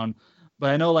broke down, but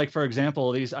I know like for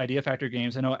example these Idea Factory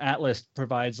games, I know Atlas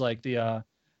provides like the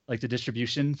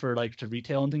distribution for like to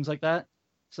retail and things like that.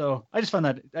 So I just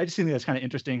think that's kind of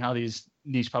interesting how these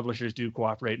niche publishers do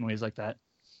cooperate in ways like that.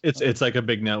 It's like a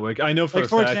big network. I know for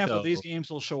example, these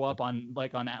games will show up on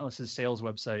Atlas's sales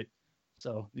website.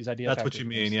 So these Idea That's Factory what you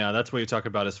mean, games. yeah. That's what you talk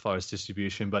about as far as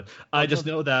distribution. But I just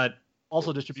know that.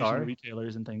 Also distribution to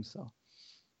retailers and things. So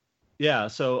yeah.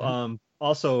 So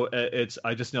also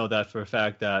I just know that for a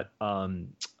fact that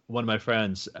one of my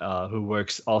friends who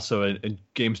works also in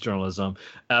games journalism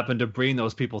happened to bring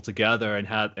those people together and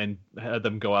had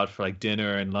them go out for like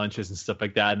dinner and lunches and stuff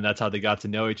like that, and that's how they got to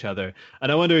know each other.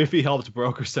 And I wonder if he helped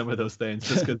broker some of those things,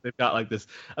 just because they've got like this.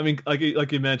 I mean, like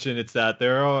you mentioned, it's that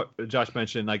Josh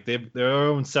mentioned like they've their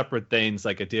own separate things,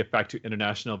 like Idea Factory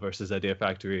International versus Idea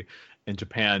Factory in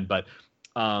Japan, but.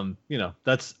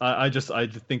 That's I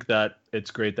think that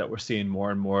it's great that we're seeing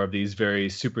more and more of these very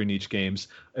super niche games.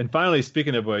 And finally,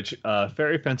 speaking of which,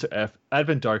 Fairy Fencer F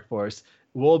Advent Dark Force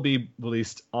will be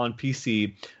released on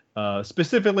PC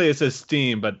Specifically, it says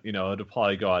Steam, but it'll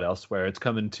probably go out elsewhere. It's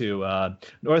coming to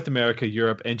North America,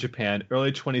 Europe, and Japan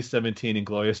early 2017 in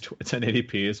glorious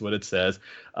 1080p is what it says.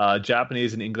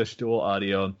 Japanese and English dual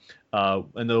audio,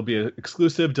 and there'll be an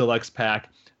exclusive deluxe pack.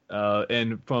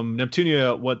 And from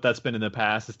Neptunia, what that's been in the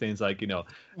past is things like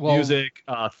music,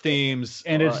 themes,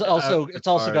 and it's also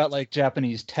got like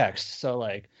Japanese text. So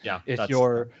like, yeah,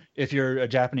 if you're a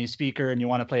Japanese speaker and you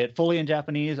want to play it fully in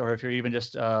Japanese, or if you're even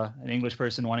just an English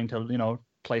person wanting to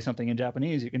play something in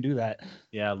Japanese, you can do that.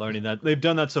 Yeah, learning that. They've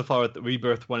done that so far with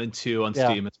Rebirth 1 and 2 on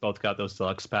Steam. It's both got those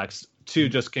deluxe packs. 2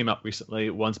 just came out recently.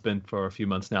 One's been for a few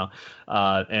months now.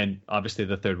 And obviously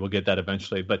the third will get that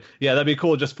eventually. But yeah, that'd be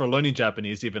cool just for learning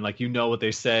Japanese, even like what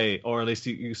they say, or at least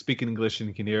you speak in English and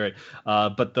you can hear it.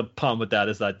 But the problem with that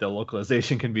is that the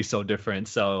localization can be so different.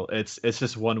 So it's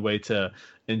just one way to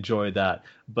enjoy that.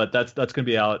 But that's going to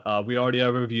be out. We already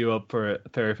have a review up for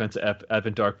Fairy Fence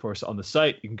Advent Dark Force on the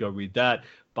site. You can go read that.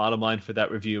 Bottom line for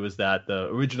that review is that the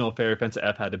original Fairy Fence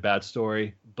F had a bad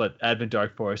story, but Advent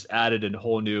Dark Force added a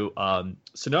whole new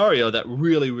scenario that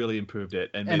really, really improved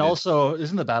it. And also,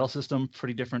 isn't the battle system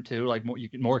pretty different too? Like you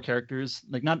get more characters,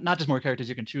 like not just more characters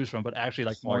you can choose from, but actually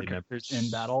like more characters in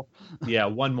battle. Yeah,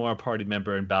 one more party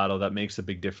member in battle, that makes a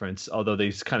big difference. Although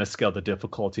they kind of scaled the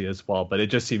difficulty as well, but it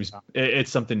just seems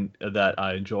it's something that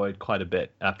I enjoyed quite a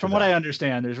bit. From what I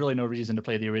understand, there's really no reason to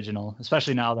play the original,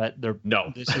 especially now that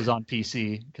this is on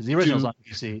PC. Because the original's on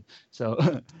PC,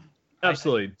 so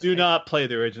absolutely do not play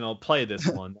the original. Play this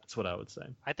one. That's what I would say.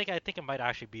 I think it might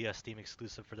actually be a Steam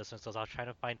exclusive for this one. So I was trying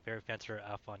to find Fairy Fencer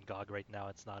F on GOG right now.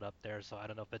 It's not up there, so I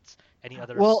don't know if it's any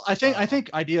other. Well, I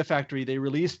think Idea Factory, they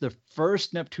released the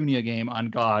first Neptunia game on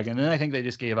GOG, and then I think they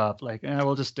just gave up. Like,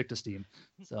 we'll just stick to Steam.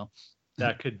 So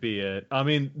that could be it. I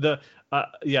mean,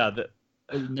 Neptunia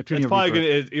it's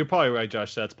probably you're probably right,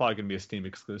 Josh. That's probably gonna be a Steam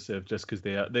exclusive, just because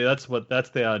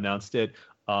they announced it.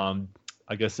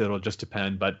 I guess it'll just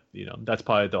depend, but that's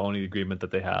probably the only agreement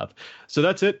that they have. So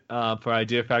that's it for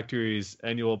Idea Factory's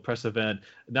annual press event.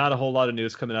 Not a whole lot of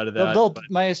news coming out of that.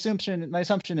 My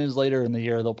assumption is later in the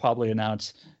year they'll probably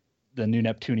announce the new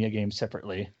Neptunia game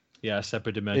separately. Yeah,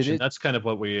 separate dimension. That's kind of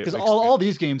what we because all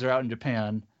these games are out in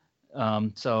Japan,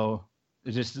 so.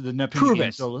 It's just the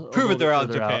Neptunia Prove it they're out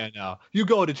in Japan now. You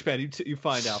go to Japan, you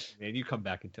find out, man. You come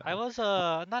back in time. I was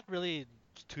not really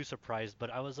too surprised, but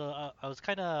I was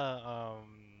kind of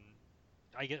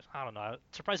I don't know.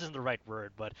 Surprised isn't the right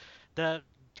word, but the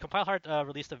Compile Heart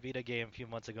released a Vita game a few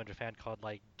months ago in Japan called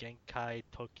like Genkai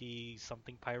Toki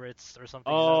something Pirates or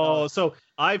something. Oh, so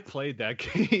I played that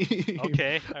game.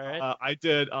 Okay, all right. I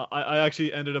did. I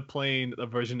actually ended up playing a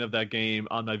version of that game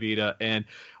on my Vita, and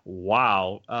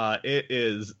wow, it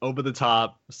is over the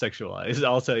top sexualized.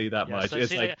 I'll tell you that much. So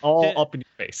it's all up in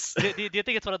your face. Do you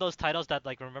think it's one of those titles that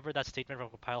remember that statement from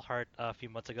Compile Heart a few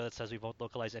months ago that says we won't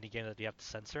localize any game that you have to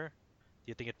censor? Do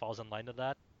you think it falls in line to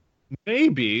that?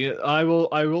 Maybe. I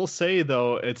will say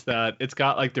though, it's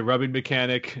got like the rubbing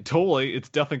mechanic. Totally, it's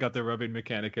definitely got the rubbing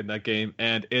mechanic in that game,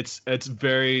 and it's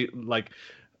very like,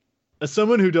 as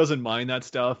someone who doesn't mind that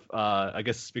stuff, I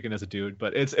guess speaking as a dude,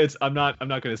 but I'm not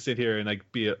going to sit here and like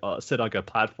sit like a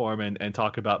platform and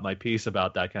talk about my piece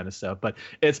about that kind of stuff. But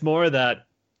it's more that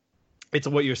it's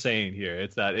what you're saying here.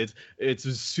 It's that it's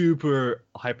super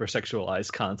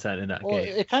hypersexualized content in that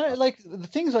game. It kind of like the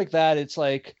things like that. It's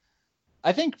like,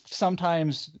 I think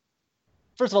sometimes,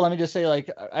 first of all, let me just say,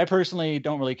 like, I personally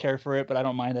don't really care for it, but I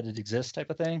don't mind that it exists, type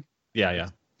of thing. Yeah.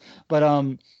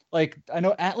 But like I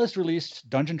know Atlas released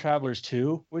Dungeon Travelers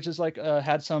 2, which is like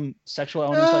had some sexual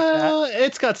elements like that.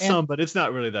 It's got some, but it's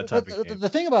not really that type of game. The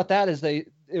thing about that is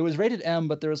it was rated M,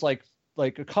 but there was like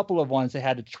a couple of ones they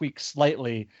had to tweak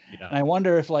slightly. Yeah. And I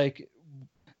wonder if like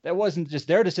that wasn't just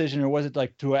their decision, or was it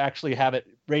like to actually have it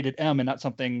rated M and not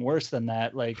something worse than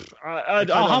that? Like,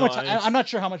 I'm not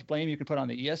sure how much blame you can put on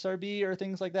the ESRB or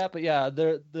things like that. But yeah,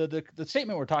 the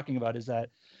statement we're talking about is that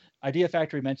Idea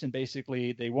Factory mentioned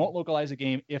basically they won't localize a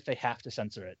game if they have to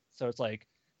censor it. So it's like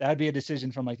that'd be a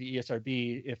decision from like the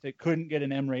ESRB. If it couldn't get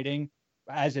an M rating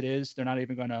as it is, they're not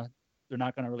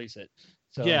gonna release it.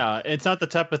 So, yeah, it's not the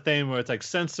type of thing where it's like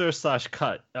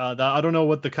censor/cut. I don't know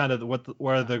where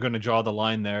they're going to draw the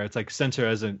line there. It's like censor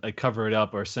as in like cover it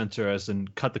up, or censor as in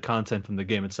cut the content from the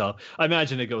game itself. I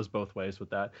imagine it goes both ways with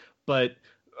that. But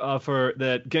for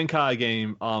the Genkai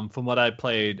game, from what I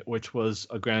played, which was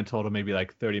a grand total maybe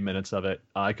like 30 minutes of it,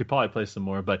 I could probably play some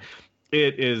more. But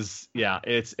it is, yeah,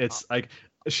 it's like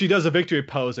she does a victory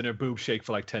pose and her boobs shake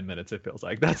for like 10 minutes. It feels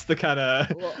like that's the kind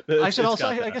of. Well, I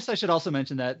guess I should also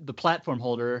mention that the platform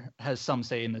holder has some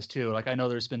say in this too. Like I know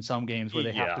there's been some games where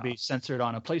they have to be censored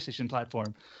on a PlayStation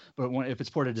platform, but if it's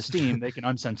ported to Steam, they can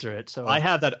uncensor it. So I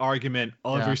have that argument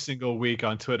every single week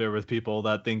on Twitter with people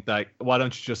that think that why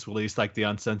don't you just release like the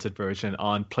uncensored version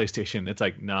on PlayStation? It's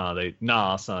like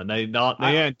son, they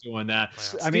ain't doing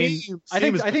that. I mean, I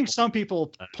think some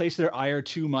people place their ire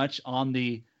too much on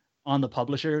the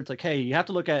publisher. It's like, hey, you have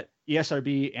to look at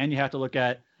ESRB and you have to look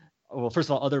at, well, first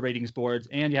of all, other ratings boards,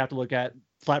 and you have to look at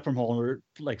platform holder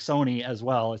like Sony as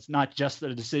well. It's not just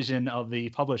the decision of the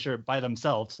publisher by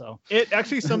themselves. So it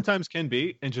actually sometimes can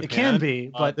be in Japan. It can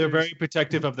be, but they're very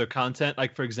protective of their content.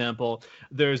 Like for example,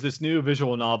 there's this new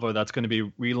visual novel that's going to be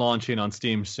relaunching on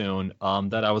Steam soon.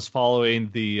 That I was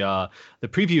following the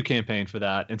preview campaign for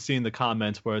that and seeing the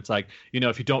comments where it's like,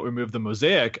 if you don't remove the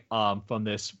mosaic from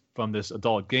this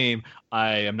adult game,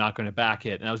 I am not going to back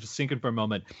it. And I was just thinking for a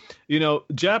moment,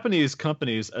 Japanese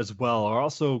companies as well are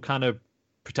also kind of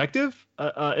protective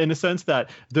in a sense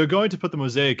that they're going to put the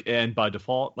mosaic in by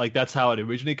default. Like that's how it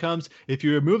originally comes. If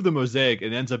you remove the mosaic,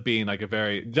 it ends up being like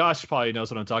Josh probably knows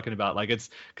what I'm talking about. Like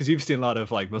it's because you've seen a lot of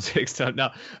like mosaic stuff.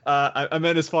 Now, I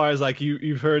meant as far as like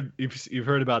you've heard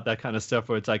about that kind of stuff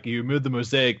where it's like you remove the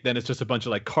mosaic, then it's just a bunch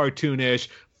of like cartoonish,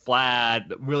 flat,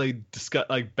 really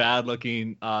like bad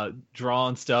looking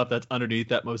drawn stuff that's underneath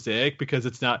that mosaic because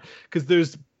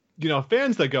there's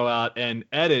fans that go out and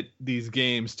edit these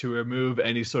games to remove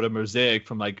any sort of mosaic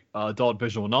from like adult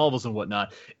visual novels and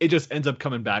whatnot. It just ends up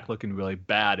coming back looking really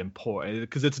bad and poor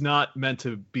because it's not meant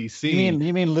to be seen.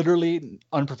 You mean literally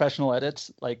unprofessional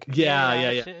edits? Like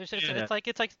It's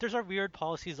like there's our weird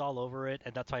policies all over it,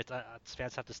 and that's why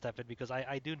fans have to step in because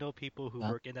I do know people who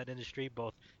work in that industry,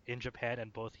 both in Japan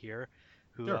and both here,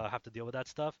 who have to deal with that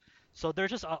stuff. So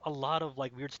there's just a lot of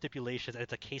like weird stipulations, and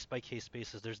it's a case by case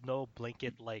basis. There's no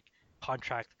blanket like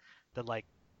contract that like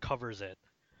covers it.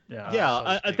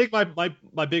 I think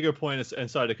my bigger point is,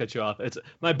 and sorry to cut you off, it's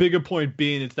my bigger point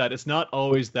being is that it's not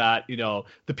always that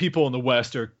the people in the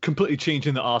West are completely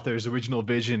changing the author's original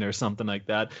vision or something like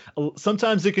that.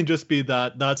 Sometimes it can just be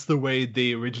that that's the way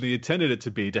they originally intended it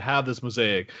to be, to have this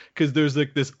mosaic, because there's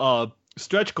like this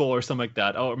stretch goal or something like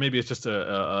that, or maybe it's just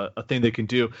a thing they can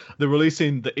do. They're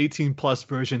releasing the 18 plus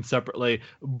version separately,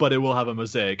 but it will have a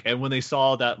mosaic. And when they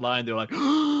saw that line, they're like,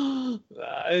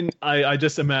 and I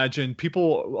just imagine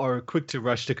people are quick to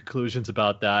rush to conclusions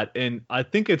about that. And I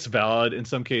think it's valid in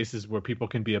some cases where people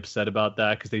can be upset about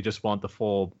that because they just want the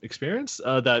full experience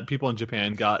that people in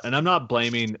Japan got. And I'm not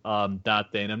blaming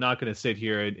that thing. I'm not going to sit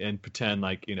here and pretend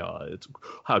like, it's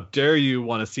how dare you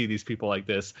want to see these people like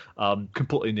this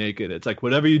completely naked. It's like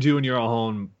whatever you do in your own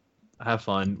home, have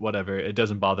fun, whatever. It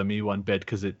doesn't bother me one bit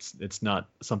because it's not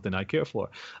something I care for.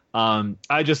 I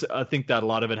think that a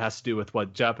lot of it has to do with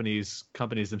what Japanese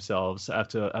companies themselves have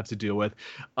to deal with.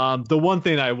 The one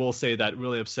thing I will say that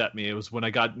really upset me, it was when I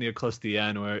got near close to the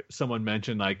end where someone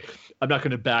mentioned like, I'm not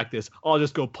going to back this, I'll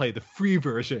just go play the free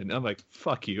version. I'm like,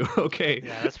 fuck you. Okay.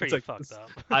 Yeah, that's pretty fucked up.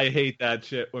 I hate that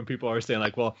shit when people are saying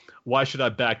like, well, why should I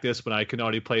back this when I can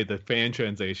already play the fan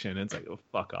translation? And it's like, oh,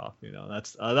 fuck off.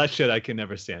 That's that shit I can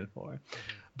never stand for.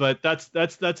 But that's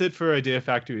it for Idea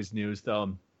Factory's news,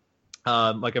 though.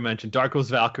 Like I mentioned, Dark Souls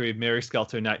Valkyrie, Mary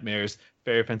Skelter Nightmares,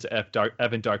 Fairy Fence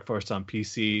Evan Dark Force on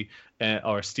PC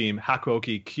or Steam,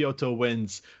 Hakuoki Kyoto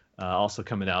Winds also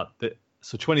coming out.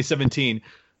 So 2017,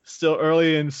 still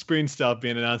early in spring stuff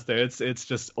being announced there. It's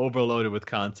just overloaded with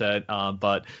content,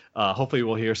 but hopefully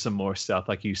we'll hear some more stuff,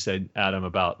 like you said, Adam,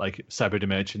 about like Cyber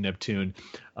Dimension, Neptune.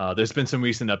 There's been some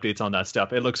recent updates on that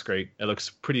stuff. It looks great. It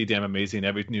looks pretty damn amazing.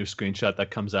 Every new screenshot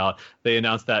that comes out, they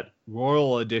announced that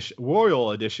Royal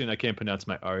Edition. I can't pronounce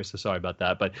my R, so sorry about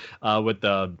that. But with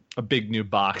a big new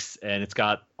box, and it's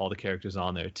got all the characters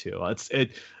on there too.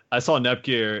 I saw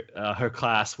Nepgear, her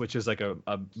class, which is like a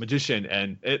magician,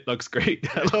 and it looks great.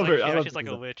 I love her. Yeah, she's like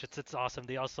a witch. It's awesome.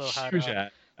 They also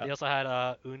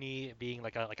had Uni being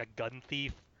like a gun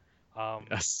thief.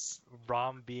 Yes.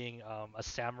 Rom being a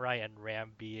samurai, and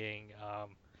Ram being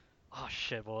oh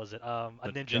shit, what was it? A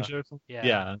ninja.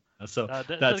 Yeah. So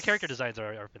the character designs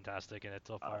are fantastic in it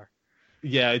so far.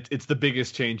 Yeah, it's the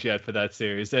biggest change yet for that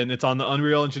series, and it's on the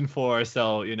Unreal Engine 4,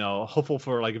 so hopeful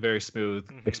for like a very smooth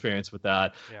experience with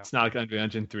that. Yeah. It's not like Unreal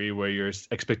Engine 3 where your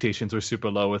expectations were super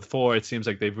low. With 4, it seems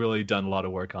like they've really done a lot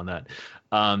of work on that.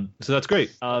 So that's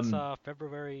great. It's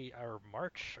February or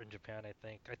March in Japan, I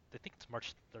think. I think it's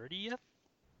March 30th.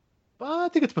 I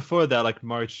think it's before that, like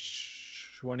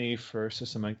March 21st or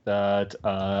something like that.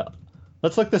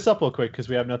 Let's look this up real quick because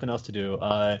we have nothing else to do.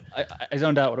 I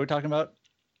zoned out. What are we talking about?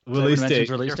 Release date.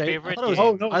 Release Your date? favorite I thought it was, game.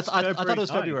 Oh no, I, it's I thought it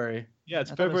was February 9th. February. Yeah,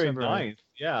 it's I thought it was February February. 9th.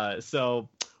 Yeah, so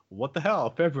what the hell,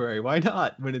 February? Why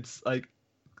not? When it's like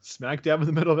smack dab in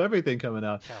the middle of everything coming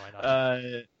out. Yeah, why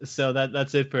not? So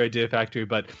that's it for Idea Factory.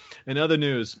 But in other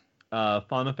news,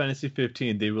 Final Fantasy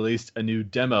 15, they released a new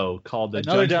demo called the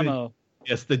Another Judgment. demo.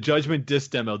 Yes, the Judgment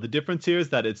Disc demo. The difference here is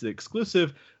that it's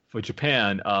exclusive for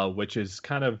Japan, which is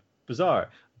kind of bizarre.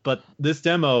 But this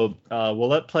demo will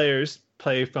let players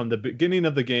play from the beginning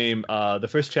of the game, the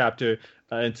first chapter,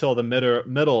 until the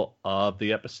middle of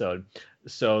the episode.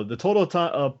 So the total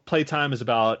play time is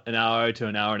about an hour to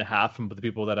an hour and a half from the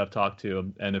people that I've talked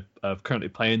to and have currently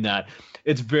playing that.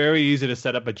 It's very easy to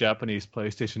set up a Japanese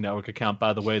PlayStation Network account,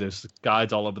 by the way. There's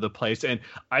guides all over the place. And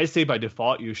I say by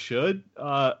default you should.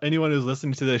 Anyone who's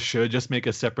listening to this should just make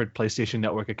a separate PlayStation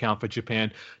Network account for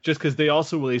Japan, just because they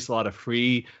also release a lot of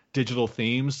free digital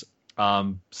themes,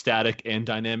 static and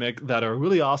dynamic, that are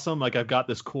really awesome. Like I've got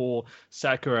this cool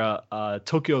Sakura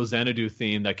Tokyo Xanadu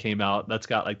theme that came out that's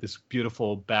got like this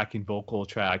beautiful backing vocal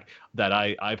track that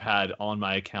I've had on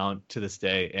my account to this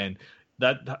day. And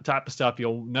that type of stuff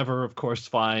you'll never, of course,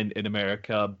 find in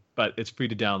America, but it's free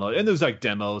to download. And there's like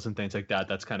demos and things like that.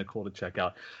 That's kind of cool to check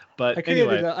out. But I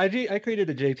created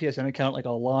a JPSN account like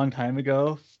a long time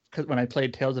ago when I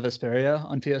played Tales of Vesperia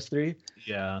on PS3.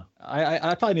 Yeah.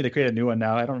 I probably need to create a new one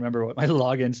now. I don't remember what my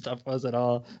login stuff was at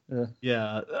all.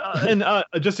 Yeah, and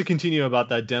just to continue about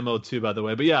that demo too, by the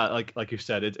way. But yeah, like you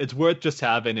said, it's worth just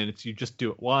having, and you just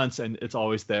do it once, and it's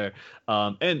always there.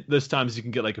 And there's times you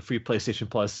can get like a free PlayStation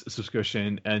Plus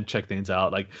subscription and check things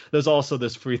out. Like there's also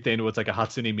this free thing where it's like a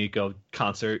Hatsune Miku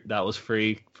concert that was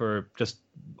free for just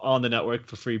on the network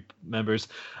for free members.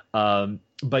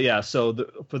 But yeah, so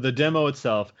for the demo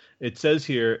itself, it says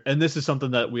here, and this is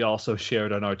something that we also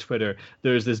shared on our Twitter,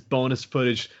 there's this bonus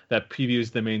footage that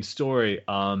previews the main story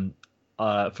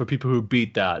for people who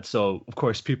beat that. So, of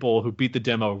course, people who beat the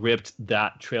demo ripped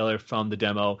that trailer from the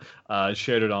demo,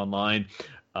 shared it online.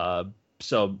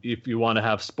 So if you want to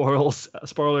have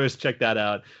spoilers, check that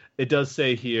out. It does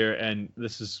say here, and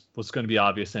this is what's going to be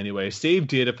obvious anyway, save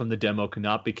data from the demo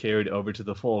cannot be carried over to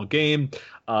the full game.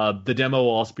 The demo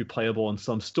will also be playable in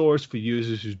some stores for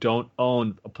users who don't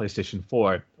own a PlayStation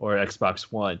 4 or Xbox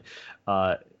One.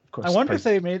 Of course,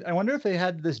 I wonder if they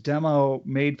had this demo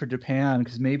made for Japan,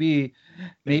 because maybe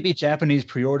Japanese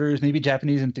pre-orders, maybe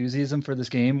Japanese enthusiasm for this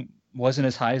game wasn't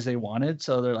as high as they wanted,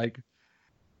 so they're like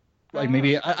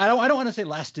maybe I don't want to say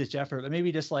last ditch effort, but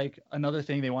maybe just like another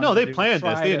thing they wanted. No, they to planned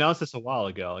this. They announced this a while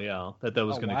ago. Yeah, that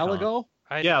was going to come. A while ago.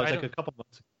 Yeah, it was like a couple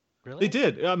months ago. Really? They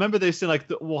did. I remember they said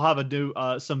like we'll have a new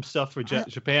some stuff for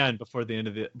Japan before the end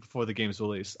of before the game's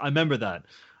release. I remember that.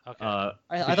 Okay.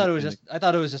 I thought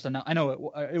it was just I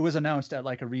know it was announced at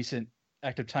like a recent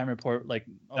Active Time report like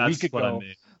a week ago. What I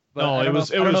mean. But no, I don't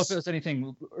know if it was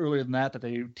anything earlier than that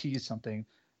they teased something.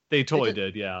 They totally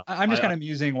did, yeah. I'm just kind of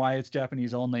musing why it's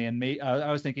Japanese only, and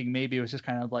I was thinking maybe it was just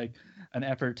kind of like an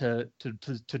effort to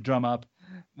drum up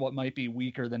what might be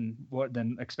weaker than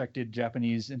expected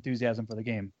Japanese enthusiasm for the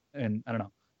game, and I don't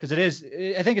know, because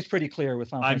I think it's pretty clear with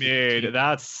Final Fantasy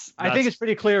 15. I think it's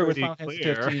pretty clear with Final Fantasy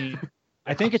 15.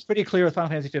 I think it's pretty clear with Final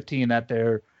Fantasy 15 that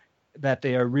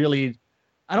they are really,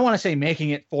 I don't want to say making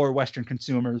it for Western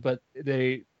consumers, but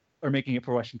they are making it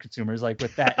for Western consumers, like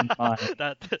with that in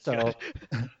mind. So,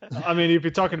 I mean, if you're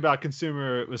talking about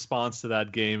consumer response to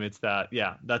that game, it's that,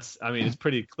 yeah, it's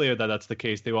pretty clear that that's the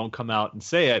case. They won't come out and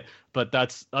say it, but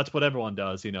that's what everyone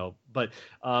does, you know. But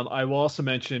I will also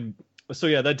mention, so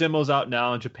yeah, that demo's out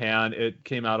now in Japan. It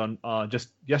came out on just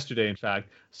yesterday, in fact.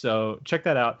 So check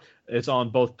that out. It's on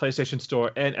both PlayStation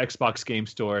Store and Xbox Game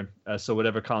Store. So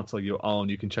whatever console you own,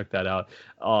 you can check that out.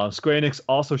 Square Enix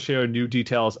also shared new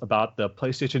details about the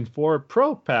PlayStation 4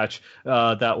 Pro patch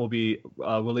that will be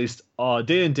released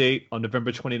day and date on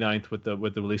November 29th with the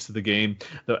release of the game.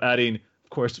 They're adding, of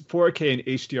course, 4K and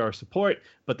HDR support,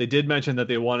 but they did mention that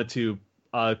they wanted to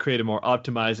create a more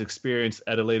optimized experience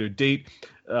at a later date.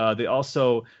 They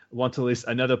also want to release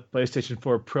another PlayStation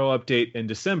 4 Pro update in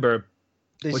December.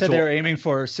 They said they were aiming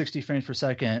for 60 frames per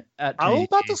second at 1080p. I was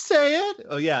about to say it.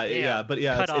 Oh, yeah. But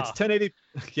yeah, it's 1080.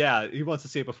 Yeah, he wants to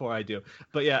say it before I do.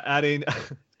 But yeah, adding...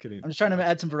 Kidding. I'm just trying to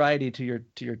add some variety to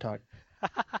your talk.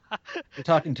 You're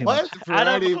talking too much.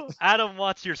 Adam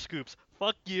wants your scoops.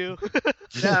 Fuck you.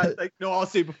 Yeah, no, I'll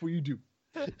say it before you do.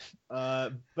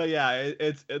 But yeah,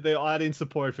 they're adding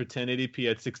support for 1080p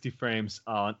at 60 frames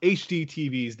on HD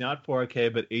TVs, not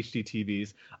 4K, but HD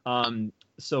TVs.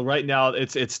 So right now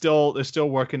they're still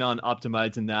working on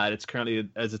optimizing that. It's currently,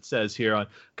 as it says here on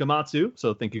Gamatsu,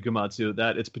 so thank you Gamatsu,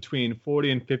 that it's between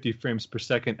 40 and 50 frames per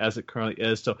second as it currently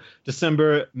is. So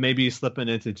December, maybe slipping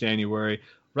into January.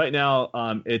 Right now,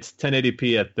 it's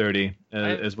 1080p at 30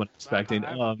 I, is what I'm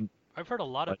expecting. I've heard a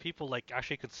lot of But people like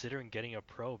actually considering getting a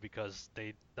Pro because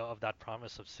they of that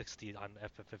promise of 60 on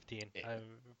FF15. I'm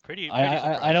pretty I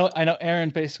surprised. know Aaron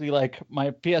basically like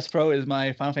my PS Pro is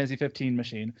my Final Fantasy 15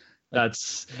 machine. Like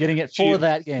that's getting it she for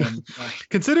that game.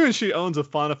 considering she owns a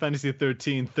Final Fantasy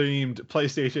 13 themed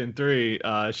PlayStation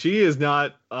 3, she is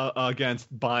not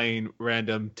against buying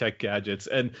random tech gadgets,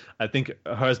 and I think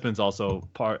her husband's also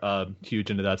huge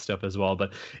into that stuff as well.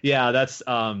 But yeah, that's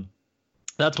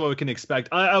what we can expect.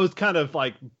 I was kind of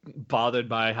like bothered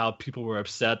by how people were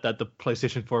upset that the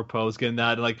PlayStation 4 Pro is getting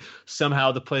that. Like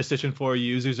somehow the PlayStation 4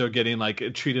 users are getting like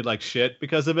treated like shit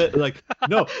because of it. Like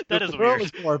no, That the is Pro weird.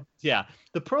 is more, yeah,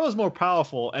 the Pro is more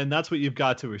powerful, and that's what you've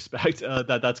got to respect.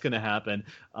 That's going to happen.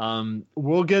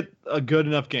 We'll get a good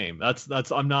enough game. That's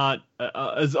I'm not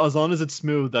as long as it's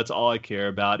smooth. That's all I care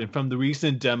about. And from the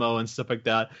recent demo and stuff like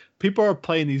that, people are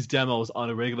playing these demos on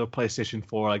a regular PlayStation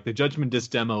 4, like the Judgment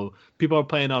Disc demo. People are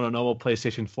playing on a normal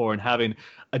PlayStation 4 and having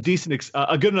a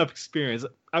a good enough experience.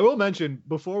 I will mention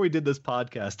before we did this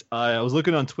podcast, I was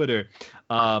looking on Twitter,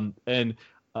 and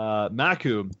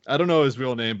Maku, I don't know his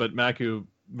real name, but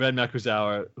Red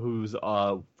Makuzawa, who's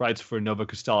writes for Nova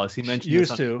Crystallis, he mentioned this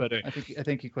Used on to. Twitter. I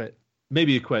think he quit.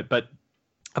 Maybe he quit, but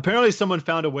apparently someone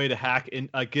found a way to hack and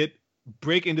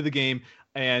break into the game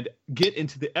and get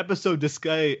into the episode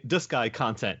Disguise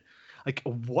content. Like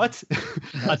what?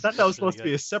 I thought that was supposed to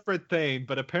be a separate thing,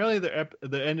 but apparently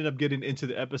they ended up getting into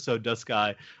the episode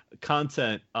Disguise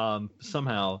content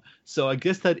somehow. So I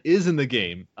guess that is in the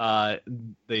game.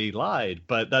 They lied,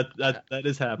 but that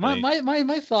is happening.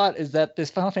 My thought is that this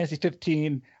Final Fantasy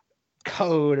 15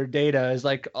 code or data is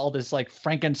like all this like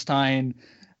Frankenstein.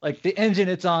 Like the engine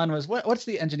it's on was what's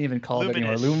the engine even called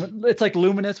Luminous. anymore? It's like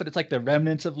Luminous, but it's like the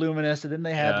remnants of Luminous. And then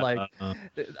they had I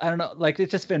don't know, like it's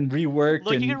just been reworked.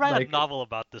 Look, and you can write like, a novel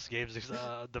about this game's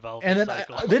development and then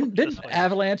cycle. didn't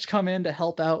Avalanche come in to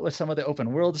help out with some of the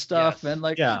open world stuff? Yes. And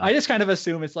like Yeah. I just kind of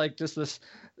assume it's like just this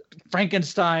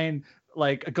Frankenstein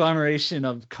like agglomeration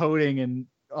of coding and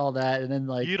all that, and then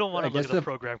like You don't want I to look guess at the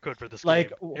program code for this like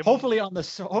game. hopefully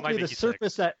the make you sick.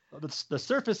 surface that the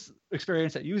surface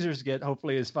experience that users get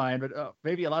hopefully is fine, but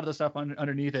maybe a lot of the stuff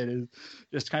underneath it is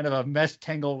just kind of a mess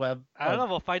tangle web. I don't know.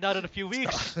 We'll find out in a few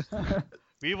weeks.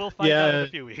 We will find out in a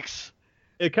few weeks.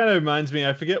 It kind of reminds me,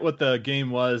 I forget what the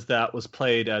game was that was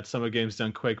played at Summer Games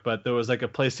Done Quick, but there was like a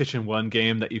PlayStation 1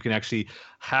 game that you can actually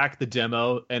hack the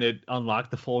demo and it unlocked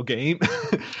the full game.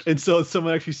 And so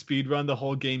someone actually speedrun the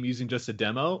whole game using just a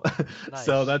demo. Nice.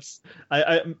 So that's,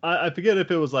 I forget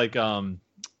if it was like,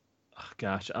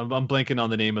 gosh, I'm blanking on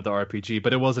the name of the RPG,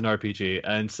 but it was an RPG.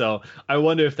 And so I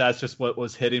wonder if that's just what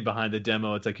was hidden behind the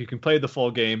demo. It's like you can play the full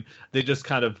game. They just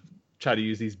kind of try to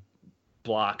use these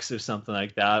blocks or something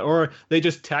like that, or they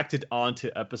just tacked it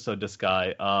onto episode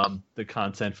Disguise, the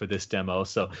content for this demo.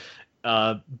 So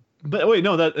but wait,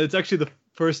 no, that it's actually the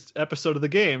first episode of the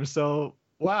game, so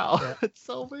wow. Yeah. It's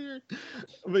so weird.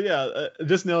 But yeah,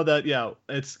 just know that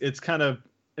it's kind of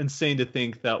insane to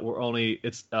think that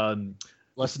it's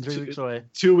less than 3 weeks away.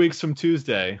 2 weeks from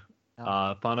Tuesday.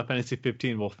 Final Fantasy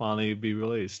 15 will finally be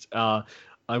released. I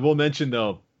will mention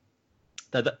though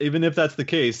that even if that's the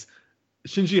case,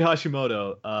 Shinji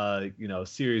Hashimoto,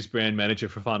 series brand manager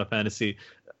for Final Fantasy,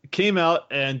 came out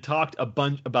and talked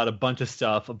about a bunch of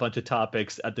stuff, a bunch of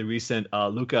topics at the recent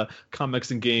Lucca Comics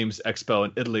and Games Expo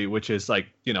in Italy, which is like,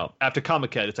 after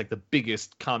Comic-Con, it's like the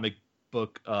biggest comic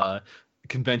book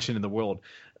convention in the world.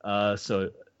 So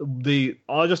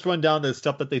I'll just run down the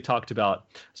stuff that they talked about.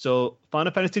 So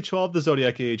Final Fantasy XII, The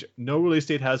Zodiac Age, no release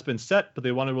date has been set, but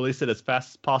they want to release it as fast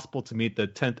as possible to meet the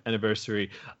 10th anniversary.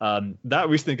 That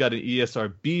recently got an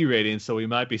ESRB rating, so we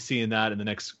might be seeing that in the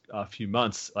next few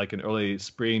months, like an early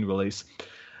spring release.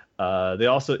 He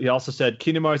also said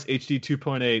Kingdom Hearts HD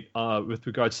 2.8 with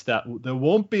regards to that. There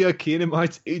won't be a Kingdom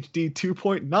Hearts HD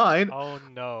 2.9. Oh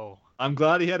no. I'm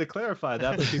glad he had to clarify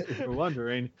that, but people were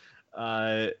wondering.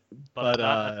 But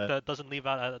that doesn't leave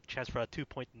out a chance for a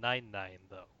 2.99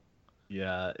 though.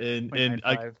 Yeah, and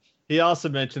he also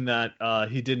mentioned that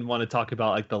he didn't want to talk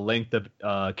about like the length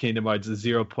of Kingdom Hearts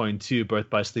 0.2 Birth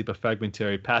by Sleep, a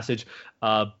fragmentary passage,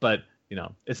 but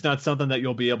it's not something that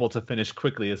you'll be able to finish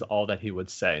quickly, is all that he would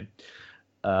say.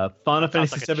 Final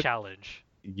Fantasy like 7 a challenge.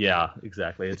 Yeah,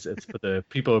 exactly. It's for the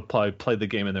people who probably play the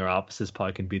game in their offices,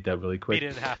 probably can beat that really quick. Beat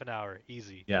it in half an hour,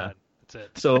 easy. Yeah. That's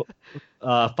it. So,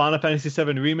 Final Fantasy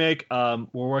VII Remake, we're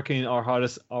working our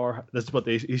hardest. This is what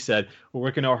he said. We're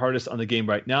working our hardest on the game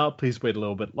right now. Please wait a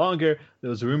little bit longer. There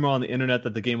was a rumor on the internet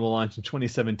that the game will launch in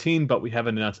 2017, but we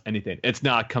haven't announced anything. It's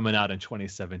not coming out in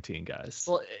 2017, guys.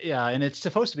 Well, yeah, and it's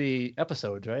supposed to be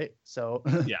episodes, right? So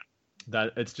Yeah.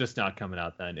 That it's just not coming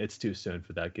out then. It's too soon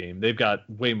for that game. They've got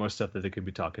way more stuff that they could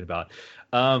be talking about.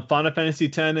 Final Fantasy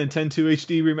X and 10-2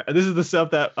 HD. This is the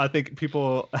stuff that I think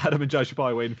people, Adam and Josh, are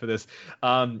probably waiting for this.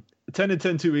 10 and 10-2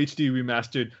 HD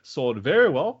remastered sold very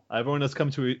well. Everyone has come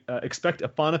to expect a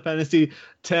Final Fantasy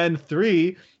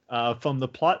X-3 from the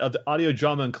plot of the audio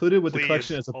drama included with the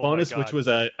collection as a bonus, which was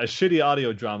a shitty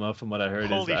audio drama from what I heard.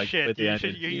 Holy shit! You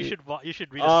should read a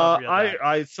summary of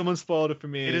that. Someone spoiled it for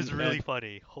me. It is really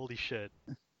funny. Holy shit!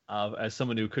 As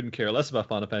someone who couldn't care less about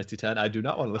Final Fantasy X, I do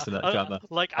not want to listen to that drama.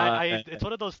 It's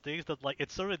one of those things that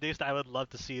it's sort of things that I would love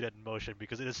to see it in motion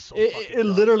because it is so. It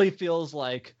literally feels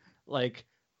like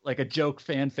a joke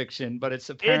fan fiction, but it's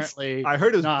apparently I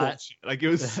heard it was not. bullshit. Like it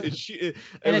was it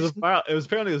was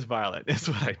apparently it was violent. Is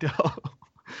what I know.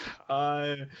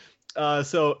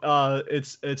 It's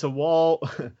a wall.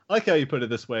 I like how you put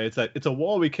it this way. It's a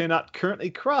wall we cannot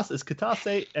currently cross as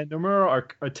Katase and Nomura are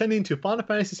attending to Final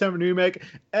Fantasy VII Remake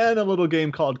and a little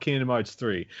game called Kingdom Hearts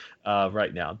 3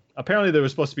 right now. Apparently there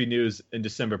was supposed to be news in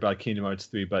December about Kingdom Hearts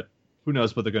 3, but who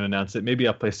knows what they're going to announce it. Maybe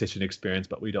a PlayStation experience,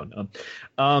 but we don't know.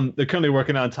 They're currently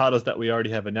working on titles that we already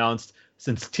have announced.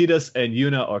 Since Tidus and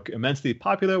Yuna are immensely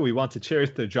popular, we want to cherish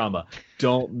their drama.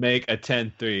 Don't make a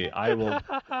 10-3. I will.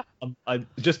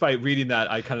 Just by reading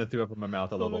that, I kind of threw up in my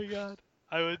mouth a little. Oh my god.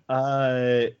 I would.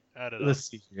 I don't know. Let's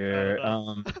see here.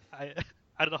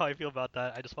 I don't know how I feel about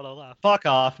that. I just want to laugh. Fuck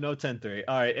off. No 10-3.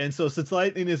 All right. And so since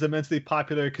Lightning is immensely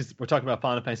popular, because we're talking about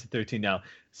Final Fantasy 13 now,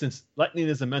 since Lightning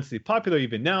is immensely popular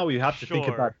even now, we have to think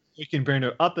about we can burn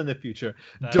her up in the future.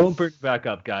 Don't burn her back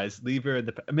up, guys. Leave her in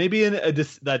the maybe in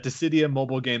that Dissidia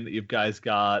mobile game that you guys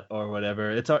got or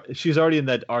whatever. She's already in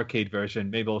that arcade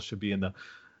version. Maybe she'll be in the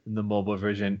mobile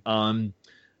version. And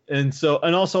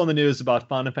also on the news about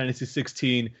Final Fantasy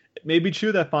 16, it may be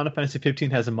true that Final Fantasy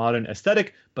 15 has a modern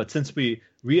aesthetic, but since we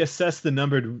reassess the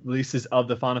numbered releases of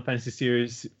the Final Fantasy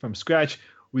series from scratch,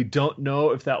 we don't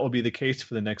know if that will be the case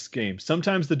for the next game.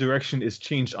 Sometimes the direction is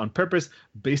changed on purpose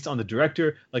based on the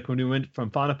director, like when we went from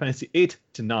Final Fantasy 8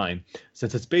 to 9.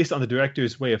 Since it's based on the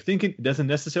director's way of thinking, it doesn't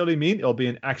necessarily mean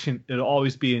it'll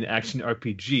always be an action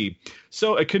RPG.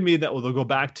 So it could mean that they'll go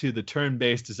back to the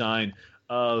turn-based design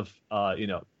of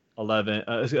 11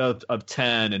 of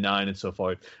 10 and 9 and so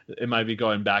forth. It might be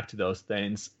going back to those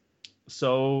things.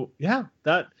 So yeah,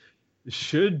 that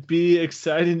should be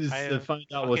exciting to find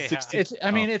out what 16.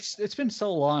 It's been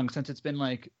so long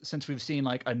since we've seen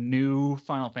like a new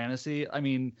Final Fantasy. I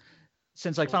mean,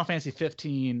 since like Final Fantasy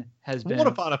 15 has been. What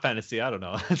a Final Fantasy! I don't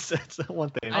know. That's one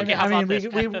thing.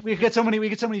 We get so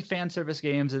many fan service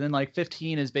games, and then like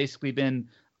 15 has basically been.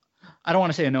 I don't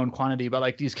want to say a known quantity, but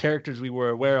like these characters we were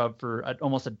aware of for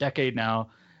almost a decade now.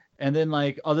 And then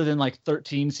like, other than like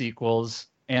 13 sequels,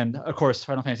 and of course,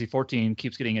 Final Fantasy 14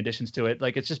 keeps getting additions to it.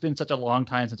 Like, it's just been such a long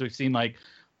time since we've seen like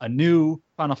a new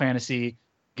Final Fantasy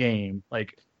game,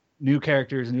 like new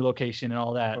characters, new location and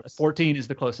all that. 14 is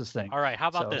the closest thing. All right. How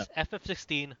about this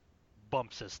FF16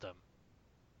 bump system?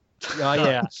 Oh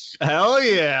yeah. Hell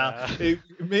yeah. It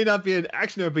may not be an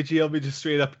action RPG, it'll be just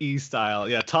straight up E style.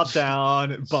 Yeah, top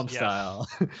down bump style.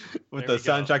 With the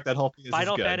soundtrack that whole thing is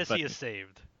Final good, Fantasy is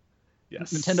saved.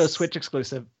 Yes. Nintendo Switch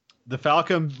exclusive. The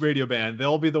Falcom radio band,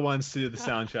 they'll be the ones to do the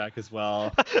soundtrack as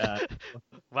well.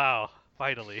 Wow.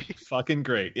 Finally. Fucking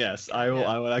great. Yes, I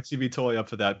will actually be totally up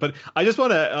for that. But I just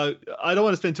want to I don't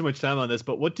want to spend too much time on this,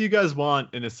 but what do you guys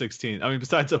want in a 16? I mean,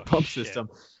 besides a bump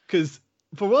system? Because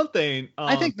for one thing,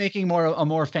 I think making a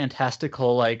more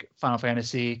fantastical like Final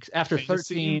Fantasy after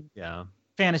 13,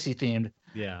 fantasy themed.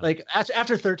 Yeah. Like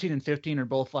after 13 and 15 are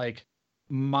both like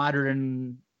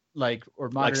modern, like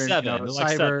cyber.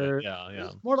 Like 7. Yeah.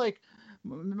 More like,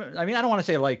 I mean, I don't want to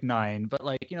say like 9, but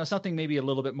like something maybe a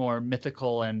little bit more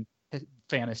mythical and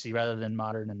fantasy rather than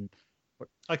modern and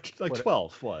like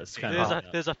 12 was kind of.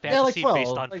 There's a fantasy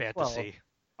based on like fantasy. 12.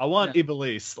 I want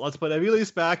Yblis. Let's put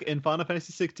Yblis back in Final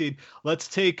Fantasy 16. Let's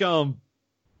take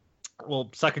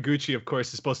Sakaguchi, of course,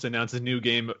 is supposed to announce his new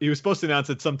game. He was supposed to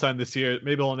announce it sometime this year.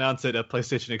 Maybe he'll announce it at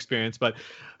PlayStation Experience, but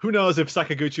who knows if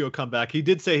Sakaguchi will come back. He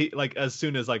did say as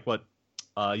soon as a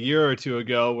year or two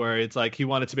ago, where it's like he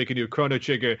wanted to make a new Chrono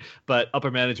Trigger, but upper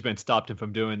management stopped him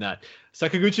from doing that.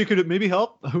 Sakaguchi could maybe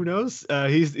help. Who knows?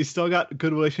 He's still got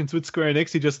good relations with Square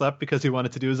Enix. He just left because he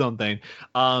wanted to do his own thing.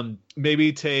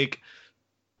 Maybe take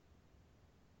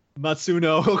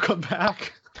Matsuno. He'll come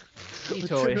back.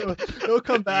 He'll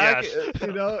come back.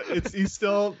 Yes. He's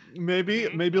still maybe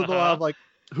they'll have like,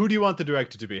 who do you want the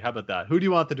director to be? How about that? Who do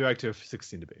you want the director of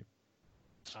 16 to be?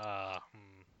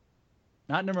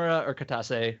 Not Nomura or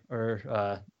Katase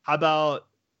or. How about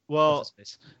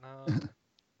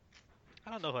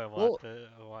don't know who I Well-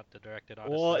 want to direct it.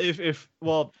 Honestly.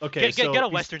 Well, okay, get a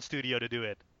he's- Western studio to do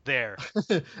it. There.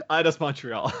 Eidos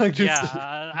Montreal.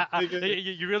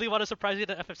 You really want to surprise me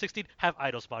at FF16? Have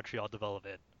Eidos Montreal develop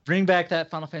it. Bring back that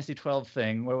Final Fantasy 12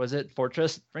 thing. What was it?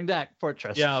 Fortress? Bring back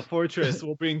Fortress. Yeah, Fortress.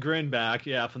 We'll bring Grin back,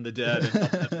 from the dead,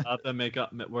 and help them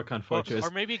work on Fortress. Or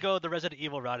maybe go the Resident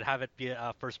Evil route and have it be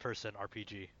a first-person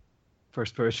RPG.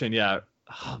 First person, yeah.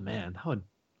 Oh man, that would.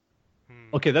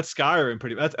 Hmm. Okay, that's Skyrim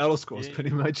pretty. That's Elder Scrolls Yeah. pretty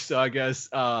much. So I guess,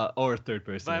 or third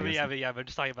person. But I guess. I'm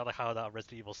just talking about like how the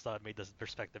Resident Evil stuff made this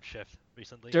perspective shift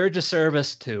recently. Dirge of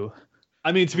Service 2.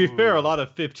 I mean, to be fair, a Ooh. lot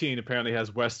of 15 apparently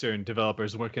has Western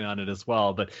developers working on it as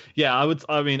well. But yeah, I would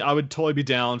totally be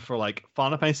down for like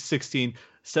Final Fantasy 16,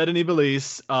 set in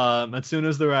Ivalice,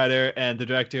 Matsuno's the writer, and the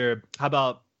director. How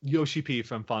about Yoshi P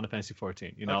from Final Fantasy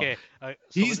 14? You know, Okay.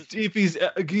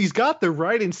 he's got the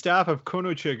writing staff of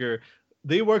Chrono Trigger.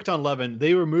 They worked on 11.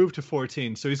 They were moved to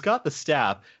 14. So he's got the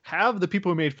staff. Have the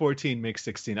people who made 14 make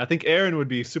 16. I think Erin would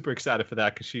be super excited for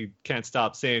that because she can't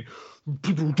stop saying,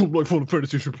 people who don't like Final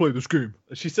Fantasy should play this game.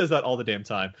 She says that all the damn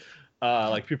time.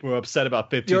 Like people are upset about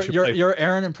 15. Your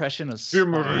Aaron impression is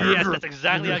Yes, that's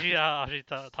exactly how she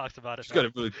talks about it. She's got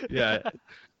a really,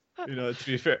 to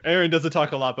be fair, Erin doesn't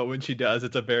talk a lot, but when she does,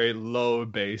 it's a very low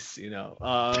bass,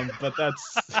 but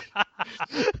that's...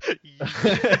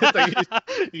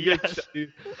 Yes.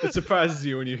 It surprises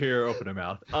you when you hear her open her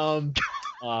mouth.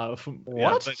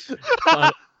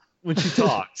 What? When she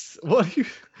talks. What?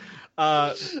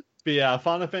 But yeah,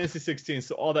 Final Fantasy 16.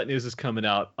 So all that news is coming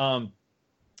out.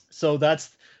 So that's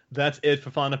it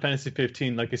for Final Fantasy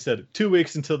 15. Like I said, 2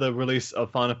 weeks until the release of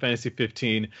Final Fantasy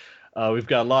 15. We've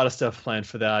got a lot of stuff planned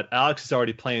for that. Alex is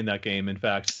already playing that game, in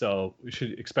fact, so we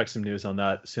should expect some news on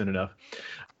that soon enough.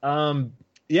 And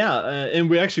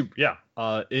we actually,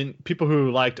 in people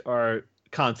who liked our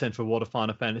content for World of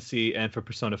Final Fantasy and for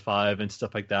Persona 5 and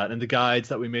stuff like that, and the guides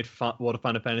that we made for World of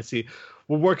Final Fantasy,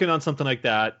 we're working on something like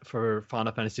that for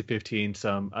Final Fantasy 15,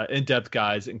 some in-depth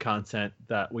guides and content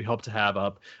that we hope to have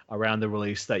up around the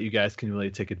release that you guys can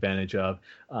really take advantage of.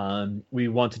 We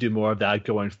want to do more of that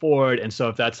going forward, and so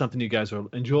if that's something you guys are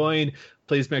enjoying,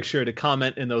 please make sure to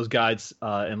comment in those guides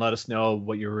and let us know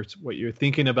what you're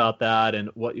thinking about that and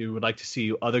what you would like to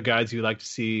see, other guides you'd like to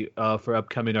see for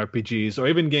upcoming RPGs or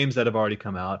even games that have already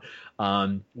come out.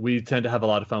 We tend to have a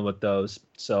lot of fun with those,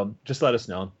 so just let us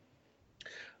know.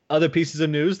 Other pieces of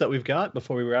news that we've got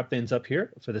before we wrap things up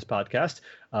here for this podcast.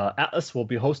 Atlus will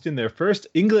be hosting their first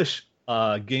English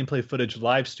gameplay footage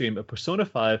live stream of Persona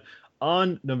 5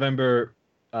 on November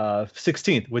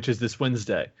 16th, which is this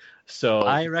Wednesday. So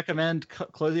I recommend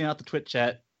closing out the Twitch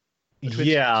chat.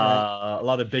 a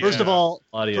lot of big First of all,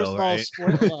 audio, right?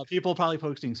 people probably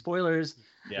posting spoilers,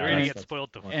 You're gonna get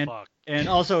spoiled to and- fuck. and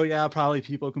also probably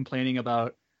people complaining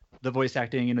about the voice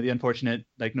acting, the unfortunate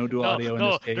no dual audio in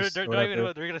this case. They're or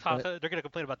whatever. gonna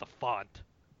complain about the font.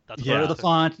 That's Yeah. Or the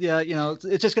font,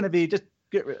 it's just gonna be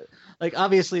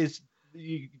obviously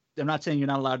I'm not saying you're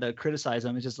not allowed to criticize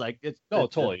them. It's just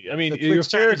Totally. I mean, the you're Twitch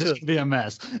chat is just gonna be a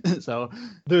mess. So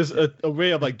there's a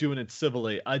way of doing it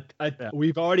civilly.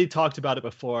 We've already talked about it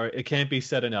before. It can't be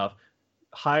said enough.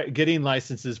 Getting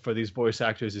licenses for these voice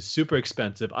actors is super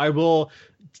expensive. I will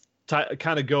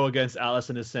kind of go against Atlus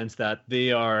in the sense that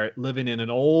they are living in an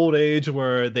old age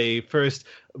where they first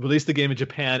release the game in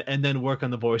Japan and then work on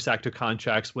the voice actor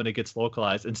contracts when it gets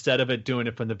localized, instead of it doing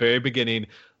it from the very beginning,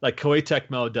 like Koei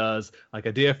Tecmo does, like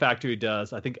Idea Factory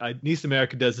does. I think Nice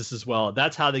America does this as well.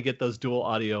 That's how they get those dual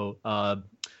audio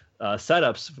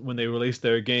setups when they release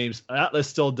their games. Atlus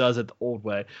still does it the old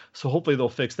way, so hopefully they'll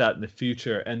fix that in the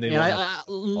future. And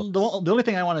the only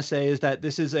thing I want to say is that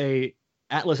this is a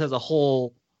Atlus as a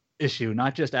whole issue,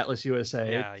 not just Atlus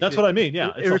USA. Yeah, That's what I mean. Yeah,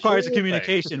 it requires a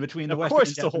communication between the Of Western course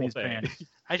and it's a whole Japanese thing. brand.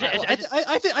 I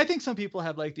just, I think some people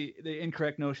have the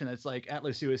incorrect notion that's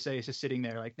Atlus USA is just sitting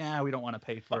there we don't want to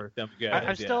pay for. Them the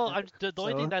only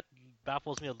So- thing that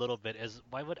baffles me a little bit is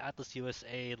why would Atlus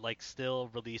USA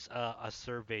still release a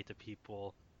survey to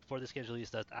people before this gets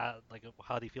released that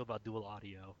how do you feel about dual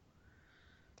audio?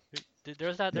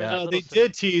 There's that. They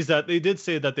did tease that. They did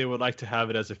say that they would like to have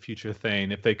it as a future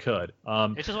thing if they could.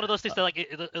 It's just one of those things that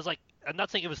it was I'm not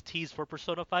saying it was teased for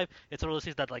Persona 5. It's one of those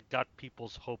things that got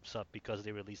people's hopes up because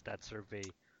they released that survey.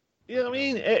 Yeah, I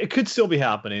mean, it could still be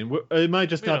happening. It might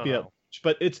just not be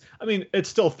but it's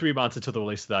still 3 months until the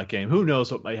release of that game. Who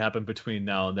knows what might happen between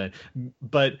now and then?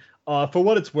 But for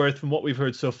what it's worth, from what we've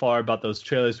heard so far about those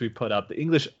trailers we put up, the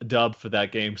English dub for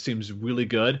that game seems really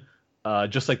good.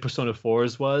 Just like Persona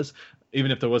 4's was,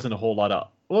 even if there wasn't a whole lot of.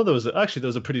 Well, there was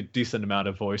a pretty decent amount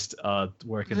of voiced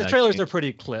work in that. The trailers game. are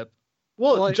pretty clip.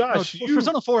 Well, Well, Josh, no,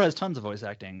 Persona 4 has tons of voice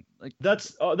acting. Like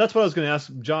that's what I was going to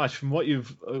ask, Josh. From what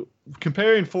you've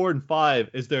comparing 4 and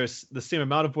 5, is there the same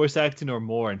amount of voice acting or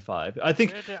more in 5? I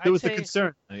think there was the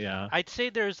concern. Yeah, I'd say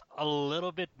there's a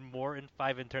little bit more in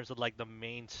 5 in terms of like the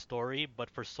main story, but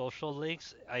for social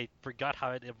links, I forgot how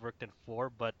it worked in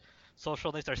 4, but social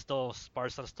links are still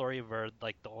sparse on story, where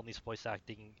like the only voice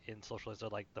acting in social links are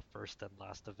like the first and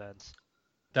last events.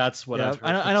 that's what I've heard.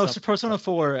 I know Persona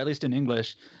 4, at least in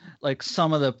English, like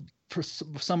some of the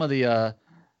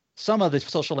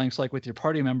social links, like with your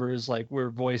party members, like were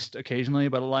voiced occasionally,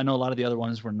 but I know a lot of the other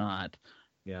ones were not.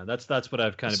 Yeah, that's what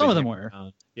I've kind of. Some of them were.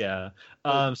 Around. Yeah.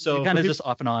 So kind of just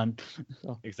off and on.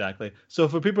 So. Exactly. So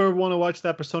for people who want to watch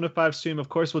that Persona 5 stream, of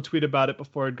course we'll tweet about it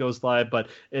before it goes live, but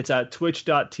it's at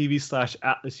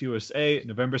twitch.tv/AtlasUSA,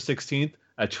 November 16th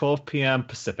at 12 p.m.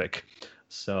 Pacific.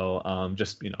 So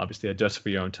just obviously adjust for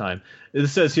your own time. It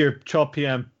says here 12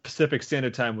 p.m. Pacific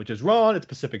Standard Time, which is wrong. It's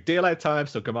Pacific Daylight Time.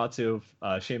 So Komatsu,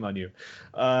 shame on you.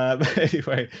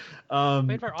 Anyway,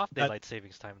 Wait for off daylight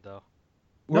savings time though.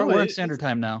 We're in Standard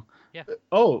Time now. Yeah.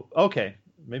 Oh, okay.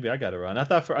 Maybe I got it wrong. I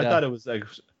thought it was like,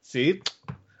 see,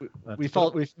 we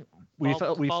fall back.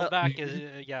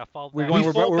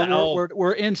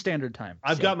 We're in Standard Time.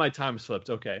 I've got my time slipped.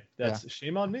 Okay, that's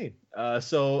shame on me.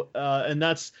 So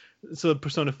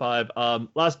Persona 5.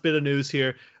 Last bit of news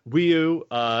here. Wii U,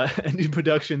 new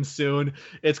production soon.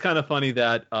 It's kind of funny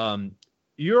that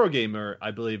Eurogamer,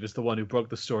 I believe, is the one who broke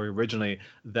the story originally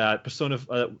that Persona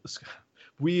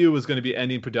Wii U was going to be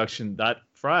ending production last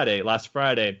Friday,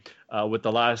 with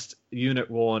the last unit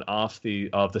rolling off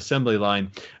the assembly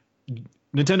line.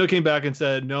 Nintendo came back and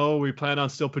said, no, we plan on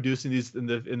still producing these in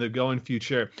the going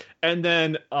future. And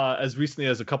then as recently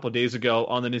as a couple of days ago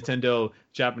on the Nintendo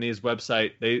Japanese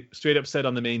website, they straight up said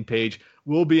on the main page,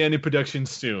 we'll be ending production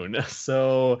soon.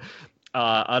 So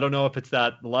I don't know if it's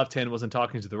that the left hand wasn't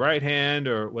talking to the right hand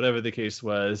or whatever the case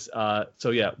was. So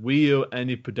yeah, Wii U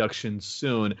ending production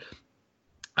soon.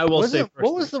 I will say.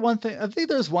 What was the one thing? I think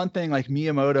there's one thing like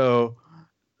Miyamoto.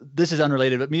 This is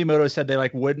unrelated, but Miyamoto said they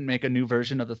like wouldn't make a new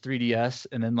version of the 3DS,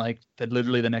 and then like that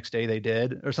literally the next day they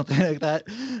did, or something like that.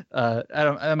 I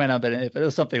might not have been it, but it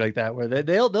was something like that where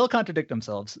they'll contradict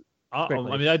themselves. I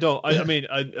mean,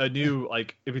 a new,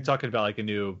 like if you're talking about like a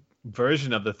new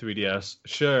version of the 3DS,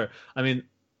 sure. I mean,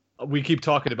 we keep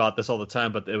talking about this all the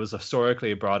time, but it was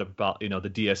historically brought up about the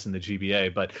DS and the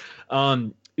GBA, but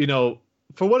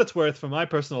for what it's worth, from my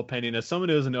personal opinion, as someone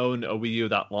who hasn't owned a Wii U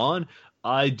that long,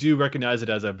 I do recognize it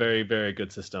as a very, very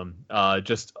good system.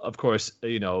 Just, of course,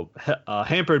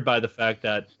 hampered by the fact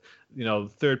that,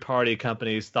 third-party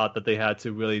companies thought that they had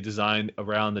to really design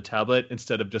around the tablet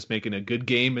instead of just making a good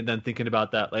game and then thinking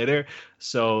about that later.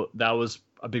 So that was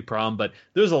a big problem. But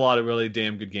there's a lot of really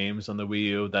damn good games on the Wii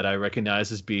U that I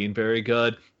recognize as being very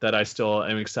good that I still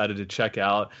am excited to check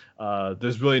out.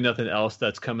 There's really nothing else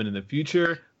that's coming in the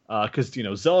future. Because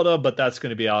Zelda, but that's going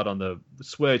to be out on the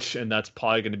Switch, and that's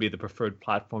probably going to be the preferred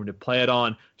platform to play it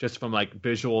on, just from like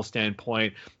visual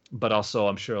standpoint, but also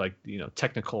I'm sure like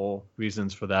technical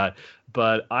reasons for that.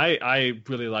 But I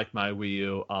really like my Wii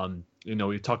U.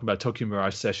 We're talking about Tokyo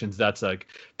Mirage Sessions. That's like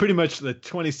pretty much the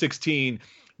 2016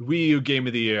 Wii U Game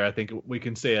of the Year, I think we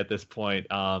can say at this point.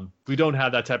 We don't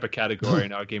have that type of category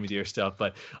in our Game of the Year stuff,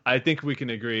 but I think we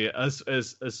can agree, as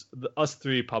us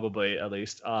three probably at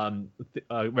least,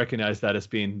 recognize that as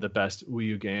being the best Wii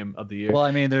U game of the year. Well, I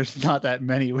mean, there's not that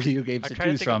many Wii U games to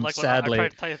choose from, sadly.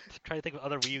 I'm trying to think of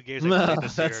other Wii U games I played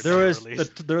this year.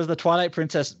 There was the Twilight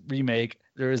Princess remake.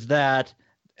 There is that.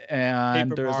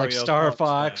 And there's like Star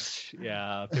Fox,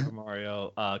 Paper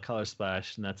Mario, Color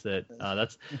Splash, and that's it.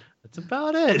 That's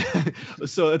about it.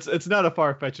 So it's not a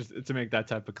far fetch to make that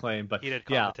type of claim, but heated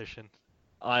competition.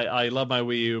 I love my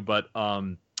Wii U, but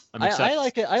I'm excited. I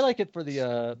like it. I like it for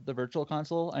the Virtual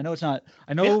Console. I know it's not.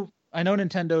 I know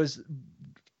Nintendo's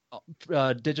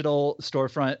digital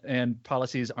storefront and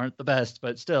policies aren't the best,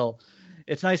 but still,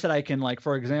 it's nice that I can, like,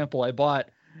 for example, I bought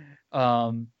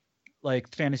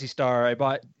like Phantasy Star, I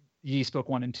bought Ys Book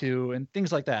 1 and 2 and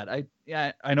things like that. I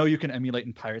know you can emulate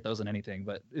and pirate those and anything,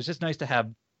 but it's just nice to have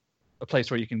a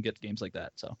place where you can get games like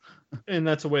that. So, and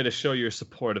that's a way to show your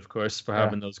support, of course, for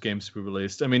having those games be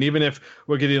released. I mean, even if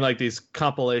we're getting like these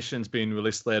compilations being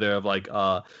released later of like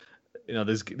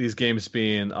these games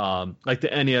being like the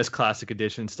NES Classic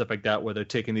Edition, stuff like that, where they're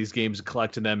taking these games and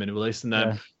collecting them and releasing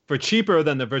them for cheaper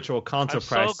than the Virtual Console I'm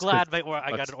price. so glad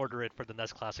I got to order it for the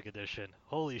NES Classic Edition.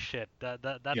 Holy shit, that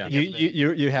Yeah. thing has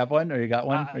been- You have one, or you got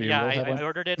one? Or you yeah, will have one? I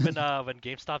ordered it when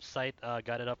GameStop site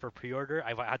got it up for pre-order.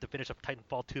 I had to finish a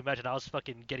Titanfall 2 match, and I was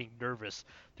fucking getting nervous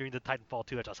during the Titanfall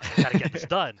 2 match. I was like, I gotta get this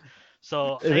done.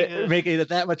 So Making it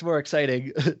that much more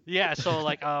exciting. yeah, so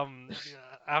like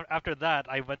after that,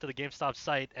 I went to the GameStop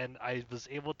site and I was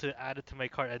able to add it to my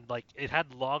cart, and like it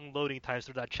had long loading times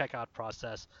through that checkout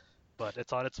process, but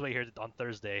it's on its way here on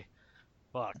Thursday.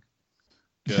 Fuck.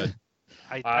 Good.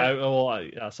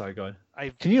 Sorry, go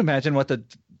ahead. Can you imagine what the?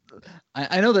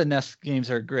 I know the NES games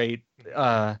are great,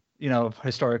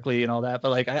 historically and all that,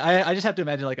 but like I just have to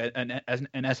imagine like an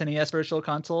SNES Virtual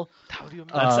Console. How do you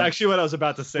That's actually what I was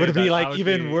about to say. Would it be that like would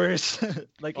even be- worse?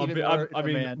 Like I'll even be- more I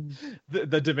mean, demand.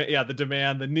 the demand, the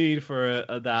demand, the need for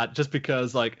that, just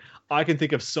because like I can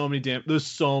think of so many there's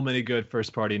so many good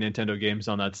first party Nintendo games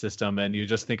on that system, and you're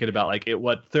just thinking about like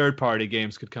what third party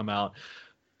games could come out.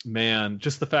 Man,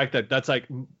 just the fact that that's like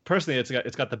personally, it's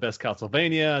got the best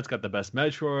Castlevania, it's got the best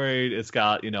Metroid, it's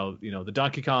got the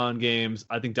Donkey Kong games.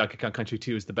 I think Donkey Kong Country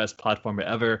 2 is the best platformer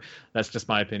ever. That's just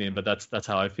my opinion, but that's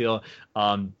how I feel.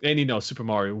 And Super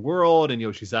Mario World and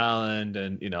Yoshi's Island,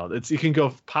 and you can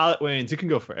go Pilot Wings, you can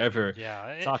go forever.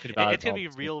 Yeah, talking about it's gonna be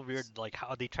all- real weird, like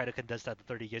how they try to condense that to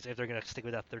 30 games if they're gonna stick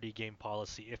with that 30 game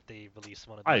policy if they release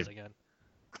one of those again.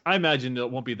 I imagine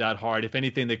it won't be that hard. If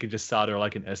anything, they could just solder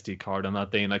like an SD card on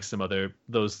that thing, like some other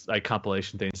those like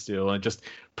compilation things do, and just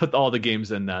put all the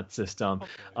games in that system.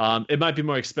 Okay. It might be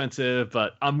more expensive,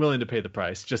 but I'm willing to pay the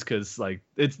price just because like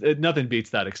nothing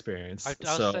beats that experience. I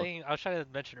was trying to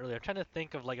mention earlier. I'm trying to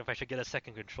think of like if I should get a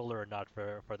second controller or not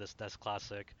for this NES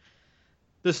Classic.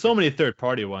 There's so many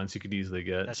third-party ones you could easily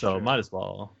get, That's so true. might as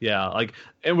well. Yeah, like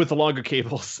and with the longer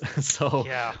cables, so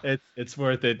Yeah. it's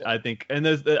worth it, I think. And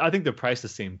I think the price is the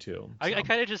same too. I so.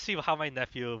 kind of just see how my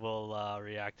nephew will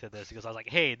react to this because I was like,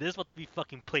 hey, this is what we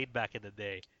fucking played back in the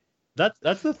day.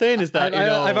 That's the thing is that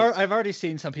I've already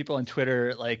seen some people on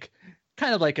Twitter like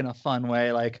kind of like in a fun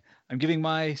way, like I'm giving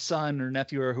my son or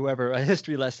nephew or whoever a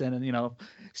history lesson, and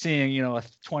seeing a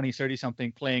 20, 30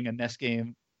 something playing a NES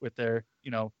game with their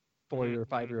 4 or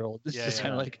 5-year-old. It's Yeah, just yeah.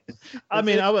 kind of like I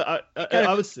mean, I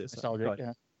would say nostalgic,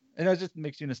 yeah. And it just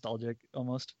makes you nostalgic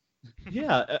almost.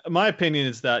 Yeah, my opinion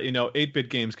is that 8-bit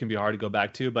games can be hard to go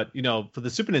back to, but for the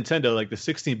Super Nintendo, like the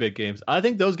 16-bit games, I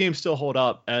think those games still hold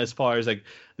up as far as like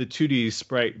the 2D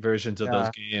sprite versions of those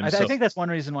games. I think that's one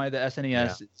reason why the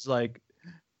SNES is like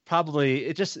probably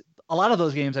a lot of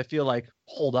those games I feel like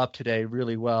hold up today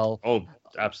really well. Oh,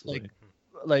 absolutely.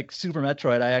 Like Super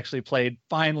Metroid, I actually played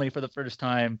finally for the first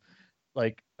time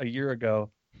like a year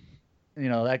ago.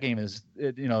 That game is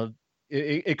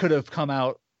it could have come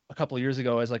out a couple of years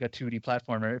ago as like a 2D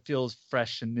platformer. It feels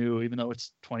fresh and new, even though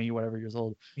it's 20 whatever years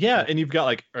old. Yeah, and you've got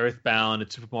like Earthbound and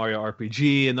Super Mario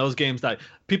RPG and those games that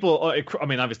people, I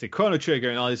mean, obviously Chrono Trigger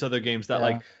and all these other games that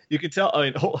like you can tell.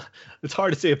 I mean, it's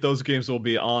hard to say if those games will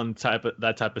be on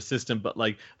that type of system, but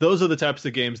like those are the types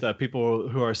of games that people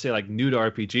who are say like new to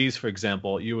RPGs, for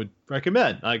example, you would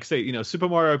recommend. Like say, Super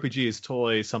Mario RPG is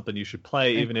totally something you should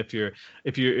play, even if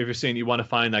you're saying you want to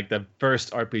find like the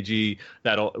first RPG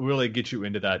that'll really get you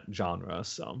into that genre.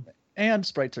 So. And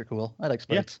sprites are cool. I like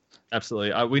sprites. Yeah,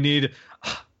 absolutely. We need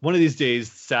one of these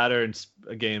days Saturn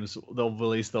games. They'll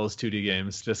release those 2D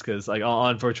games just because, like,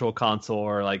 on Virtual Console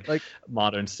or like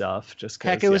modern stuff. Just cause,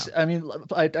 heck, it was. I mean,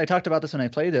 I talked about this when I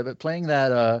played it, but playing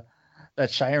that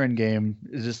Shiren game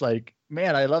is just like,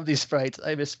 man, I love these sprites.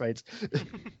 I miss sprites.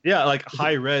 Yeah, like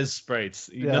high res sprites.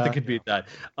 Nothing could beat that.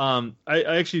 I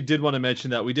actually did want to mention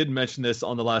that we didn't mention this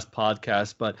on the last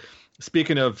podcast, but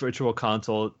speaking of Virtual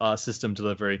Console system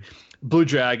delivery, Blue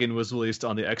Dragon was released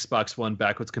on the Xbox One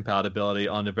backwards compatibility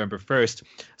on November 1st.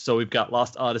 So we've got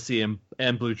Lost Odyssey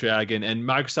and Blue Dragon. And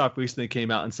Microsoft recently came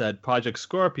out and said Project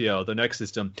Scorpio, the next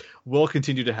system, will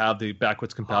continue to have the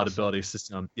backwards compatibility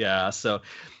system. Yeah, so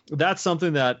that's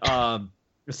something that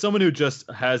as someone who just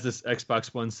has this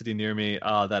Xbox One sitting near me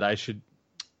that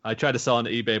I tried to sell on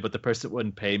eBay, but the person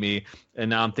wouldn't pay me. And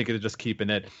now I'm thinking of just keeping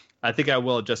it. I think I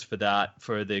will just for that,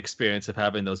 for the experience of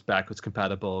having those backwards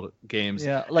compatible games.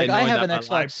 Yeah, like I have an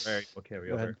Xbox. Will carry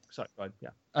over. Sorry, go ahead. Yeah.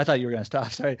 I thought you were gonna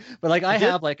stop. Sorry, but like I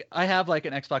have like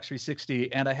an Xbox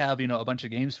 360, and I have a bunch of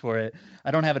games for it.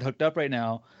 I don't have it hooked up right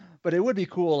now, but it would be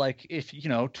cool. Like if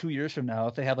 2 years from now,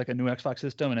 if they have like a new Xbox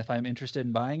system, and if I'm interested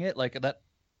in buying it, like that,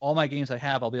 all my games I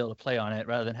have, I'll be able to play on it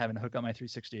rather than having to hook up my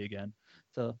 360 again.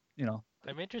 So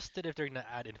I'm interested if they're gonna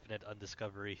add Infinite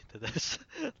Undiscovery to this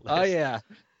list. Oh yeah.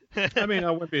 I mean,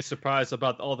 I wouldn't be surprised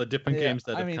about all the different Yeah, games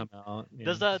that I have mean, come out.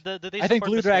 Does do they I think support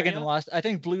Blue Dragon Vesperia? and Lost. I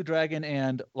think Blue Dragon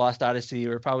and Lost Odyssey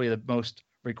were probably the most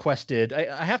requested.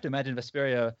 I have to imagine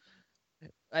Vesperia.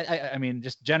 I mean,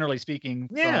 just generally speaking,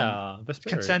 from Yeah, Vesperia.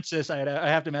 consensus, I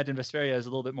have to imagine Vesperia is a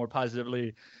little bit more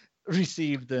positively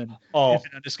received than Oh,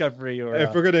 Infinite Discovery or.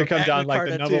 if we're gonna or come down like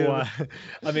the Magna number Carta 2. one,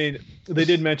 I mean, they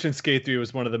did mention Skate 3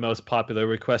 was one of the most popular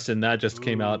requests, and that just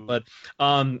came out. Ooh. But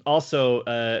also,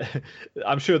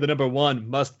 I'm sure the number one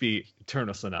must be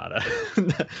Eternal Sonata.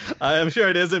 I'm sure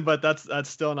it isn't, but that's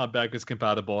still not backwards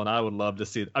compatible, and I would love to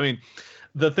see it. I mean,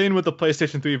 the thing with the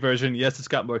PlayStation 3 version, yes, it's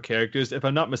got more characters. If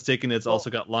I'm not mistaken, it's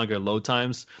also got longer load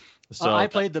times. So I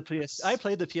played the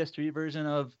PS3 version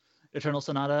of Eternal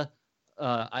Sonata.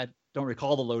 I don't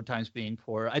recall the load times being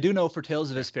poor. I do know for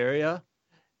Tales of Vesperia,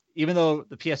 even though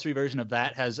the PS3 version of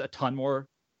that has a ton more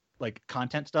like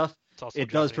content stuff, It's also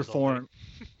it does Japanese perform.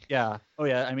 Yeah. Oh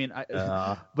yeah. I mean,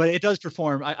 Yeah. but it does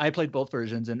perform. I played both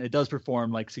versions, and it does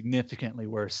perform like significantly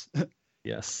worse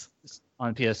Yes.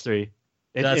 on PS3.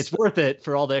 That's- It's worth it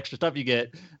for all the extra stuff you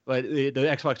get, but the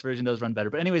Xbox version does run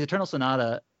better. But anyways, Eternal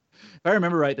Sonata, if I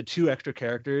remember right, the 2 extra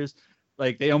characters,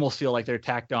 like they almost feel like they're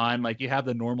tacked on. Like you have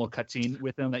the normal cutscene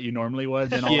with them that you normally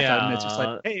would, and all of a sudden it's just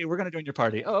like, hey, we're gonna join your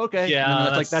party. Oh, okay. Yeah,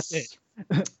 and then that's it.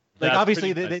 Like that's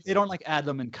obviously pretty they don't like add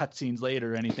them in cutscenes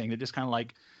later or anything. They're just kind of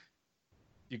like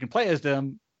you can play as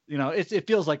them. You know, it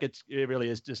feels like it really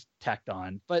is just tacked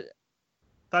on. But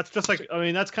That's just like, I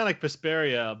mean, that's kind of like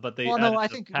Vesperia, but they. well, no, added I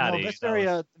the think patty.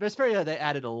 Vesperia, they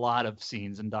added a lot of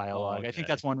scenes and dialogue. I okay. think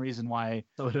that's one reason why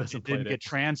So it it doesn't didn't get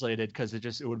translated, because it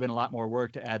would have been a lot more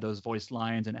work to add those voice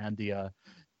lines and add the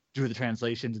do the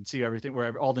translations and see everything,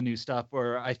 where all the new stuff.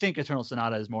 Where I think Eternal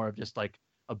Sonata is more of just like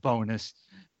a bonus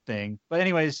thing. But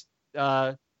anyways,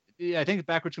 yeah, I think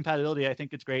backwards compatibility, I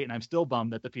think it's great, and I'm still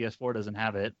bummed that the PS4 doesn't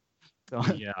have it. So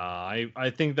Yeah, I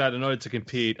think that in order to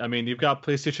compete, I mean, you've got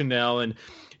PlayStation now, and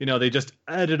they just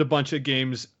added a bunch of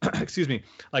games. Excuse me,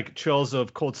 like Trails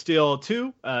of Cold Steel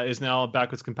 2 is now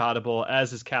backwards compatible,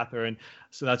 as is Catherine.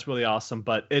 So that's really awesome.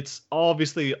 But it's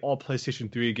obviously all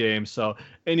PlayStation 3 games. So,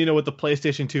 and with the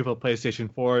PlayStation 2 for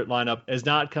PlayStation 4 lineup is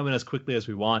not coming as quickly as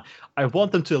we want. I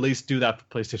want them to at least do that for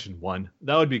PlayStation 1.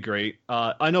 That would be great.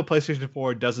 I know PlayStation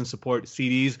 4 doesn't support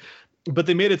CDs. But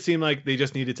they made it seem like they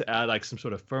just needed to add like some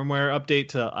sort of firmware update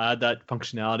to add that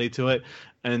functionality to it.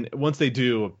 And once they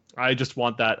do, I just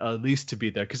want that at least to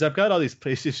be there, because I've got all these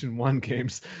PlayStation 1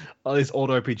 games, all these old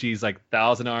RPGs like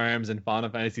Thousand Arms and Final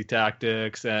Fantasy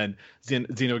Tactics and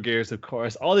Xenogears, of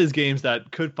course, all these games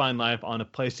that could find life on a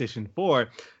PlayStation 4,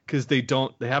 because they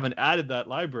haven't added that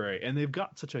library, and they've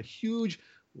got such a huge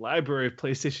library of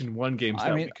PlayStation 1 games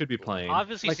that we could be playing.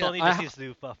 Obviously, Like, Sony just needs to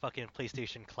do fucking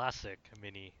PlayStation Classic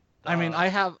Mini. I mean, I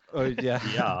have yeah.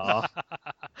 Yeah.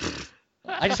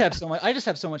 I just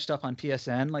have so much stuff on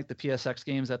PSN, like the PSX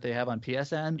games that they have on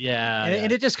PSN. Yeah.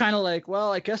 And it just kind of like,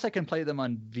 well, I guess I can play them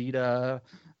on Vita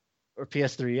or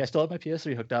PS3. I still have my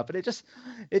PS3 hooked up, but it just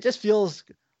feels.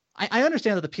 I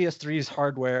understand that the PS3's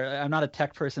hardware. I'm not a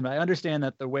tech person, but I understand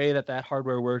that the way that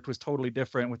hardware worked was totally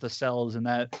different with the cells, and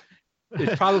that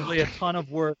it's probably a ton of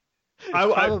work.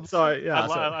 I'm sorry. Yeah.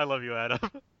 I love you, Adam.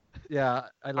 Yeah,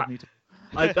 I love me too.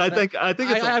 I think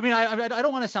it's. I mean, I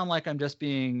don't want to sound like I'm just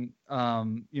being,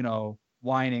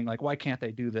 whining. Like, why can't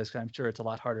they do this? 'Cause I'm sure it's a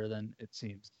lot harder than it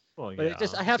seems. Well,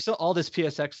 But I have all this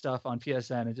PSX stuff on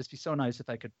PSN. It'd just be so nice if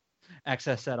I could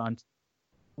access that on.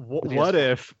 What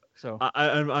if? So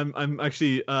I'm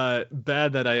actually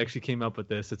bad that I actually came up with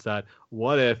this. It's that,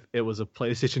 what if it was a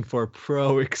PlayStation 4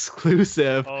 Pro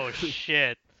exclusive? Oh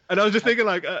shit. And I was just thinking,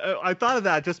 like, I thought of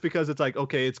that just because it's like,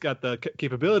 okay, it's got the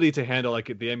capability to handle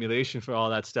like the emulation for all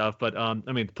that stuff. But I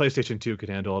mean, PlayStation 2 could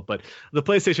handle it, but the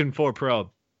PlayStation 4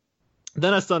 Pro.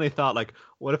 Then I suddenly thought, like,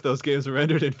 what if those games were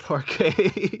rendered in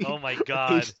 4K? Oh my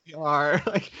god. HDR.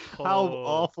 Like, how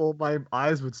awful my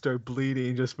eyes would start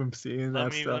bleeding just from seeing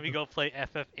that stuff. Let me go play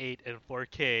FF8 in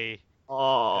 4K.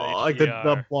 Oh, like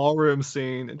the ballroom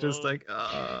scene, and just like,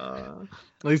 at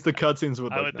least the cutscenes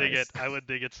would. I would dig it. I would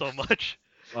dig it so much.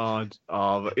 But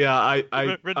yeah,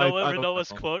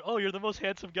 Renoa's quote, "Oh, you're the most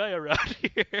handsome guy around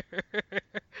here."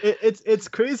 It's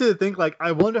crazy to think, like,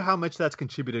 I wonder how much that's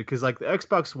contributed, because like the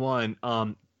Xbox One,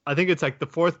 I think it's like the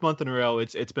 4th month in a row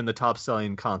it's been the top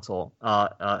selling console,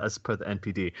 as per the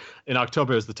NPD. In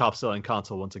October, it was the top selling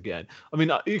console once again. I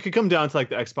mean, you could come down to like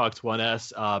the Xbox One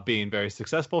S being very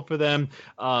successful for them,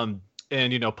 and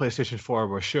PlayStation 4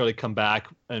 will surely come back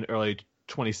in early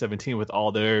 2017 with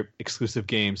all their exclusive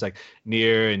games like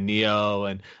Nier and Neo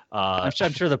and I'm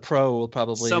sure the Pro will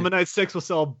probably. Summon Knight 6 will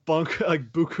sell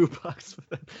like buku bucks with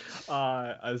them.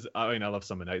 As I mean, I love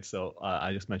Summon Knight, so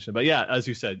I just mentioned it. But yeah, as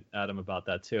you said, Adam, about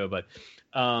that too. But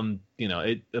you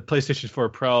know, the PlayStation 4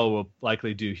 Pro will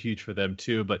likely do huge for them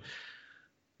too. But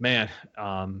man,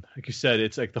 like you said,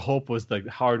 it's like the hope was the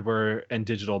hardware and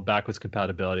digital backwards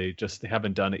compatibility. Just they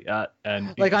haven't done it yet.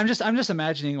 And like I'm just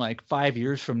imagining like 5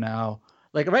 years from now.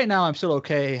 Like right now, I'm still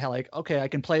okay. I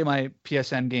can play my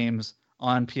PSN games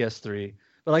on PS3.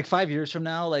 But like 5 years from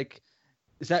now, like,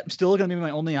 is that still going to be my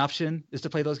only option? Is to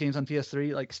play those games on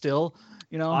PS3? Like, still,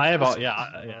 you know? I have,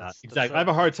 exactly. I have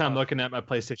a hard time looking at my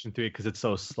PlayStation 3 because it's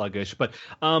so sluggish. But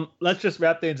let's just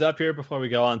wrap things up here before we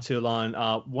go on too long.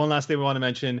 One last thing we want to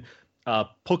mention: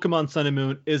 Pokemon Sun and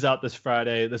Moon is out this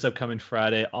upcoming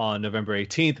Friday on November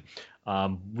 18th.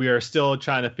 We are still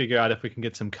trying to figure out if we can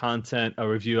get some content, a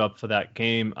review up for that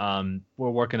game.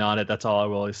 We're working on it. That's all I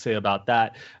will really say about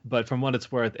that. But from what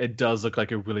it's worth, it does look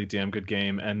like a really damn good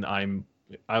game, and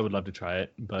I would love to try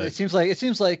it. But it seems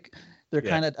like they're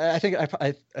kind of. I think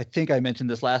I mentioned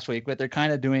this last week, but they're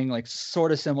kind of doing like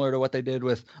sort of similar to what they did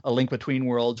with A Link Between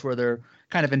Worlds, where they're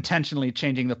kind of intentionally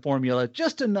changing the formula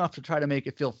just enough to try to make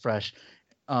it feel fresh.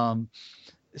 So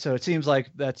it seems like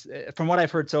that's from what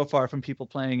I've heard so far from people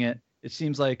playing it. It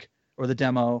seems like, or the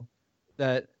demo,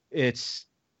 that it's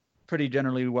pretty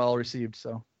generally well received.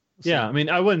 So yeah, I mean,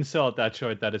 I wouldn't sell it that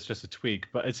short that it's just a tweak,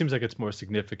 but it seems like it's more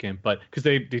significant. But because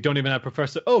they don't even have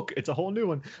Professor Oak, it's a whole new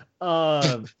one.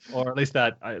 Or at least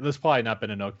there's probably not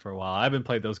been an Oak for a while. I haven't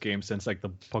played those games since like the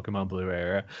Pokemon Blue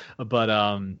era, but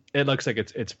it looks like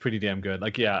it's pretty damn good.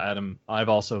 Like, yeah, Adam, I've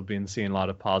also been seeing a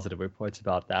lot of positive reports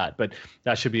about that, but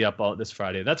that should be up this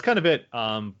Friday. That's kind of it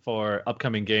for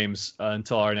upcoming games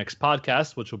until our next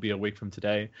podcast, which will be a week from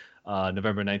today,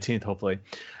 November 19th, hopefully.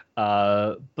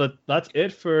 But that's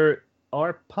it for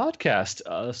our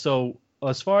podcast. So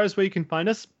as far as where you can find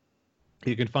us at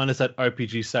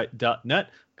rpgsite.net.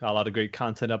 Got a lot of great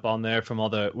content up on there from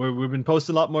we've been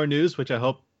posting a lot more news, which I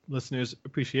hope listeners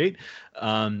appreciate.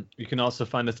 You can also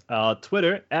find us on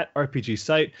Twitter at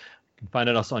rpgsite. You can find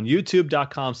us on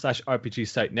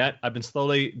youtube.com/rpgsite.net. I've been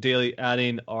slowly daily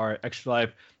adding our Extra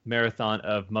Life marathon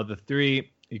of Mother 3.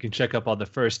 You can check up all the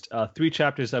first 3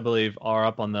 chapters, I believe, are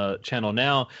up on the channel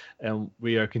now, and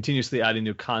we are continuously adding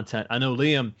new content. I know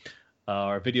Liam,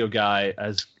 our video guy,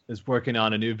 is working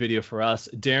on a new video for us.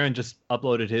 Darren just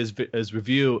uploaded his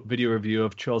video review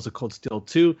of Trails of Cold Steel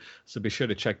 2, so be sure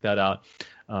to check that out.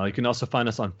 You can also find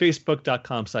us on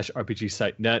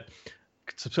facebook.com/rpgsite.net.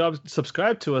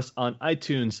 Subscribe to us on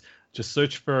iTunes. Just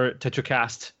search for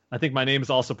TetraCast. I think my name is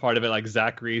also part of it, like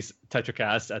Zach Reese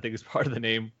TetraCast. I think it's part of the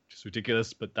name, which is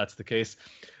ridiculous, but that's the case.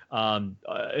 And,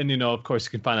 you know, of course,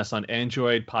 you can find us on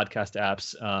Android podcast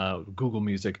apps, Google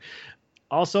Music.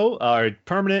 Also, our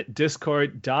permanent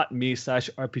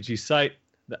discord.me/RPG site.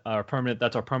 That's our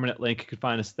permanent link. You can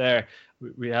find us there.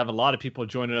 We have a lot of people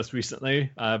joining us recently.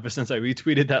 Ever since I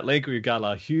retweeted that link, we've got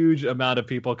a huge amount of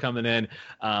people coming in.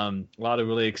 A lot of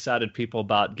really excited people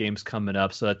about games coming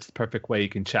up. So that's the perfect way you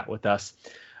can chat with us.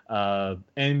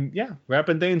 And yeah,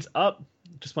 wrapping things up.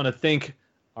 Just want to thank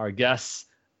our guests,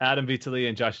 Adam Vitali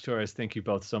and Josh Torres. Thank you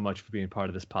both so much for being part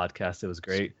of this podcast. It was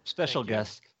great. Special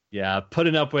guest. Yeah,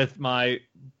 putting up with my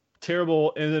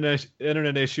terrible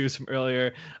internet issues from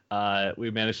earlier.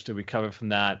 We managed to recover from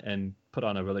that and put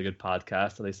on a really good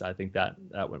podcast. At least I think that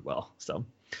went well. So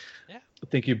yeah,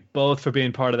 thank you both for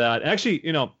being part of that. Actually,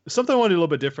 you know, something I want to do a little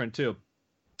bit different too.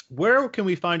 Where can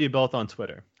we find you both on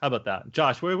Twitter? How about that?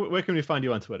 Josh, where can we find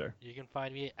you on Twitter? You can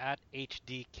find me at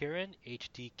HDKirin,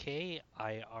 HDKIRIN.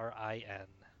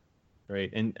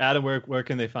 Great. And Adam, where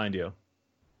can they find you?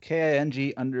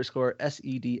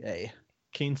 KING_SEDA.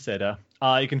 Keen Seda.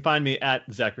 You can find me at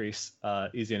Zach Reese.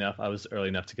 Easy enough. I was early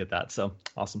enough to get that. So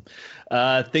awesome.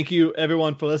 Thank you,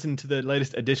 everyone, for listening to the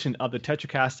latest edition of the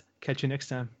TetraCast. Catch you next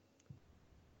time.